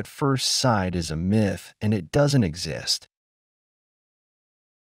love at first sight is a myth and it doesn't exist.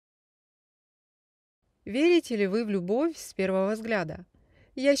 Верите ли вы в любовь с первого взгляда?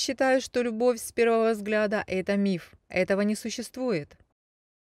 Я считаю, что любовь с первого взгляда– это миф. Этого не существует.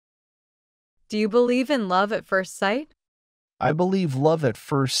 Do you believe in love at first sight? I believe love at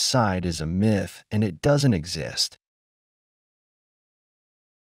first sight is a myth and it doesn't exist.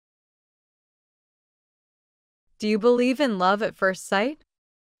 Do you believe in love at first sight?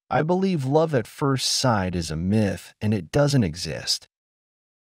 I believe love at first sight is a myth and it doesn't exist.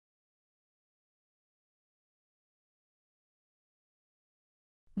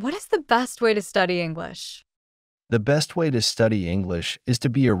 What is the best way to study English? The best way to study English is to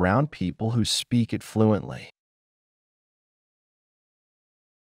be around people who speak it fluently.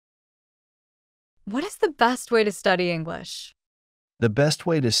 What is the best way to study English? The best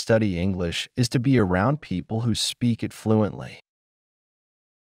way to study English is to be around people who speak it fluently.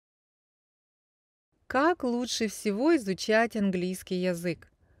 Как лучше всего изучать английский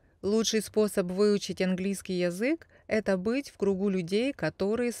язык? Лучший способ выучить английский язык– это быть в кругу людей,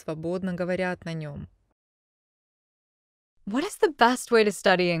 которые свободно говорят на нем. What is the best way to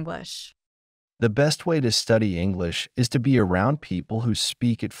study English? The best way to study English is to be around people who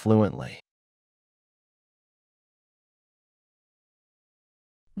speak it fluently.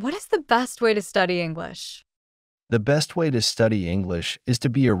 What is the best way to study English? The best way to study English is to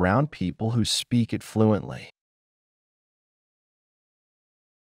be around people who speak it fluently.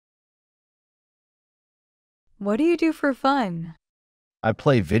 What do you do for fun? I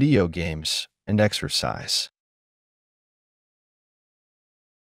play video games and exercise.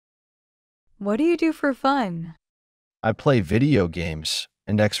 What do you do for fun? I play video games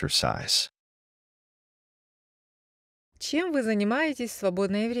and exercise. Чем вы занимаетесь в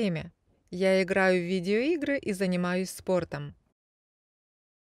свободное время? Я играю в видеоигры и занимаюсь спортом.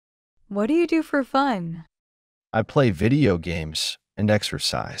 What do you do for fun? I play video games and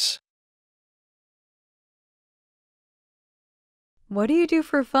exercise. What do you do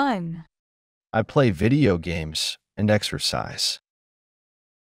for fun? I play video games and exercise.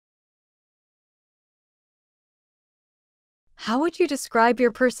 How would you describe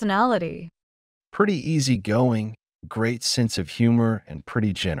your personality? Pretty easygoing, great sense of humor, and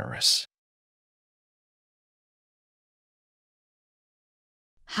pretty generous.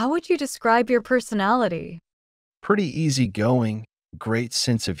 How would you describe your personality? Pretty easygoing, great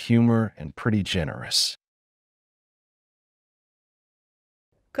sense of humor, and pretty generous.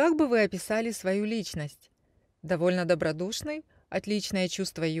 Как бы вы описали свою личность? Довольно добродушный, отличное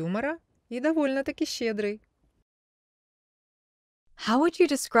чувство юмора и довольно-таки щедрый. How would you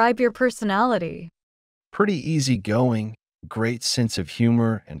describe your personality? Pretty easygoing, great sense of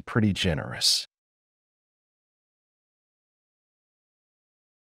humor, and pretty generous.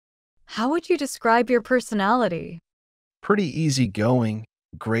 How would you describe your personality? Pretty easygoing,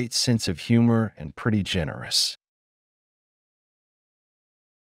 great sense of humor, and pretty generous.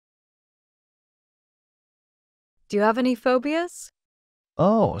 Do you have any phobias?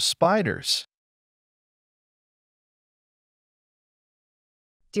 Oh, spiders.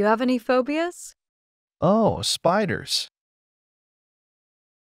 Do you have any phobias? Oh, spiders.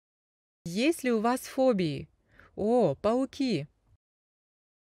 Есть ли у вас фобии? О, пауки.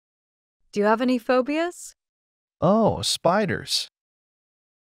 Do you have any phobias? Oh, spiders.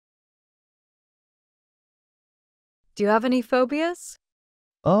 Do you have any phobias?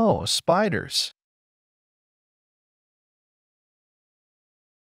 Oh, spiders.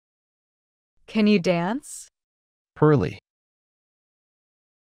 Can you dance? Pearly.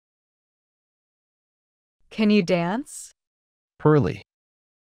 Can you dance? Pearly.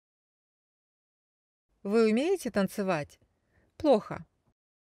 Вы умеете танцевать? Плохо.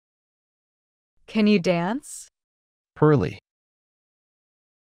 Can you dance? Pearly.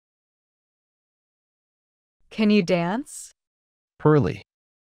 Can you dance? Pearly.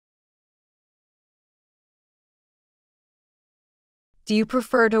 Do you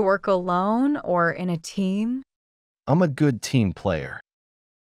prefer to work alone or in a team? I'm a good team player.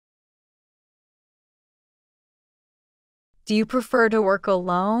 Do you prefer to work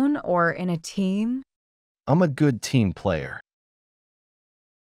alone or in a team? I'm a good team player.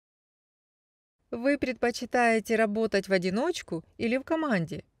 Вы предпочитаете работать в одиночку или в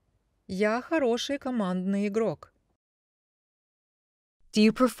команде? Я хороший командный игрок. Do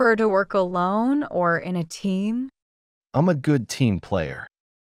you prefer to work alone or in a team? I'm a good team player.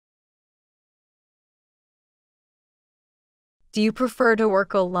 Do you prefer to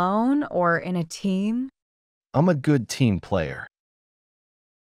work alone or in a team? I'm a good team player.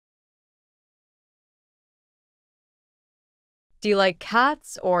 Do you like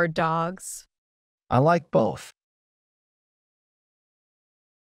cats or dogs? I like both.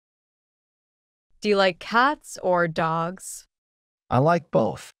 Do you like cats or dogs? I like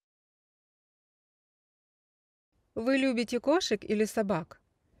both. Вы любите кошек или собак?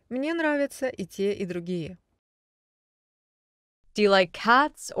 Мне нравятся и те, и другие. Do you like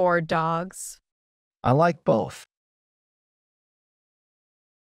cats or dogs? I like both.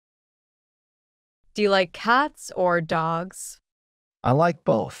 Do you like cats or dogs? I like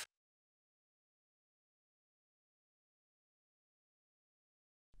both.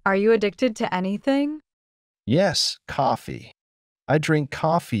 Are you addicted to anything? Yes, coffee. I drink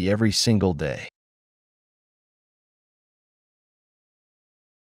coffee every single day.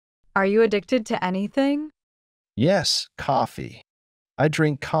 Are you addicted to anything? Yes, coffee. I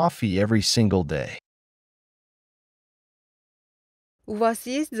drink coffee every single day. У вас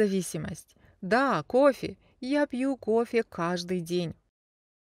есть зависимость? Да, кофе. Я пью кофе каждый день.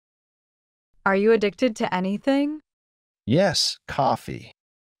 Are you addicted to anything? Yes, coffee.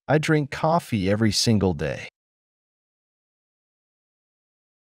 I drink coffee every single day.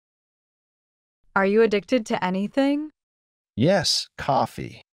 Are you addicted to anything? Yes,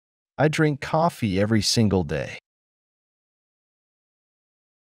 coffee. I drink coffee every single day.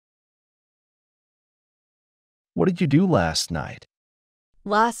 What did you do last night?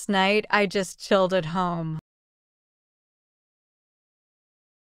 Last night I just chilled at home.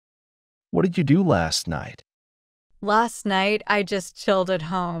 What did you do last night? Last night I just chilled at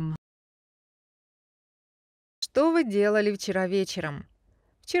home. Что вы делали вчера вечером?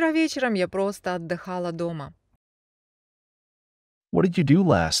 Вчера вечером я просто отдыхала дома. What did you do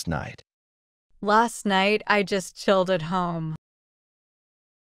last night? Last night I just chilled at home.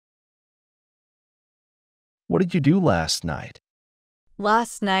 What did you do last night?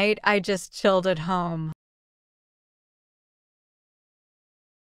 Last night I just chilled at home.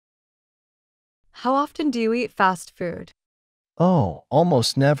 How often do you eat fast food? Oh,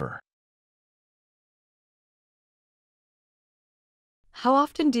 almost never. How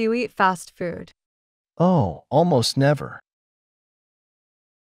often do you eat fast food? Oh, almost never.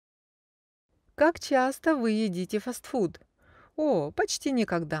 Как часто вы едите фастфуд? О, почти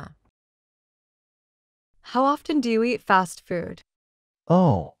никогда. How often do you eat fast food?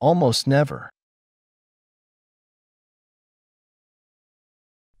 Oh, almost never.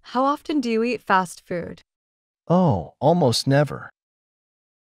 How often do you eat fast food? Oh, almost never.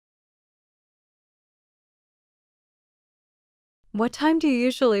 What time do you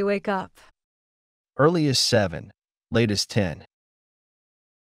usually wake up? Early is 7, late is 10.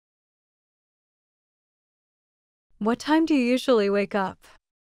 What time do you usually wake up?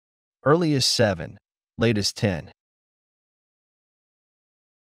 Early is 7, late is 10.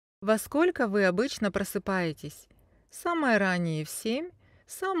 Во сколько вы обычно просыпаетесь? Самое раннее в 7,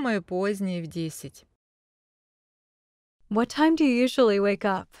 самое позднее в 10. What time do you usually wake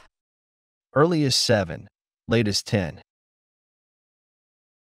up? Early is 7, late is 10.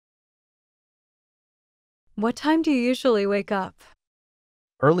 What time do you usually wake up?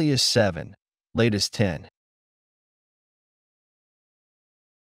 Early is 7, late is 10.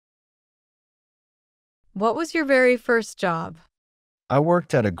 What was your very first job? I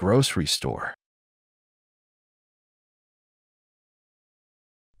worked at a grocery store.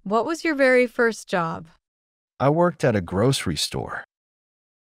 What was your very first job? I worked at a grocery store.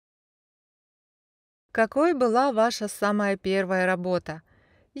 Какой была ваша самая первая работа?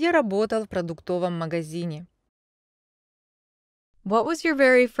 Я работал в продуктовом магазине. What was your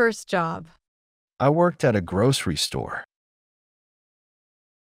very first job? I worked at a grocery store.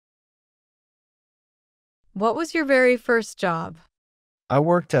 What was your very first job? I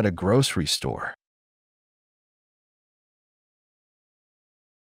worked at a grocery store.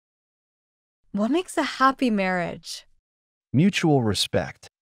 What makes a happy marriage? Mutual respect.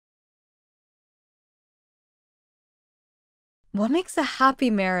 What makes a happy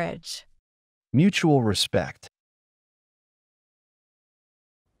marriage? Mutual respect.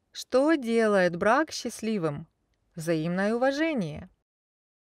 Что делает брак счастливым? Взаимное уважение.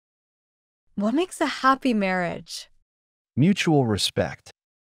 What makes a happy marriage? Mutual respect.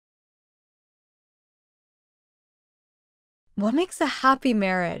 What makes a happy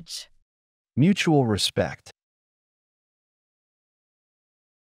marriage? Mutual respect.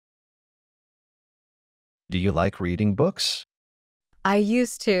 Do you like reading books? I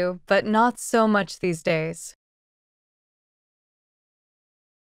used to, but not so much these days.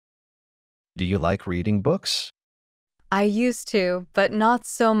 Do you like reading books? I used to, but not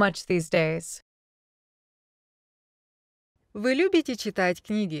so much these days. Вы любите читать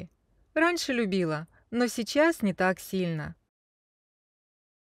книги? Раньше любила, но сейчас не так сильно.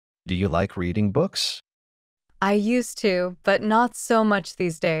 Do you like reading books? I used to, but not so much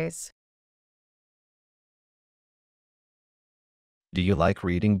these days. Do you like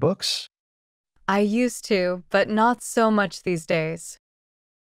reading books? I used to, but not so much these days.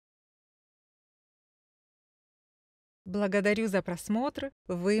 Благодарю за просмотр.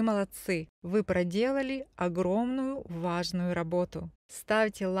 Вы молодцы. Вы проделали огромную важную работу.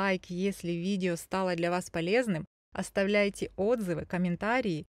 Ставьте лайк, если видео стало для вас полезным. Оставляйте отзывы,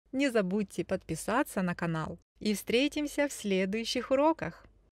 комментарии. Не забудьте подписаться на канал. И встретимся в следующих уроках.